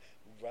 Yes,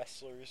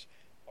 wrestlers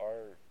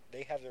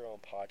they have their own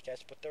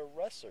podcast, but they're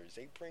wrestlers.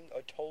 They bring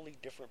a totally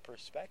different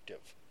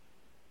perspective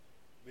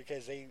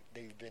because they've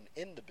been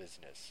in the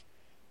business.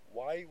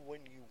 Why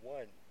wouldn't you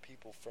want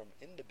people from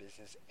in the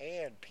business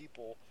and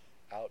people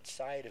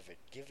outside of it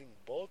giving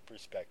both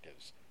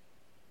perspectives?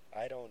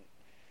 I don't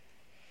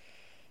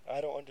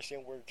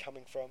understand where you're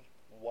coming from.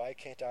 Why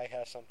can't I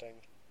have something?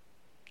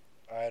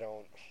 I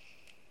don't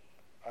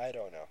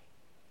know.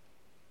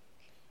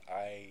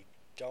 I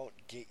don't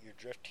get your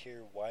drift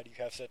here. Why do you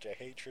have such a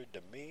hatred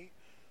to me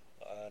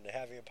on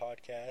having a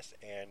podcast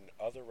and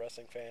other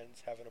wrestling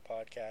fans having a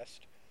podcast?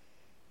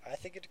 I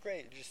think it's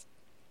great.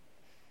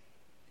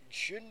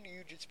 Shouldn't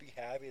you just be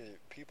happy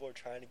that people are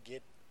trying to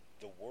get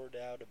the word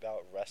out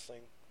about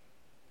wrestling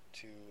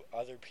to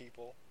other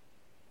people?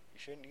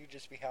 Shouldn't you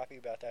just be happy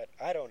about that?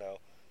 I don't know.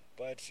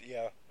 But,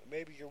 yeah,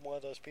 maybe you're one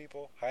of those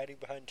people hiding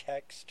behind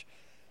text.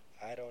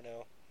 I don't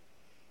know.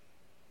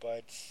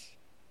 But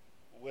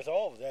with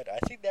all of that, I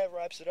think that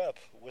wraps it up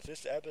with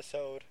this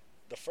episode,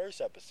 the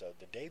first episode,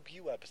 the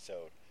debut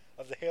episode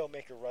of the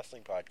Hailmaker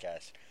Wrestling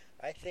Podcast.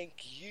 I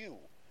thank you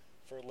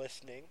for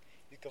listening.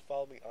 You can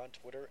follow me on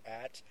Twitter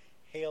at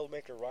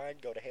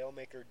HailmakerRyan. Go to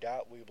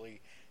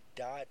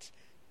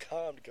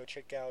hailmaker.weebly.com to go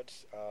check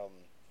out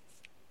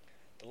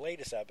the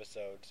latest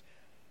episodes.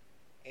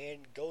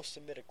 And go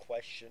submit a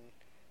question.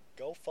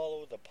 Go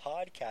follow the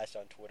podcast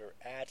on Twitter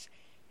at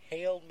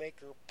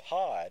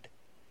HailmakerPod.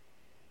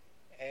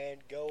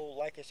 And go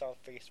like us on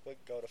Facebook.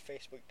 Go to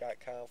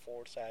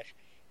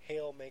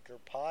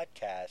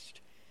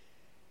facebook.com/HailmakerPodcast.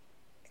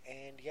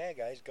 And yeah,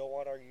 guys, go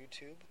on our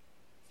YouTube.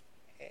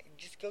 And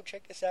just go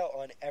check us out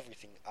on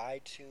everything.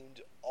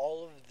 iTunes,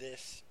 all of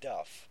this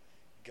stuff.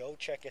 Go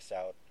check us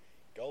out.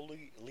 Go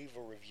leave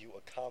a review,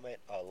 a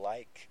comment, a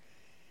like.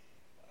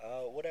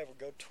 Whatever.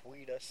 Go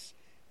tweet us.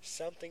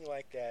 Something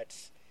like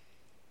that.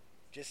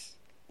 Just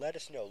let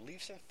us know.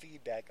 Leave some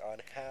feedback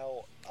on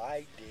how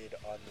I did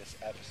on this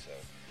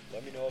episode.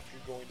 Let me know if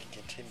you're going to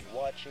continue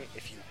watching.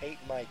 If you hate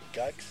my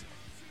guts,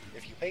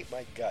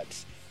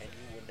 and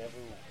you will never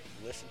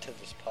listen to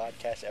this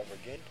podcast ever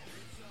again,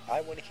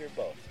 I want to hear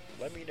both.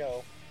 Let me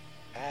know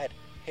at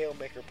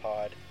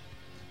HailmakerPod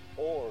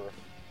or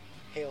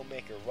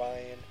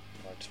HailmakerRyan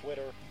on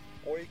Twitter,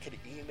 or you can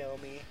email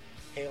me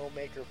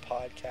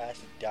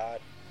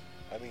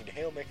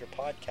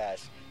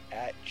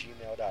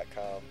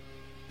HailmakerPodcast@gmail.com.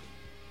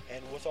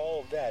 And with all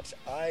of that,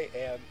 I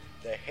am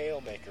the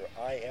Hailmaker.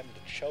 I am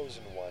the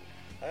chosen one.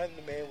 I am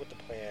the man with the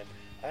plan.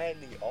 I am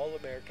the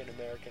all-American,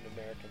 American.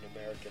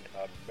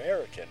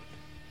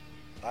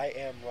 I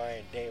am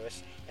Ryan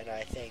Davis, and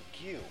I thank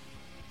you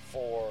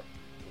for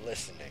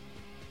listening.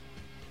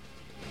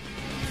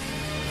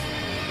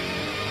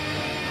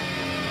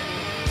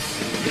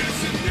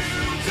 It's a new